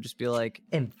 Like she would just be like...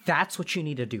 And that's what you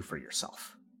need to do for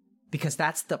yourself. Because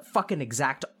that's the fucking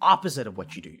exact opposite of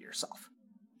what you do to yourself.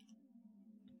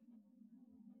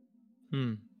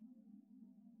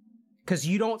 Because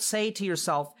you don't say to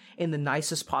yourself in the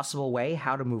nicest possible way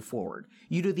how to move forward.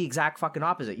 You do the exact fucking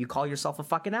opposite. You call yourself a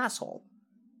fucking asshole.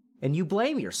 And you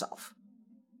blame yourself.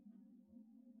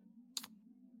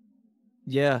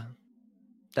 Yeah.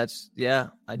 I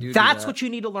do. That's what you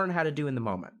need to learn how to do in the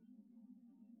moment.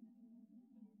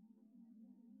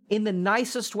 In the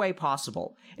nicest way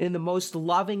possible, in the most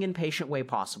loving and patient way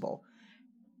possible,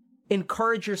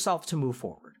 encourage yourself to move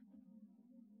forward.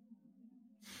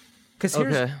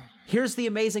 Because here's the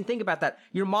amazing thing about that.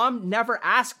 Your mom never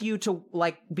asked you to,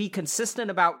 be consistent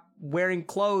about wearing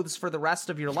clothes for the rest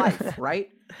of your life,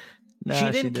 right? No, she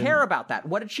didn't care about that.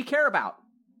 What did she care about?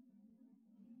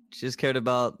 She just cared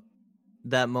about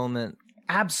that moment.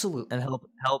 Absolutely. And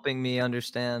helping me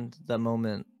understand that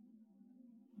moment.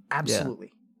 Absolutely.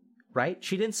 Yeah. Right?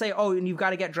 She didn't say, and you've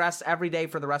got to get dressed every day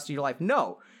for the rest of your life.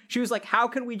 No. She was like, how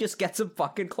can we just get some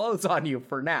fucking clothes on you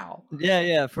for now?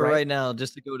 Yeah, for right now,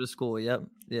 just to go to school. Yep.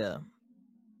 Yeah.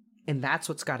 And that's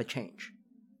what's got to change.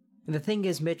 And the thing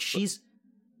is, Mitch,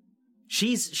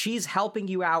 she's helping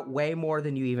you out way more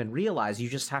than you even realize. You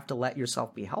just have to let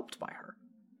yourself be helped by her.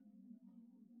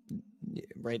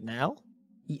 Right now?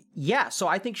 Yeah, so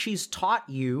I think she's taught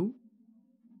you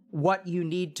what you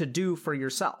need to do for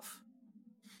yourself.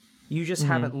 You just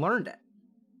haven't learned it.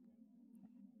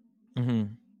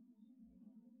 Mm-hmm.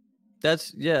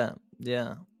 That's, yeah.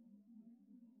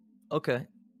 Okay.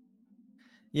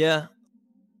 Yeah.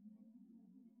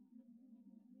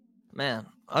 Man,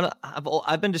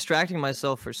 I've been distracting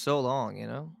myself for so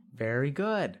long, Very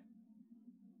good.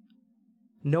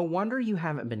 No wonder you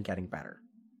haven't been getting better.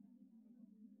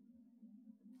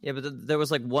 Yeah, but there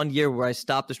was 1 year where I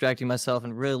stopped distracting myself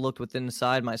and really looked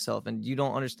inside myself, and you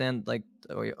don't understand,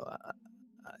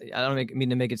 I don't mean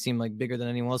to make it seem like bigger than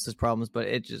anyone else's problems, but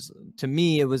it just, to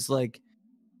me, it was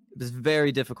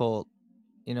very difficult,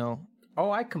 you know?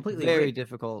 Oh, I completely very agree.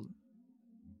 difficult.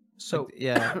 So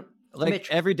yeah, like Mitch,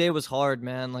 every day was hard,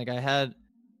 man. Like I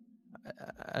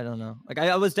don't know. Like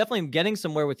I was definitely getting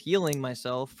somewhere with healing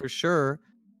myself for sure,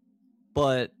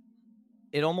 but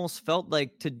it almost felt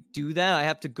like to do that, I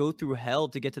have to go through hell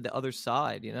to get to the other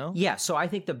side, you know? yeah, so I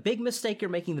think the big mistake you're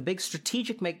making, the big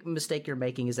strategic mistake you're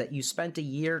making is that you spent a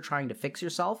year trying to fix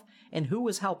yourself, and who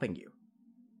was helping you?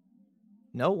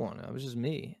 No one. It was just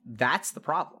me. That's the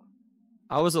problem.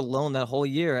 I was alone that whole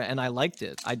year, and I liked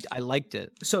it. I liked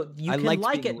it. So you can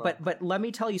like it, but let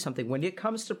me tell you something. When it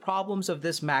comes to problems of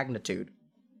this magnitude,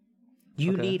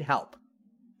 you need help.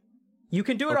 You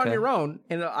can do it on your own,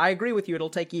 and I agree with you, it'll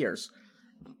take years.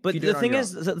 But the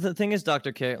thing is,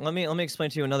 Dr. K, let me explain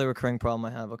to you another recurring problem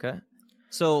I have, okay?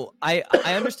 So I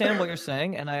understand what you're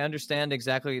saying, and I understand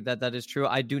exactly that is true.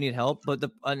 I do need help, but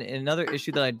another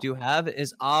issue that I do have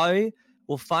is I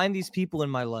will find these people in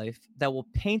my life that will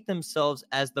paint themselves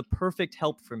as the perfect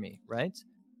help for me, right?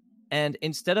 And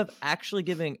instead of actually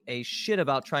giving a shit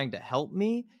about trying to help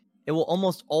me, it will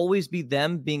almost always be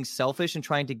them being selfish and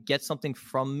trying to get something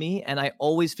from me. And I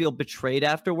always feel betrayed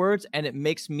afterwards. And it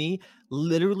makes me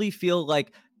literally feel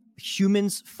like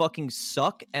humans fucking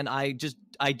suck. And I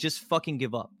just fucking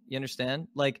give up. You understand?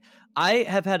 Like, I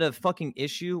have had a fucking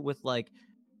issue with like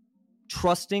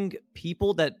trusting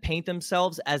people that paint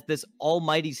themselves as this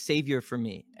almighty savior for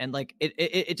me. And like,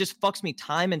 it just fucks me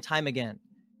time and time again.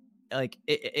 Like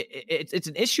it's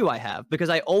an issue I have because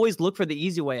I always look for the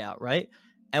easy way out. Right.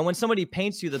 And when somebody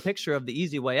paints you the picture of the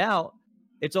easy way out,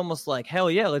 it's almost like, hell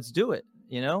yeah, let's do it,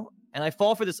 you know? And I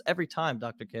fall for this every time,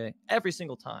 Dr. K, every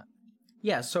single time.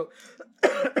 Yeah, so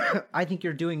I think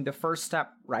you're doing the first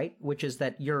step, right? Which is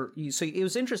that so it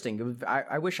was interesting.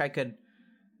 I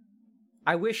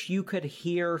wish you could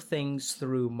hear things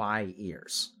through my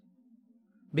ears.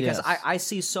 Because yes. I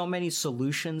see so many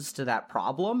solutions to that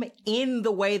problem in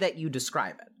the way that you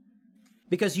describe it.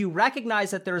 Because you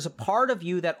recognize that there's a part of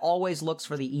you that always looks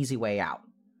for the easy way out.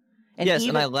 And yes,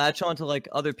 and I latch on to like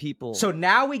other people. So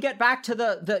now we get back to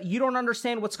the you don't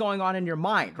understand what's going on in your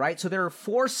mind, right? So there are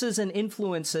forces and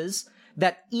influences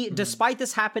that despite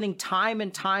this happening time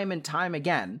and time and time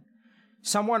again,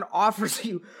 someone offers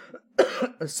you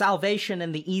salvation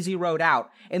and the easy road out.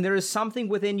 And there is something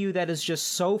within you that is just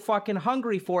so fucking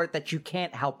hungry for it that you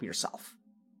can't help yourself.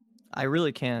 I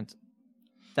really can't.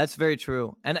 That's very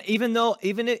true. And even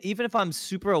if I'm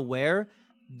super aware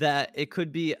that it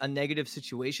could be a negative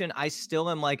situation, I still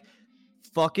am like,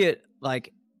 fuck it.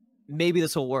 Like, maybe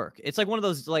this will work. It's like one of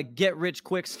those like get rich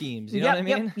quick schemes. You know what I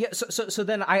mean? Yeah. So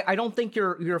then I don't think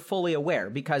you're fully aware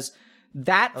because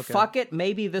that fuck it,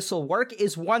 maybe this will work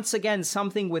is once again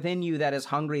something within you that is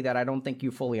hungry that I don't think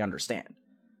you fully understand.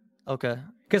 Okay.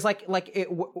 Because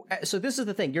so this is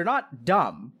the thing. You're not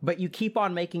dumb, but you keep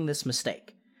on making this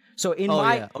mistake. So in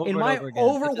my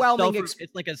overwhelming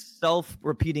it's like a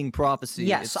self-repeating prophecy.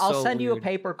 Yes, I'll send you a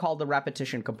paper called The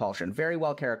Repetition Compulsion, very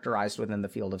well characterized within the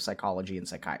field of psychology and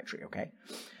psychiatry, okay?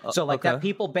 So that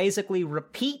people basically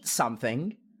repeat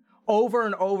something over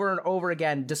and over and over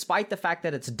again despite the fact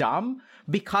that it's dumb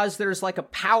because there's like a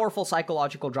powerful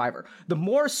psychological driver. The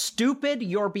more stupid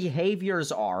your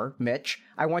behaviors are, Mitch,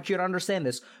 I want you to understand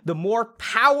this, the more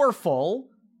powerful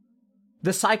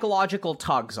the psychological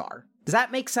tugs are. Does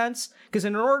that make sense? Because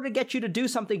in order to get you to do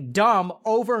something dumb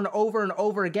over and over and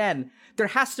over again, there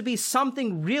has to be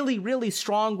something really, really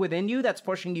strong within you that's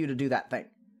pushing you to do that thing.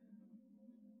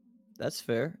 That's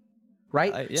fair.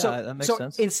 Right? That makes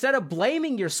sense. So instead of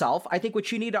blaming yourself, I think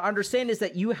what you need to understand is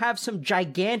that you have some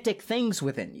gigantic things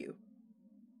within you.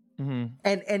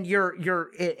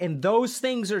 Mm-hmm. And those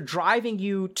things are driving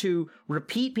you to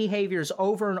repeat behaviors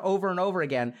over and over and over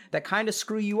again that kind of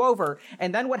screw you over.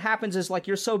 And then what happens is like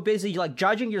you're so busy like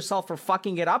judging yourself for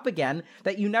fucking it up again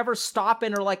that you never stop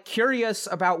and are like curious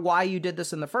about why you did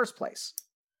this in the first place.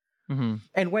 Mm-hmm.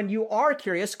 And when you are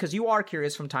curious, because you are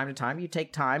curious from time to time, you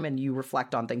take time and you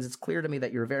reflect on things. It's clear to me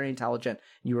that you're very intelligent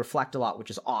and you reflect a lot, which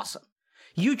is awesome.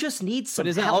 You just need some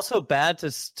help. But is it also bad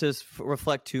to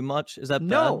reflect too much? Is that bad?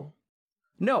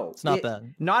 No. It's not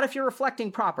bad. Not if you're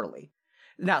reflecting properly.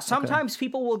 Now, sometimes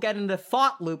people will get into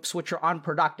thought loops which are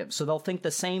unproductive. So they'll think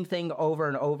the same thing over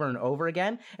and over and over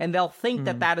again, and they'll think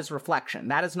that is reflection.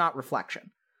 That is not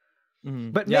reflection.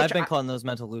 Mm-hmm. But Mitch, I've been caught in those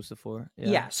mental loops before.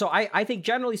 Yeah, so I think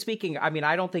generally speaking, I mean,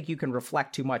 I don't think you can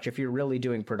reflect too much if you're really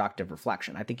doing productive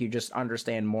reflection. I think you just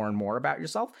understand more and more about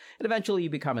yourself, and eventually you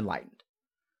become enlightened.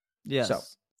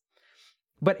 Yes.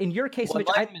 But in your case, Mitch,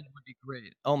 enlightenment would be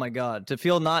great. Oh my god, to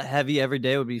feel not heavy every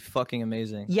day would be fucking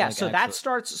amazing. Yeah, like, so actually. that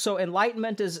starts. So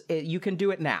enlightenment is you can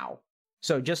do it now.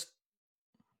 So just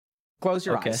close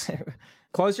your eyes.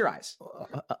 Close your eyes.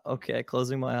 Okay,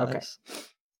 closing my eyes. Okay.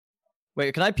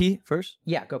 Wait, can I pee first?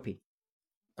 Yeah, go pee.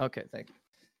 Okay, thank you.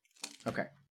 Okay,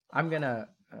 I'm gonna.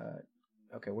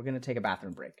 Okay, we're gonna take a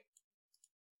bathroom break,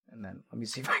 and then let me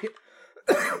see if I can.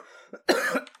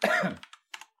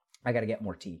 I gotta get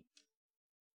more tea.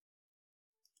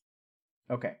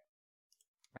 Okay.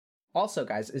 Also,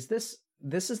 guys, is this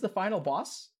is the final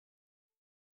boss?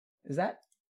 Is that?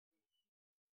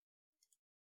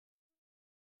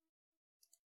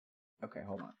 Okay,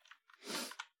 hold on.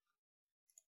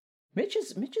 Mitch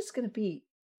is gonna be.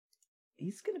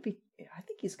 He's gonna be. I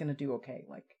think he's gonna do okay.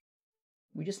 Like,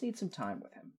 we just need some time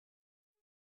with him.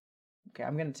 Okay,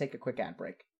 I'm gonna take a quick ad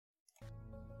break.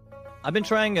 I've been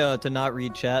trying to not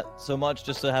read chat so much,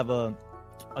 just to have a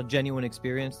genuine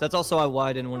experience. That's also why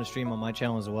I didn't want to stream on my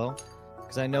channel as well,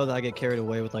 because I know that I get carried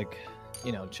away with, like,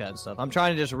 you know, chat stuff. I'm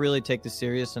trying to just really take this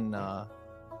serious and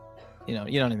you know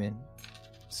what I mean.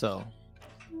 So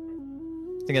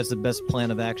I think that's the best plan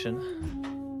of action.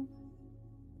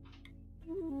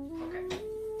 Okay.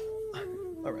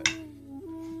 All right.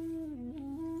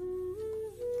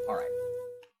 All right.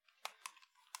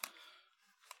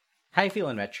 How you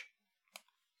feeling, Mitch?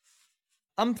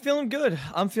 I'm feeling good.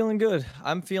 I'm feeling,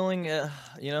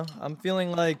 you know, I'm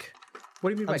feeling like What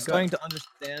do you mean by I'm starting to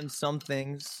understand some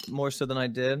things more so than I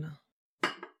did.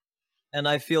 And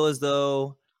I feel as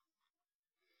though,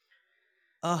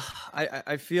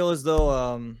 I feel as though,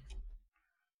 I'm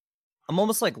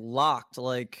almost like locked,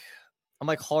 like I'm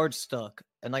like hard stuck,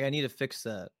 and like I need to fix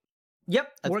that.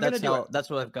 Yep, we're gonna do it. That's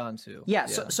what I've gone to. Yeah.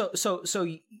 So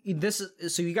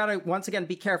you gotta once again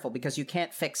be careful because you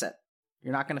can't fix it.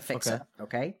 You're not gonna fix it.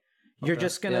 Okay. You're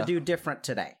just gonna do different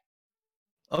today.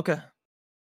 Okay.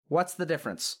 What's the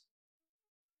difference?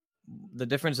 The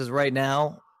difference is right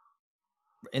now,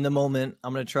 in the moment,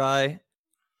 I'm gonna try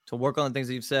to work on the things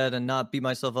that you've said and not beat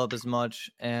myself up as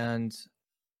much. And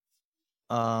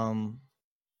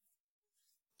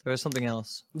there's something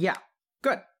else. Yeah.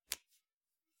 Good.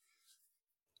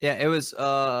 Yeah, it was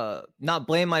not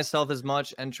blame myself as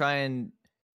much and try and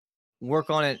work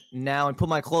on it now and put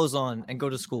my clothes on and go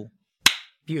to school.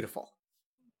 Beautiful.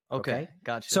 Okay,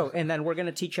 gotcha. So, and then we're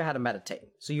gonna teach you how to meditate.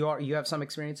 So you have some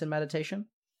experience in meditation?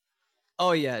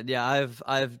 Oh yeah,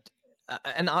 I've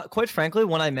and quite frankly,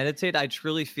 when I meditate, I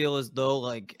truly feel as though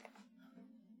like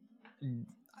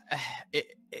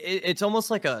it's almost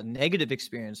like a negative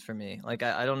experience for me. Like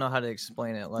I don't know how to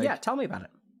explain it. Like, yeah, tell me about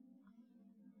it.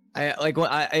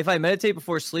 If I meditate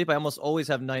before sleep, I almost always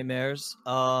have nightmares.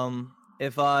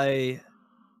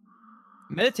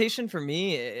 Meditation for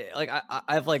me,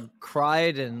 I've like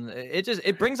cried, and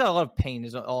it brings out a lot of pain.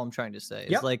 Is all I'm trying to say.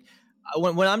 It's like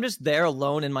when I'm just there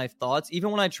alone in my thoughts, even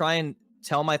when I try and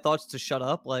tell my thoughts to shut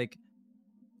up, like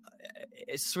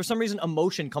it's for some reason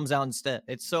emotion comes out instead.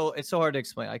 It's so hard to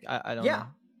explain. I don't know. Yeah,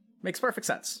 makes perfect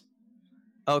sense.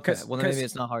 Okay, well then maybe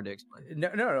it's not hard to explain.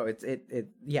 No.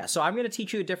 Yeah. So I'm going to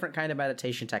teach you a different kind of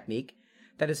meditation technique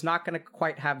that is not going to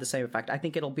quite have the same effect. I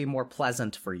think it'll be more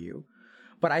pleasant for you.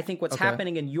 But I think what's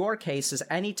happening in your case is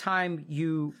anytime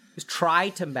you try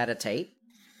to meditate,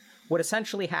 what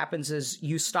essentially happens is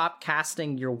you stop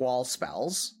casting your wall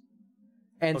spells,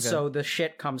 and so the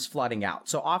shit comes flooding out.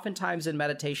 So oftentimes in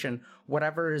meditation,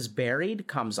 whatever is buried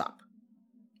comes up.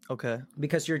 Okay.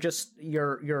 Because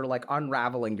you're like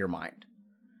unraveling your mind.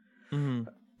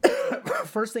 Mm-hmm.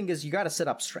 First thing is you got to sit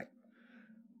up straight.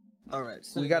 All right.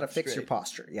 So you got to fix your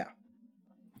posture. Yeah.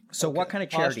 So what kind of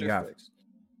chair do you have?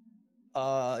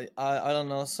 I don't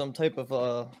know, some type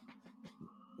of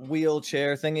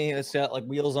wheelchair thingy. It's got like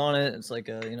wheels on it. It's like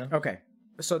a, you know. Okay.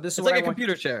 So this is it's like a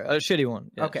computer chair, a shitty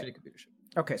one. Yeah, okay. Shitty computer chair.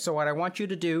 Okay. So what I want you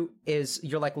to do is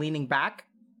you're like leaning back.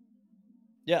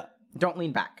 Yeah. Don't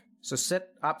lean back. So sit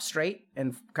up straight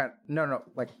and kind of, no,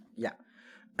 like, yeah.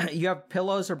 You have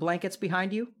pillows or blankets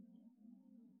behind you?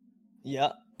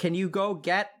 Yeah. Can you go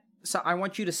get, so I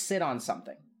want you to sit on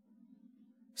something.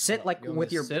 Sit like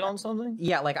with your... Sit on something?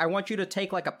 Yeah, like I want you to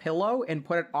take like a pillow and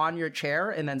put it on your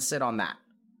chair and then sit on that.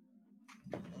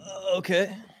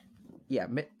 Okay. Yeah,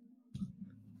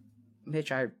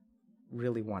 Mitch, I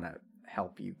really want to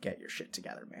help you get your shit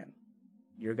together, man.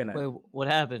 You're gonna... Wait, what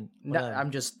happened?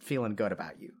 I'm just feeling good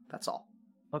about you. That's all.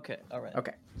 Okay, all right.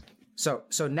 Okay. So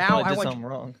now I want something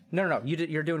wrong. No.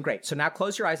 You're doing great. So now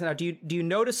close your eyes. Now, do you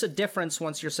notice a difference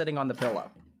once you're sitting on the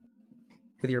pillow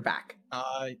with your back?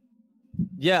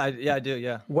 Yeah, I do.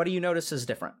 Yeah. What do you notice is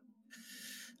different?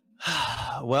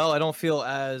 Well, I don't feel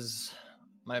as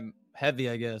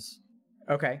heavy, I guess.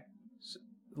 Okay.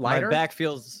 Lighter? My back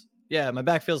feels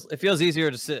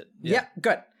easier to sit. Yeah,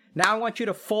 good. Now I want you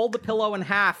to fold the pillow in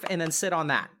half and then sit on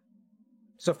that.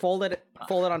 So fold it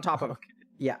on top of it.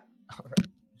 Yeah. All right.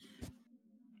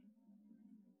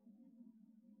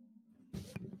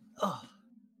 Oh.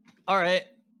 All right.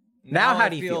 Now how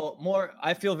do you feel?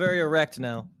 I feel very erect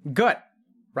now. Good.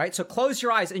 Right? So close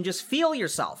your eyes and just feel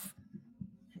yourself.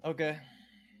 Okay.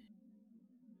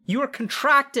 You were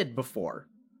contracted before.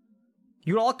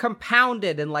 You're all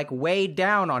compounded and like weighed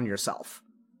down on yourself.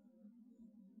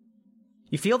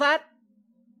 You feel that?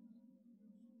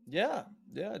 Yeah,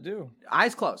 I do.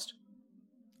 Eyes closed.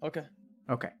 Okay.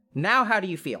 Now how do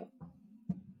you feel?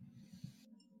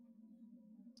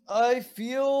 I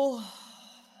feel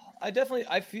a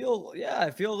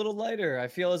little lighter. I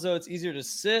feel as though it's easier to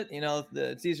sit,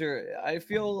 it's easier. I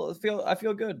feel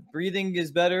good. Breathing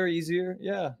is better, easier.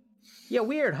 Yeah. Yeah,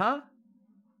 weird, huh?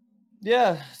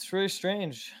 Yeah, it's very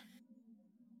strange.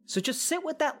 So just sit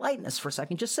with that lightness for a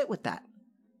second. Just sit with that.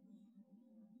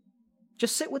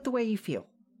 Just sit with the way you feel.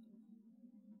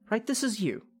 Right? This is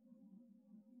you.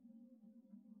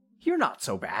 You're not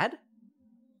so bad.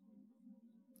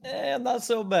 I'm not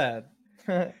so bad.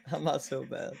 I'm not so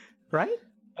bad. Right?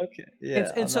 Okay.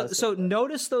 Yeah. And so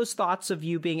notice those thoughts of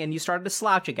you being, and you started to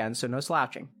slouch again, so no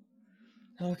slouching.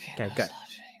 Okay, good.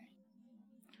 Slouching.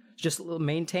 Just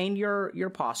maintain your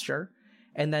posture.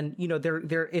 And then,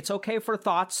 it's okay for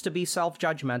thoughts to be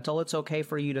self-judgmental. It's okay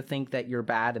for you to think that you're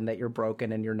bad and that you're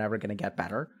broken and you're never going to get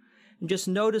better. And just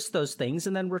notice those things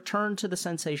and then return to the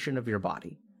sensation of your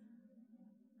body.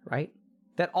 Right?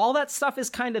 That all that stuff is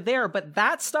kind of there, but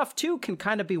that stuff too can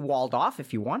kind of be walled off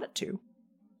if you want it to.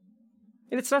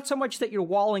 And it's not so much that you're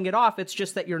walling it off, it's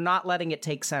just that you're not letting it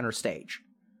take center stage.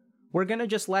 We're going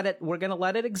to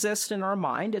let it exist in our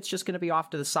mind. It's just going to be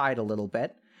off to the side a little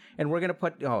bit. And we're going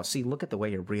to look at the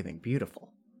way you're breathing.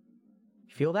 Beautiful.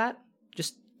 You feel that?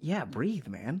 Just, breathe,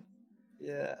 man.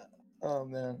 Yeah. Oh,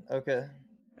 man. Okay.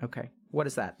 What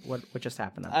is that? What just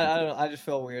happened? I don't know. I just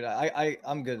felt weird.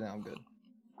 I'm good now. I'm good.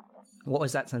 What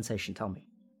was that sensation? Tell me.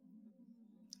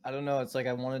 I don't know. It's like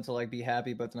I wanted to be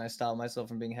happy, but then I stopped myself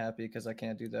from being happy because I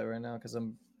can't do that right now because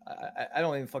I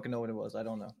don't even fucking know what it was. I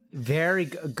don't know. Very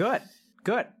good.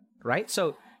 Right?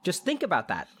 So just think about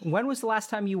that. When was the last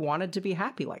time you wanted to be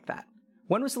happy like that?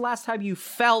 When was the last time you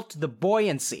felt the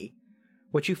buoyancy?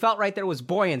 What you felt right there was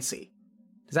buoyancy.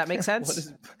 Does that make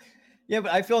sense? Yeah,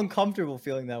 but I feel uncomfortable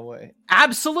feeling that way.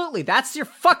 Absolutely. That's your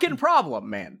fucking problem,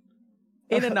 man.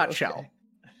 In a nutshell. Okay.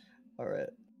 All right.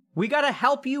 We got to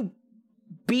help you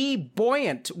be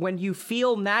buoyant when you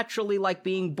feel naturally like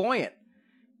being buoyant.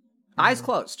 Eyes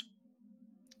closed.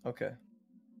 Okay.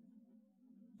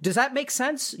 Does that make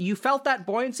sense? You felt that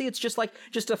buoyancy? It's just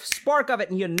a spark of it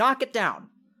and you knock it down.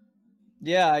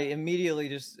 Yeah, I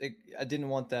immediately I didn't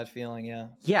want that feeling, yeah.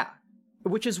 Yeah.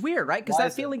 Which is weird, right? Because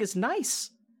that feeling is nice.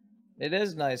 It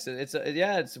is nice.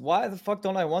 It's why the fuck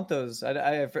don't I want those?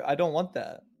 I don't want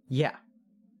that. Yeah.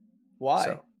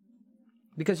 Why?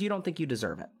 Because you don't think you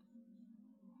deserve it.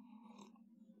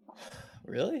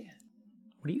 Really?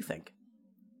 What do you think?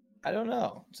 I don't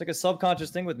know. It's like a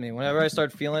subconscious thing with me. Whenever I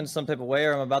start feeling some type of way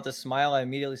or I'm about to smile, I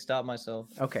immediately stop myself.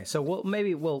 Okay, so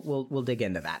we'll dig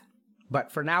into that.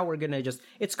 But for now, we're gonna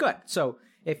it's good. So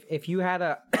if you had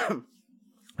a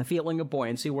a feeling of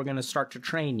buoyancy, we're gonna start to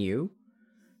train you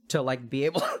to be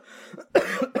able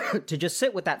to just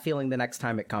sit with that feeling the next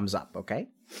time it comes up. Okay.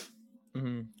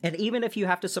 Mm-hmm. And even if you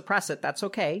have to suppress it, that's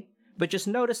okay. But just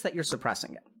notice that you're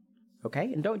suppressing it.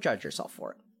 Okay? And don't judge yourself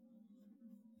for it.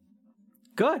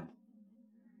 Good.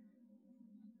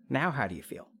 Now how do you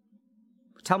feel?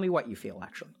 Tell me what you feel,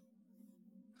 actually.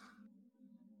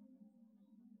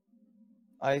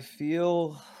 I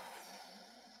feel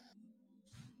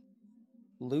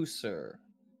looser.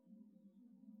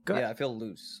 Good. Yeah, I feel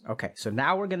loose. Okay, so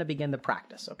now we're going to begin the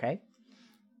practice, okay?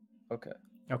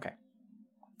 Okay.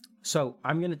 So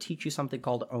I'm going to teach you something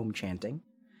called Om chanting.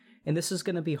 And this is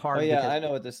going to be hard. Oh, yeah, I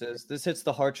know what this is. This hits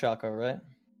the heart chakra, right?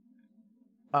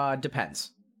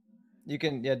 Depends. You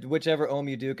can, whichever Om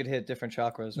you do could hit different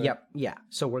chakras, right? Yep, yeah.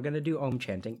 So we're going to do Om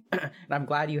chanting. And I'm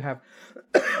glad you have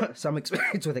some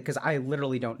experience with it, because I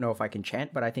literally don't know if I can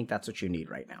chant, but I think that's what you need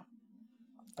right now.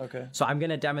 Okay. So I'm going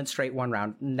to demonstrate one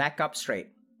round. Neck up straight.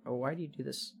 Oh, why do you do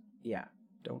this? Yeah,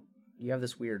 don't. You have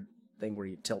this weird thing where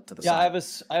you tilt to the side.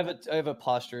 Yeah, I have a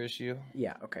posture issue.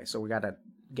 Yeah, okay. So we got to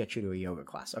get you to a yoga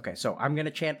class. Okay, so I'm going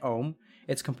to chant Om.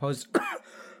 It's composed...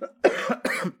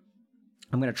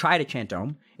 I'm going to try to chant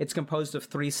Om. It's composed of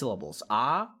 3 syllables.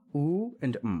 Ah, oo,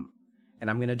 and And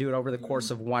I'm going to do it over the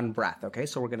course of one breath, okay?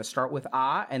 So we're going to start with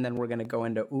ah, and then we're going to go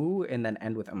into oo, and then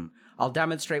end with I'll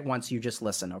demonstrate once, you just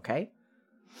listen, okay?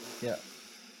 Yeah.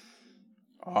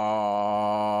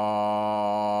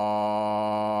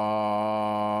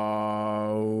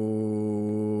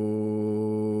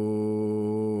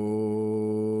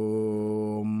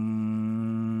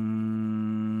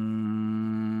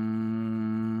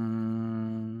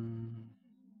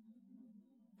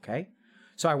 Okay.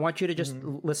 So I want you to just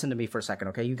listen to me for a second,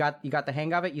 okay? You got the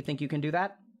hang of it? You think you can do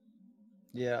that?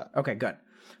 Yeah. Okay, good.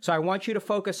 So I want you to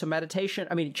focus on meditation.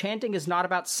 I mean, chanting is not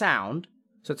about sound,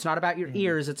 so it's not about your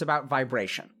ears, it's about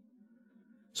vibration.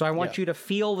 So I want you to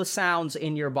feel the sounds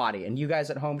in your body, and you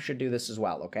guys at home should do this as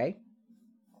well, okay?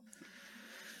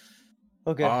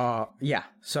 Okay. Yeah.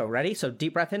 So ready? So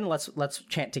deep breath in. Let's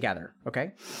chant together,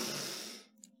 okay?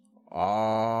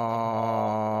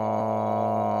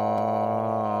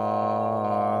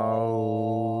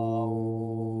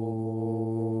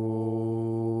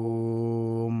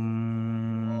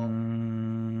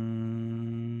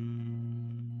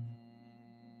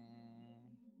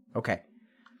 Okay.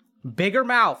 Bigger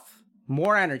mouth,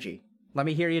 more energy. Let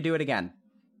me hear you do it again.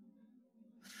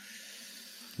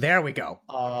 There we go.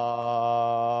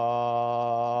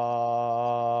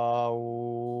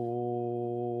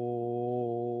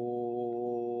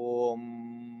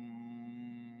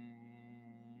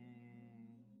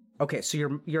 Okay,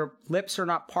 so your lips are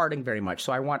not parting very much,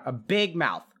 so I want a big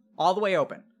mouth, all the way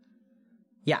open.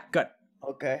 Yeah, good.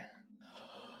 Okay.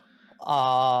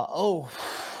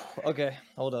 Okay.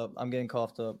 Hold up. I'm getting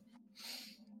coughed up.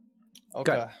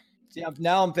 Okay. Good. See,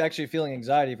 now I'm actually feeling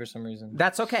anxiety for some reason.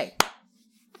 That's okay.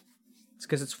 It's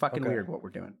because it's fucking weird what we're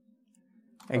doing.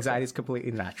 Anxiety is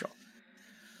completely natural.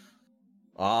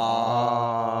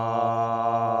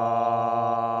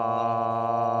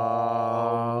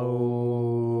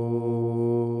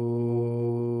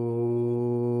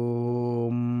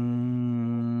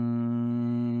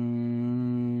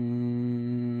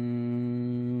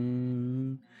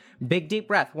 Big deep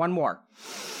breath. One more.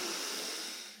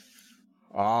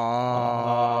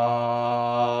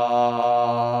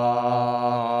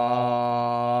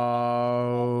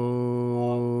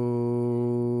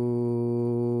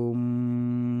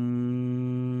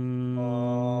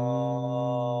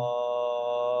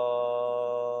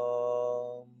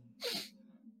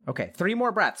 Okay, 3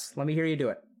 more breaths. Let me hear you do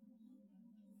it.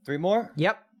 3 more?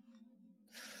 Yep.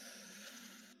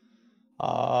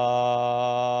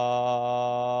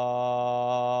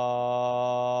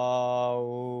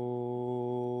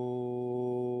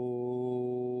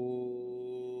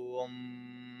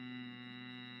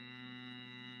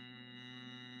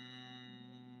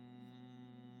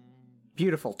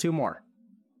 Beautiful. 2 more.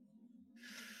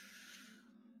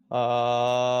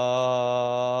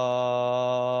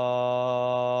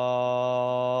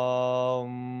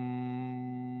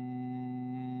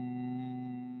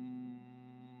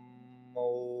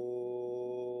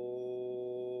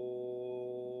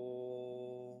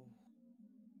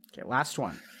 Okay, last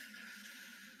one.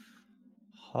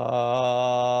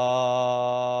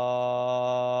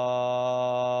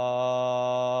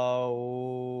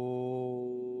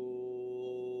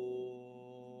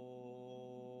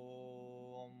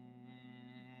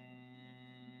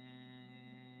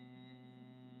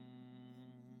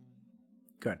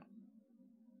 Good.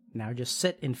 Now just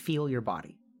sit and feel your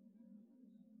body.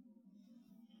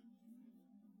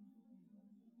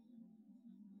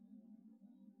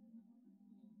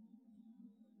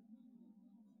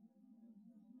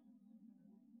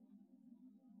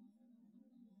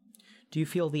 Do you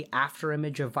feel the after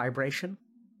image of vibration?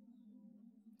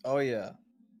 Oh yeah.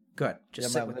 Good.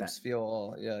 Just sit my with lips that. feel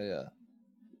all yeah.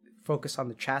 Focus on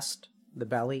the chest, the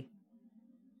belly.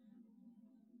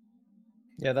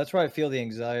 Yeah, that's where I feel the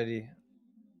anxiety.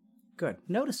 Good.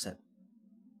 Notice it.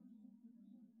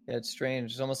 Yeah, it's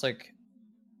strange. It's almost like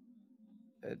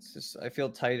it's just I feel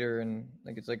tighter and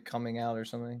like it's like coming out or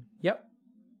something. Yep.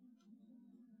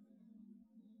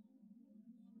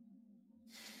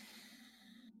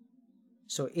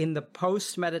 So in the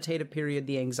post-meditative period,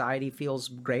 the anxiety feels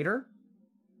greater?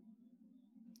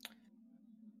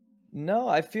 No,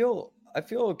 I feel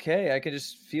okay. I can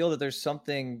just feel that there's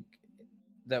something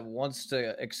that wants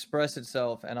to express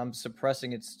itself and I'm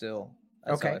suppressing it still.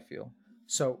 That's how I feel.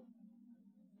 So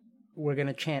we're going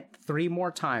to chant 3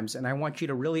 more times, and I want you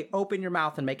to really open your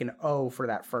mouth and make an O for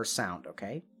that first sound,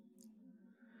 okay?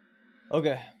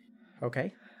 Okay.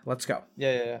 Okay, let's go.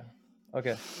 Yeah.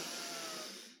 Okay.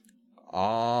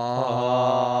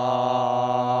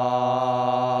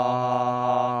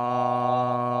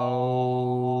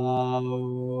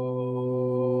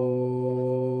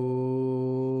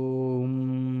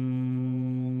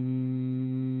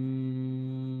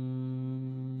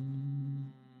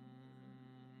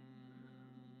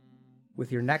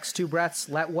 With your next 2 breaths,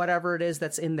 let whatever it is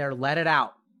that's in there, let it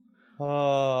out.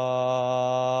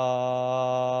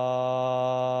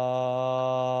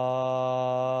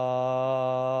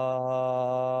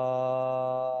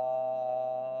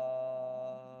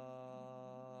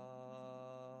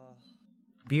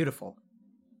 Beautiful.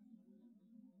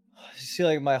 I see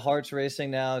like my heart's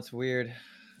racing now. It's weird.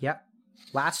 Yep.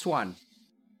 Last one.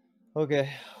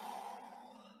 Okay.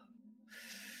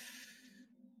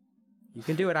 You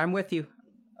can do it. I'm with you.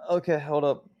 Okay, hold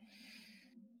up.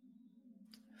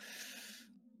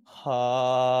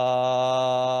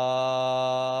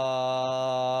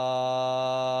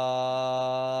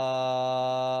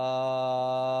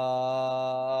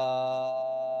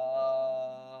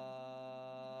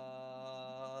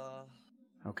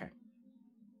 Okay.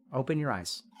 Open your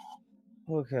eyes.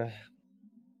 Okay.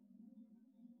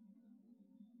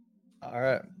 All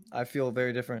right. I feel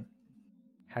very different.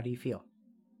 How do you feel?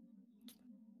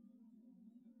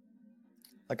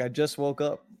 Like I just woke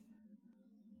up.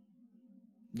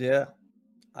 Yeah.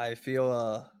 I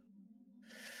feel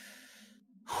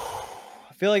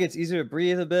I feel like it's easier to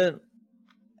breathe a bit.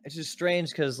 It's just strange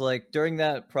because like during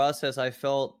that process I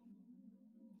felt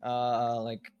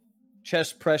like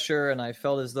chest pressure and I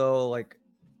felt as though like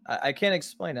I can't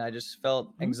explain it. I just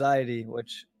felt anxiety,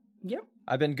 which Yep.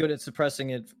 I've been good at suppressing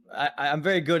it. I'm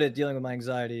very good at dealing with my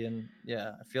anxiety, and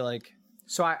yeah, I feel like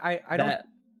So I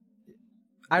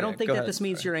don't think go that ahead, this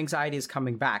means sorry. your anxiety is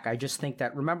coming back. I just think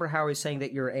that, remember how I was saying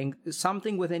that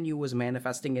something within you was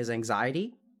manifesting as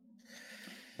anxiety,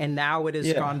 and now it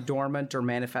has gone dormant or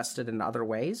manifested in other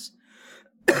ways.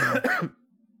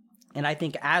 And I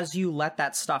think as you let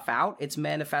that stuff out, it's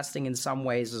manifesting in some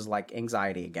ways as like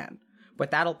anxiety again.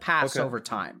 But that'll pass over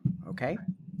time, okay?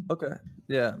 Okay.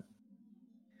 Yeah.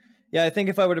 Yeah, I think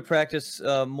if I were to practice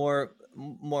more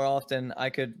often, I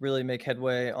could really make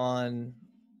headway on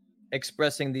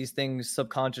expressing these things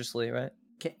subconsciously, right?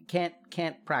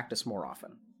 Can't practice more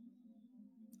often.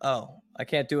 Oh, I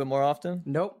can't do it more often?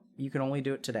 Nope, you can only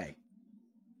do it today.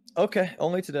 Okay,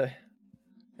 only today.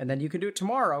 And then you can do it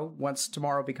tomorrow once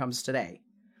tomorrow becomes today.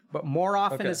 But more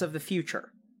often is of the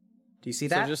future. Do you see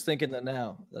that? So just thinking the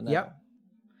now. Yep.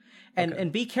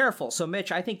 And be careful. So,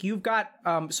 Mitch, I think you've got,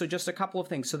 so just a couple of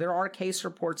things. So there are case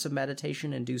reports of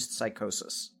meditation-induced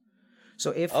psychosis.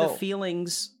 So if the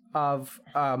feelings of,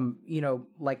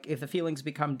 like if the feelings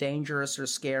become dangerous or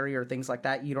scary or things like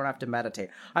that, you don't have to meditate.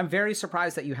 I'm very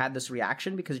surprised that you had this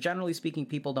reaction because generally speaking,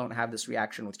 people don't have this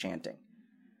reaction with chanting.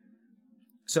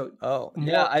 So,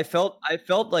 I felt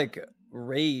like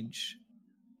rage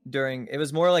during, it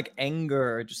was more like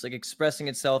anger, just like expressing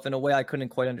itself in a way I couldn't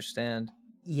quite understand.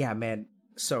 Yeah, man.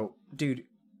 So, dude.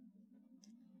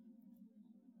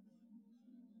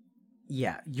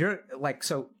 Yeah, you're like,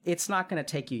 so it's not going to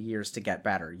take you years to get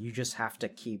better. You just have to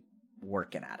keep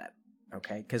working at it.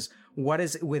 Okay. Because what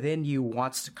is within you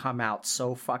wants to come out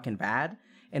so fucking bad.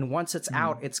 And once it's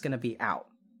out, it's going to be out.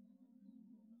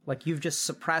 Like you've just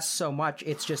suppressed so much.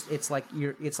 It's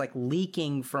like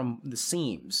leaking from the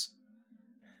seams.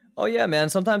 Oh yeah, man.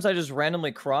 Sometimes I just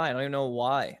randomly cry. I don't even know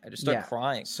why. I just start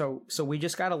crying. So we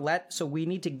just got to so we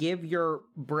need to give your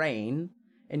brain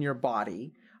and your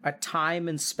body a time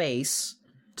and space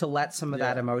to let some of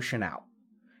that emotion out.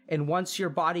 And once your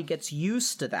body gets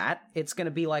used to that, it's going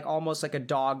to be like almost like a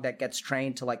dog that gets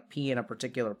trained to like pee in a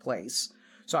particular place.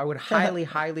 So I would highly,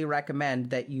 highly recommend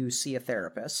that you see a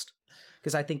therapist.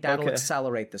 Because I think that'll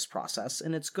accelerate this process.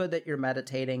 And it's good that you're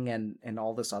meditating and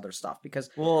all this other stuff.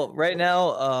 Because right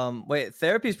now,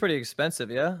 therapy is pretty expensive,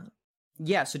 yeah?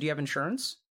 Yeah, so do you have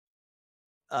insurance?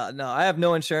 No, I have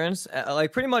no insurance.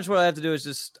 Like pretty much what I have to do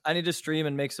is I need to stream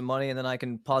and make some money, and then I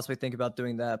can possibly think about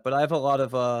doing that. But I have a lot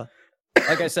of,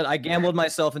 like I said, I gambled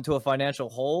myself into a financial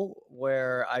hole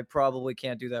where I probably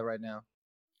can't do that right now.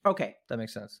 Okay. That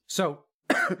makes sense. So...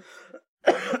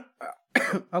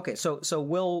 Okay, so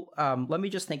we'll let me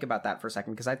just think about that for a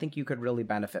second because I think you could really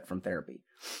benefit from therapy.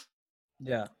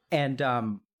 Yeah. And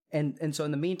so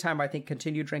in the meantime, I think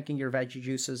continue drinking your veggie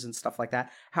juices and stuff like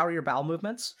that. How are your bowel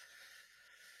movements?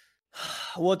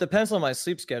 Well, it depends on my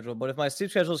sleep schedule, but if my sleep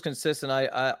schedule is consistent,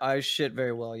 I shit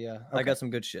very well. Yeah, okay. I got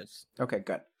some good shits. Okay,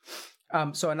 good.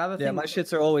 So another thing. Yeah, my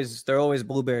shits are always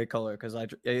blueberry color because I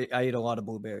eat a lot of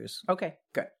blueberries. Okay,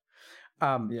 good.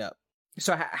 Yeah.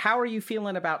 So how are you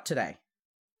feeling about today?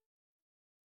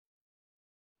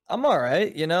 I'm all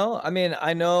right, you know. I mean,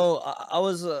 I know I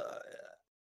was.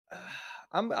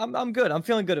 I'm good. I'm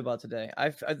feeling good about today.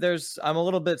 I'm a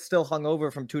little bit still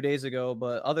hungover from 2 days ago,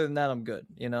 but other than that, I'm good.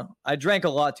 You know, I drank a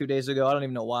lot 2 days ago. I don't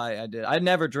even know why I did. I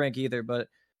never drink either, but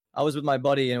I was with my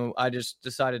buddy and I just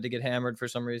decided to get hammered for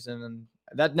some reason, and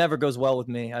that never goes well with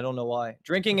me. I don't know why.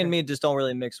 Drinking and me just don't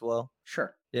really mix well.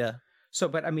 Sure. Yeah. So,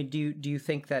 but I mean, do you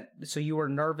think that, so you were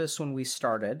nervous when we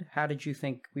started. How did you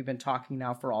think, we've been talking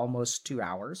now for almost 2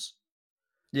 hours.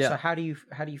 Yeah. So how do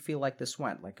you feel like this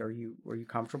went? Like, were you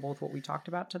comfortable with what we talked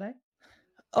about today?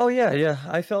 Oh yeah. Yeah.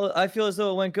 I feel as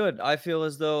though it went good. I feel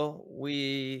as though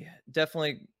we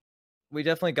definitely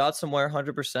got somewhere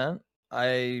 100%.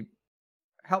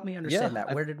 Help me understand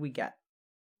that. Where did we get?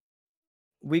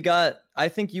 I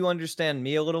think you understand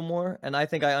me a little more, and I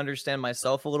think I understand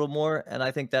myself a little more, and I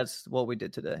think that's what we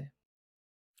did today.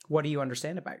 What do you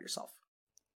understand about yourself?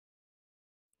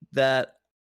 That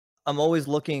I'm always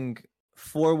looking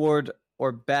forward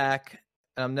or back,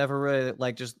 and I'm never really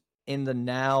like just in the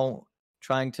now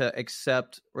trying to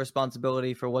accept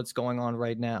responsibility for what's going on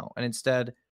right now. And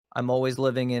instead, I'm always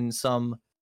living in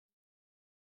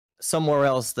somewhere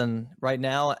else than right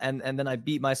now, and then I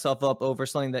beat myself up over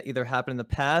something that either happened in the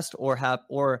past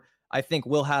or I think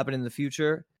will happen in the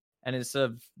future. And instead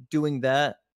of doing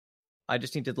that, I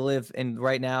just need to live in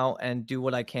right now and do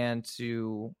what I can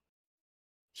to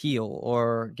heal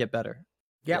or get better.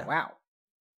 Yeah. Wow.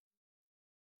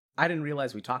 I didn't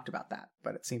realize we talked about that,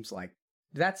 but it seems like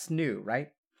that's new, right,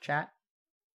 chat?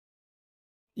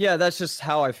 Yeah, that's just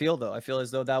how I feel, though. I feel as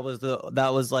though that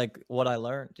was like what I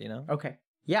learned, you know? Okay.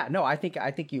 Yeah, no, I think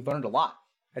you've learned a lot.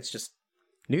 It's just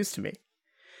news to me.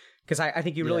 Because I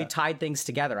think you really tied things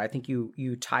together. I think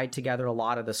you tied together a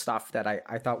lot of the stuff that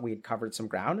I thought we had covered some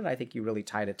ground, and I think you really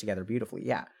tied it together beautifully.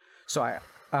 Yeah. So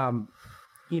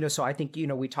so I think,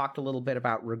 we talked a little bit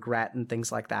about regret and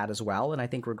things like that as well. And I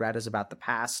think regret is about the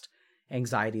past,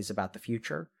 anxiety is about the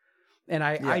future. And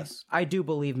I do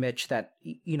believe, Mitch, that,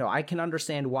 I can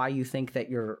understand why you think that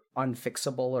you're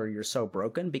unfixable or you're so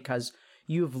broken, because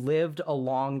you've lived a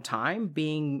long time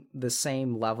being the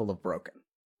same level of broken.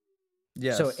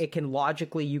 Yes. So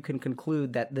you can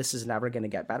conclude that this is never going to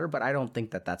get better, but I don't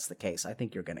think that that's the case. I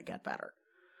think you're going to get better.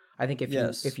 I think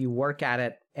if you work at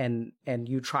it and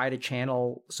you try to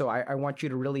channel, so I want you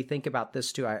to really think about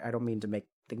this too. I don't mean to make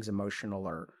things emotional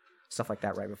or stuff like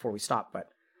that right before we stop, but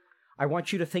I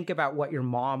want you to think about what your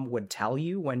mom would tell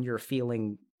you when you're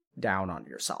feeling down on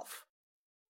yourself.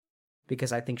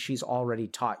 Because I think she's already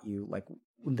taught you like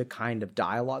the kind of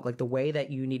dialogue, like the way that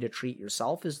you need to treat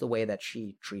yourself is the way that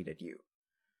she treated you.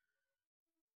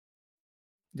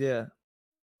 Yeah.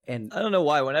 And I don't know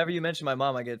why. Whenever you mention my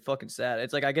mom, I get fucking sad.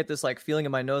 It's like I get this like feeling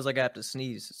in my nose like I have to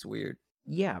sneeze. It's weird.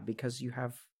 Yeah, because you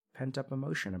have pent up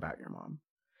emotion about your mom.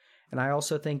 And I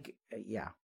also think,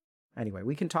 Anyway,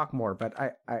 we can talk more, but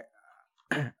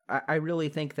I really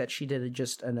think that she did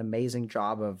just an amazing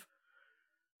job of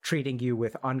treating you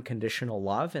with unconditional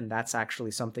love, and that's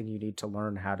actually something you need to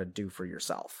learn how to do for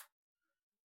yourself.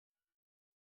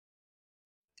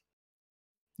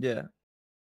 Yeah.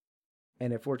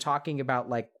 And if we're talking about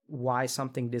like why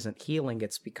something isn't healing,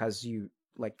 it's because you,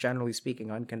 like, generally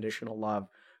speaking, unconditional love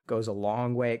goes a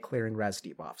long way at clearing res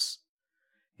debuffs.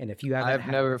 And if you haven't,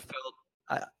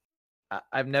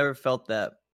 I've never felt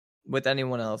that with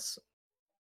anyone else.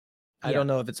 I don't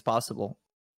know if it's possible.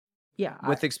 Yeah,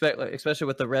 especially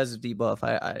with the res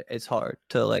debuff, it's hard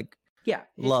to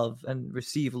love and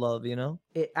receive love.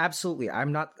 Absolutely.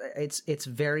 I'm not. It's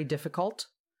very difficult,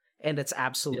 and it's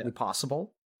absolutely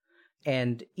possible.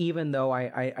 And even though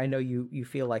I know you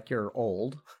feel like you're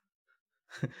old,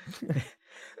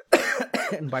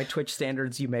 and by Twitch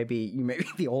standards, you may be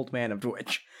the old man of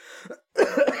Twitch.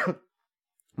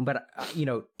 But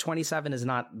 27 is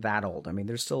not that old. I mean,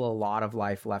 there's still a lot of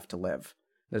life left to live.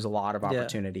 There's a lot of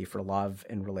opportunity for love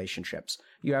and relationships.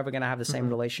 You ever going to have the same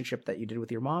relationship that you did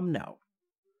with your mom? No.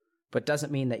 But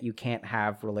doesn't mean that you can't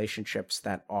have relationships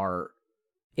that are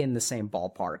in the same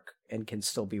ballpark and can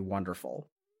still be wonderful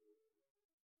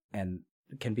and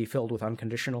can be filled with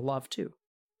unconditional love too.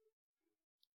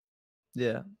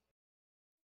 Yeah.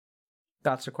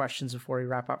 Thoughts or questions before we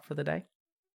wrap up for the day?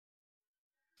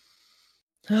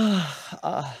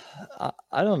 I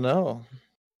don't know.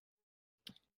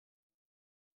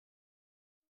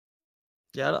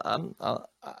 Yeah,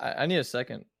 I need a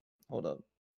second. Hold up.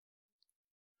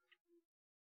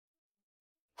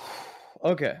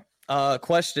 Okay.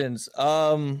 Questions.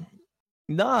 Nah,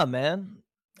 man.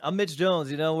 I'm Mitch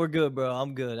Jones. We're good, bro.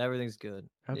 I'm good. Everything's good.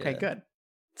 Okay, good.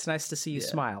 It's nice to see you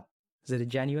smile. Is it a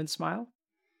genuine smile?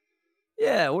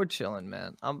 Yeah, we're chilling,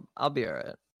 man. I'll be all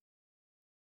right.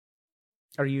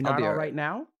 Are you not all right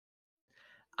now?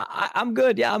 I'm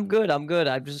good. Yeah, I'm good. I'm good,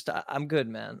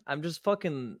 man. I'm just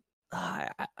fucking. I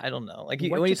don't know. Like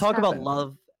when you talk about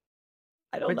love,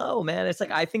 I don't know, man. It's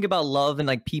like I think about love and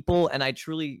like people, and I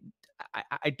truly,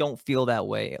 I don't feel that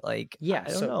way. Like I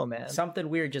don't know, man. Something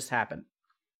weird just happened.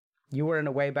 You were in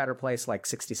a way better place like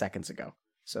 60 seconds ago.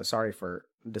 So sorry for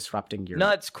disrupting your...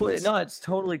 No, it's cool. bliss. No, it's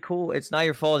totally cool. It's not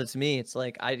your fault. It's me. It's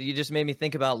like you just made me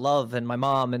think about love and my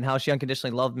mom and how she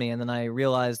unconditionally loved me, and then I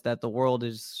realized that the world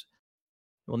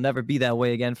will never be that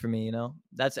way again for me. You know,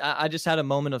 I just had a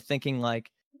moment of thinking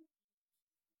like,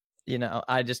 you know,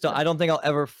 I don't think I'll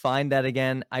ever find that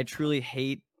again. I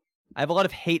have a lot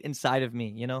of hate inside of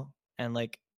me, you know, and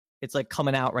like it's like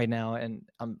coming out right now, and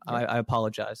I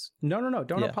apologize. No,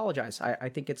 don't apologize. I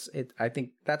think I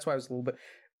think that's why I was a little bit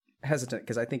hesitant,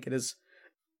 because I think it is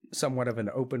somewhat of an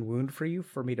open wound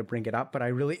for me to bring it up, but I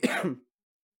really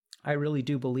I really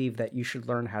do believe that you should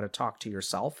learn how to talk to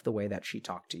yourself the way that she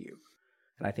talked to you.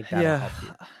 And I think that'll help you.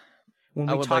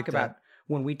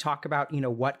 When we talk about, you know,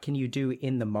 what can you do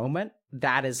in the moment,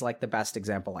 that is like the best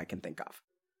example I can think of.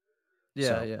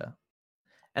 Yeah.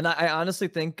 And I honestly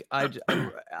think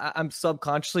I'm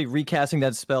subconsciously recasting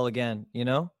that spell again, you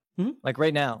know? Mm-hmm. Like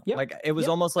right now. Yep. Like it was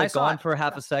almost like gone for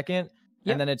half a second,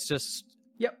 and then it's just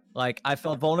like I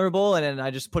felt vulnerable, and then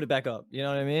I just put it back up. You know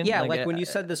what I mean? Yeah, like when you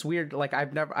said this weird, like I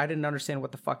didn't understand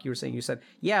what the fuck you were saying. You said,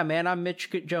 "Yeah, man, I'm Mitch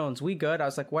Jones. We good." I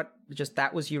was like, "What?" Just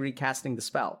that was you recasting the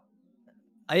spell.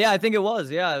 Yeah, I think it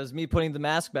was. Yeah, it was me putting the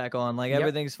mask back on. Like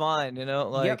everything's fine, you know?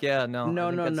 Like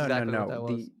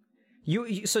No.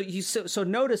 So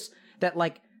notice that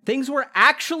like things were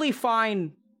actually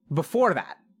fine before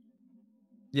that.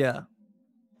 Yeah.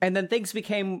 And then things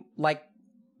became like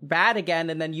bad again,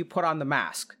 and then you put on the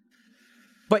mask.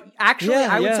 But actually,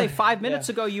 I would say 5 minutes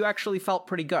ago, you actually felt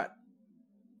pretty good.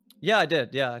 Yeah, I did.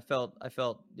 Yeah, I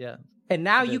felt, yeah. And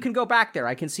now you can go back there.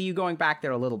 I can see you going back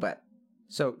there a little bit.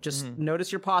 So just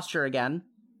notice your posture again.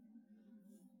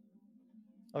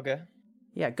 Okay.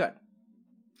 Yeah, good.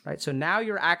 Right, so now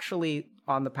you're actually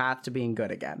on the path to being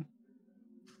good again.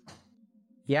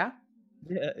 Yeah?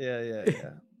 Yeah.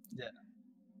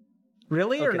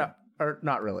 Really or not? Or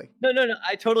not really? No.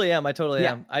 I totally am. I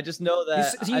just know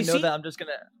that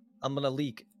that I'm gonna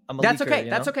leak. That's okay.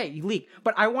 That's okay. You leak.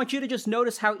 But I want you to just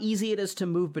notice how easy it is to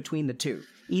move between the two.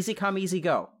 Easy come, easy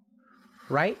go.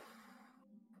 Right?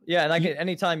 Yeah, and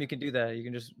anytime you can do that. You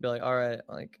can just be like, all right,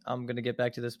 like I'm gonna get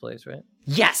back to this place, right?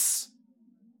 Yes.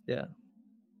 Yeah.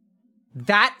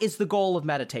 That is the goal of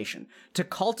meditation. To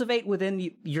cultivate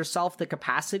within yourself the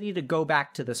capacity to go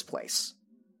back to this place.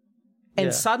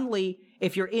 And suddenly,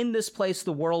 if you're in this place,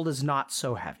 the world is not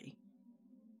so heavy.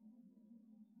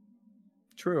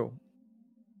 True.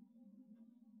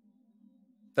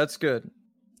 That's good.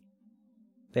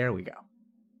 There we go.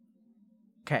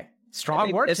 Okay.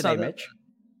 Strong work today, Mitch.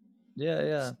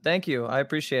 Yeah. Thank you. I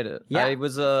appreciate it. Yeah. I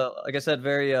was, like I said,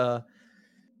 very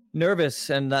nervous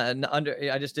and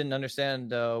I just didn't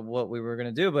understand what we were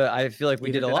going to do, but I feel like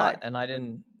we did a lot, and I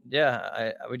didn't.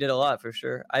 Yeah, we did a lot for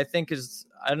sure. I think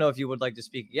I don't know if you would like to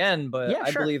speak again, but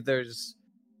I believe there's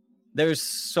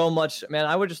so much, man.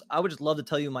 I would just love to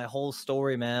tell you my whole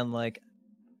story, man. Like,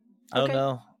 I don't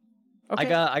know.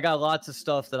 Okay. I got lots of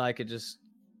stuff that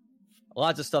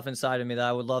lots of stuff inside of me that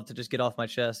I would love to just get off my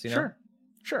chest, you know?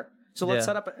 Sure. So let's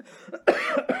set up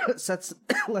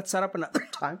let's set up another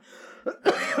time.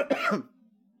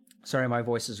 Sorry, my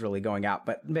voice is really going out.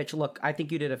 But Mitch, look, I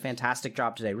think you did a fantastic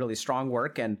job today. Really strong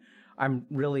work, and I'm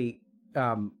really,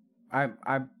 I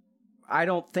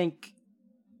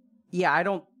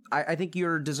think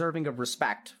you're deserving of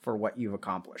respect for what you've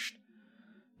accomplished.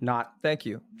 Thank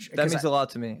you. That means a lot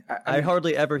to me. I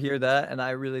hardly ever hear that, and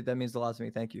that means a lot to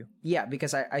me. Thank you. Yeah,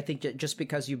 because I think that just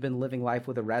because you've been living life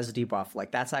with a res debuff,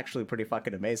 like that's actually pretty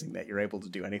fucking amazing that you're able to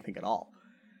do anything at all.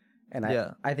 And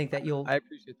I think that I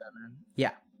appreciate that, man.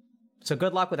 Yeah. So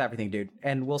good luck with everything, dude.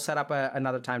 And we'll set up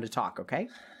another time to talk, okay?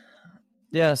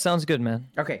 Yeah, sounds good, man.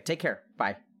 Okay, take care.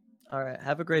 Bye. All right,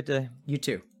 have a great day. You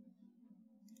too.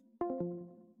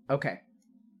 Okay.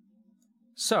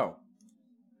 So.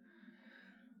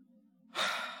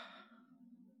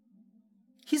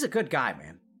 He's a good guy,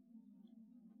 man.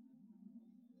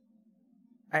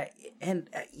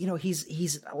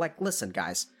 He's like, listen,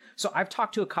 guys. So I've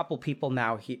talked to a couple people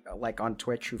now, like on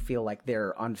Twitch, who feel like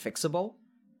they're unfixable.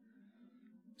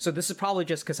 So this is probably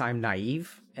just because I'm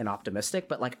naive and optimistic,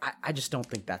 but like I just don't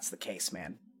think that's the case,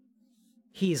 man.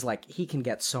 He's like, he can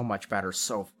get so much better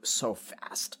so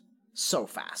fast.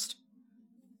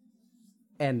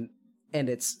 And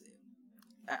it's,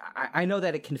 I know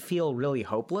that it can feel really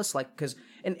hopeless, like, because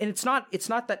and it's not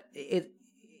that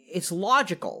it's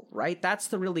logical, right? That's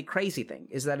the really crazy thing,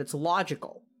 is that it's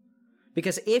logical.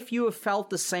 Because if you have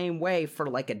felt the same way for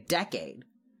like a decade,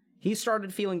 he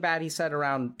started feeling bad, he said,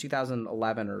 around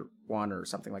 2011 or 1 or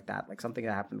something like that, like something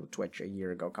that happened with Twitch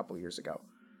a couple years ago.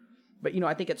 But,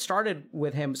 I think it started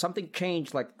with him. Something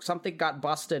changed, like something got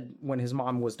busted when his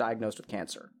mom was diagnosed with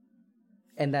cancer.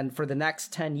 And then for the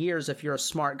next 10 years, if you're a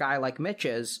smart guy like Mitch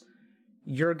is,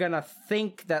 you're going to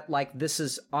think that like this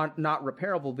is not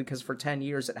repairable because for 10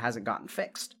 years it hasn't gotten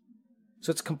fixed.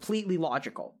 So it's completely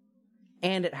logical.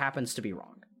 And it happens to be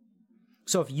wrong.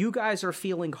 So if you guys are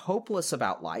feeling hopeless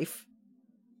about life,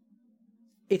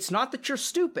 it's not that you're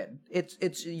stupid.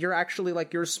 It's you're actually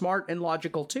like you're smart and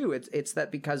logical too. It's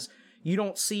that because you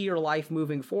don't see your life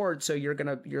moving forward, so you're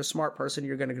a smart person,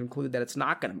 you're gonna conclude that it's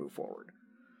not gonna move forward.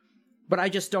 But I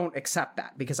just don't accept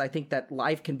that because I think that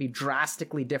life can be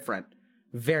drastically different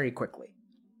very quickly.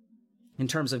 In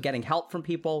terms of getting help from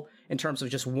people, in terms of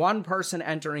just one person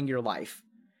entering your life,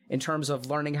 in terms of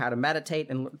learning how to meditate,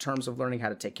 in terms of learning how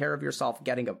to take care of yourself,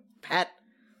 getting a pet.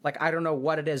 Like, I don't know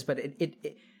what it is, but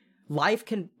life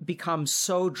can become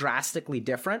so drastically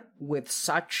different with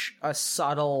such a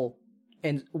subtle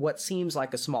and what seems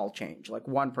like a small change, like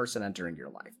one person entering your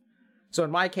life. So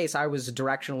in my case, I was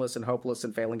directionless and hopeless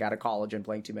and failing out of college and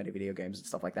playing too many video games and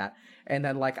stuff like that. And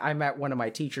then like I met one of my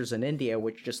teachers in India,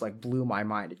 which just like blew my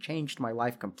mind. It changed my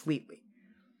life completely.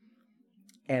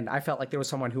 And I felt like there was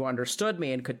someone who understood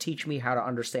me and could teach me how to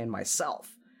understand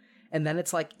myself. And then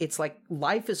it's like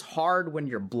life is hard when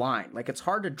you're blind. Like it's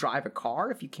hard to drive a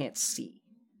car if you can't see.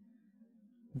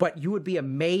 But you would be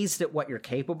amazed at what you're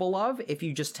capable of if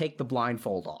you just take the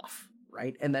blindfold off,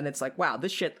 right? And then it's like, wow,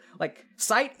 this shit, like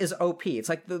sight is OP. It's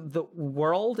like the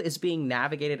world is being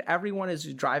navigated. Everyone is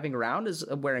driving around is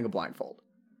wearing a blindfold.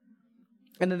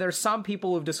 And then there's some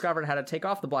people who've discovered how to take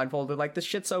off the blindfold. They're like, this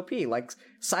shit's OP. Like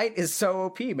sight is so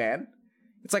OP, man.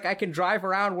 It's like I can drive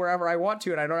around wherever I want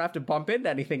to and I don't have to bump into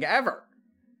anything ever.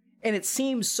 And it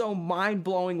seems so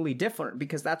mind-blowingly different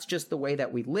because that's just the way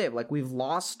that we live. Like we've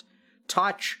lost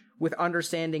touch with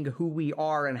understanding who we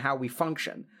are and how we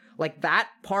function. Like that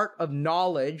part of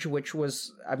knowledge, which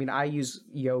was, I mean, I use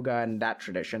yoga and that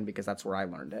tradition because that's where I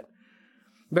learned it.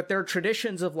 But there are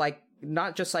traditions of like,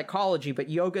 not just psychology, but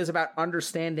yoga is about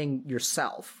understanding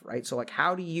yourself, right? So like,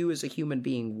 how do you as a human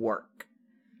being work?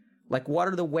 Like, what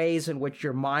are the ways in which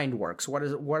your mind works? What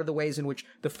are the ways in which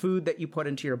the food that you put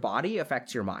into your body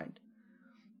affects your mind?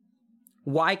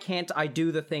 Why can't I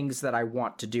do the things that I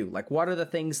want to do? Like, what are the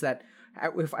things that,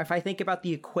 if I think about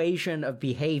the equation of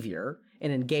behavior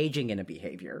and engaging in a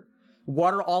behavior,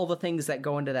 what are all the things that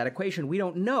go into that equation? We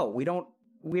don't know. We don't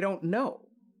know.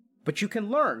 But you can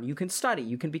learn, you can study,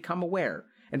 you can become aware,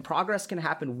 and progress can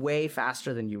happen way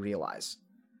faster than you realize.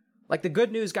 Like the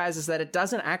good news, guys, is that it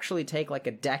doesn't actually take like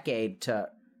a decade to,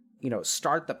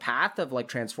 start the path of like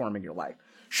transforming your life.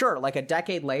 Sure, like a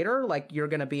decade later, like you're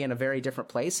going to be in a very different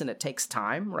place and it takes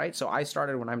time, right? So I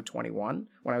started when I was 21,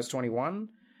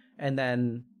 and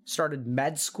then started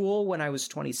med school when I was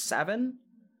 27.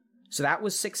 So that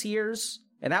was 6 years.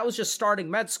 And that was just starting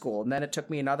med school. And then it took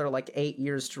me another like 8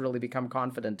 years to really become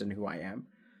confident in who I am.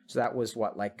 So that was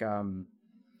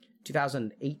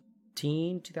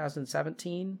 2018,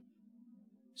 2017.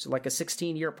 So like a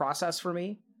 16-year process for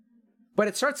me. But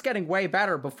it starts getting way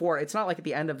better before. It's not like at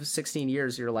the end of 16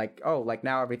 years, you're like, oh, like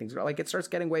now everything's like, it starts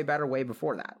getting way better way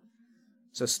before that.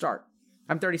 So start.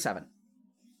 I'm 37.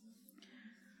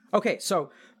 Okay, so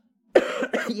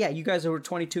yeah, you guys who are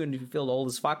 22 and you feel old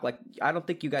as fuck, like, I don't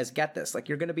think you guys get this. Like,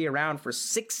 you're going to be around for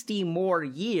 60 more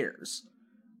years,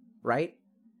 right?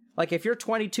 Like, if you're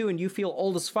 22 and you feel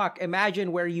old as fuck,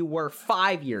 imagine where you were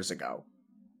 5 years ago.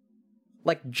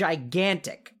 Like,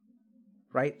 gigantic,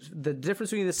 right? The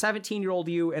difference between the 17-year-old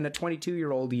you and a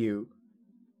 22-year-old you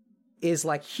is,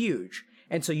 like, huge.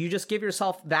 And so you just give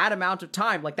yourself that amount of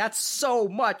time. Like, that's so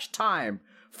much time.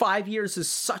 5 years is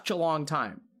such a long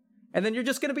time. And then you're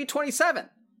just going to be 27.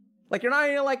 Like, you're not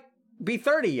even like be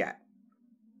 30 yet.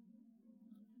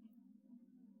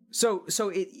 So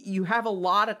you have a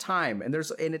lot of time, and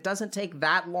it doesn't take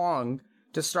that long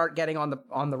to start getting on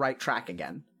the right track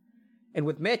again. And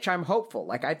with Mitch, I'm hopeful.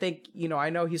 Like, I think, I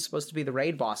know he's supposed to be the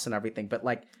raid boss and everything, but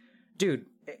like, dude,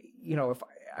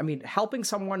 helping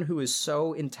someone who is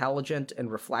so intelligent and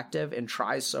reflective and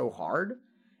tries so hard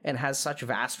and has such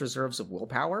vast reserves of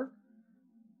willpower,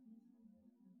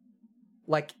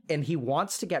 like, and he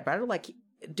wants to get better, like,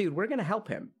 dude, we're going to help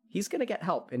him. He's going to get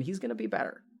help, and he's going to be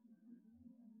better.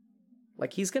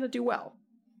 Like, he's going to do well.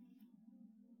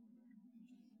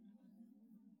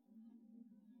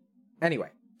 Anyway,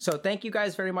 so thank you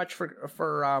guys very much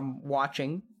for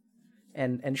watching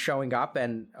and showing up,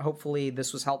 and hopefully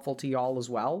this was helpful to y'all as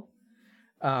well.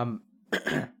 Yeah,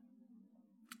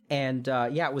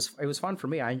 it was fun for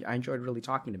me. I enjoyed really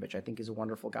talking to Mitch. I think he's a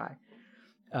wonderful guy.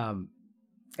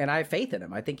 And I have faith in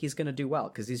him. I think he's going to do well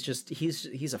because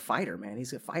he's a fighter, man.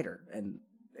 He's a fighter. And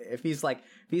If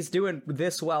he's doing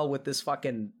this well with this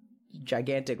fucking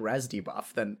gigantic res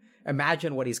debuff, then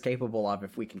imagine what he's capable of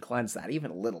if we can cleanse that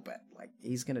even a little bit. Like,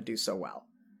 he's gonna do so well.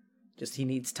 Just, he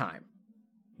needs time.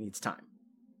 He needs time.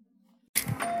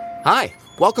 Hi,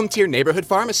 welcome to your neighborhood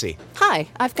pharmacy. Hi,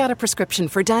 I've got a prescription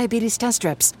for diabetes test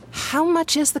strips. How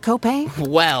much is the copay?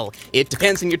 Well, it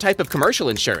depends on your type of commercial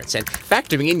insurance and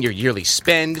factoring in your yearly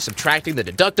spend, subtracting the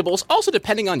deductibles, also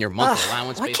depending on your monthly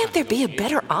allowance. Why can't there be a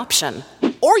better option?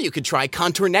 Or you could try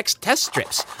Contour Next test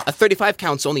strips. A 35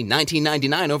 count's only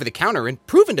 $19.99 over the counter and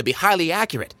proven to be highly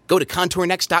accurate. Go to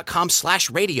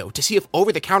contournext.com/radio to see if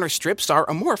over-the-counter strips are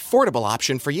a more affordable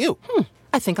option for you.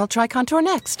 I think I'll try Contour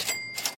Next.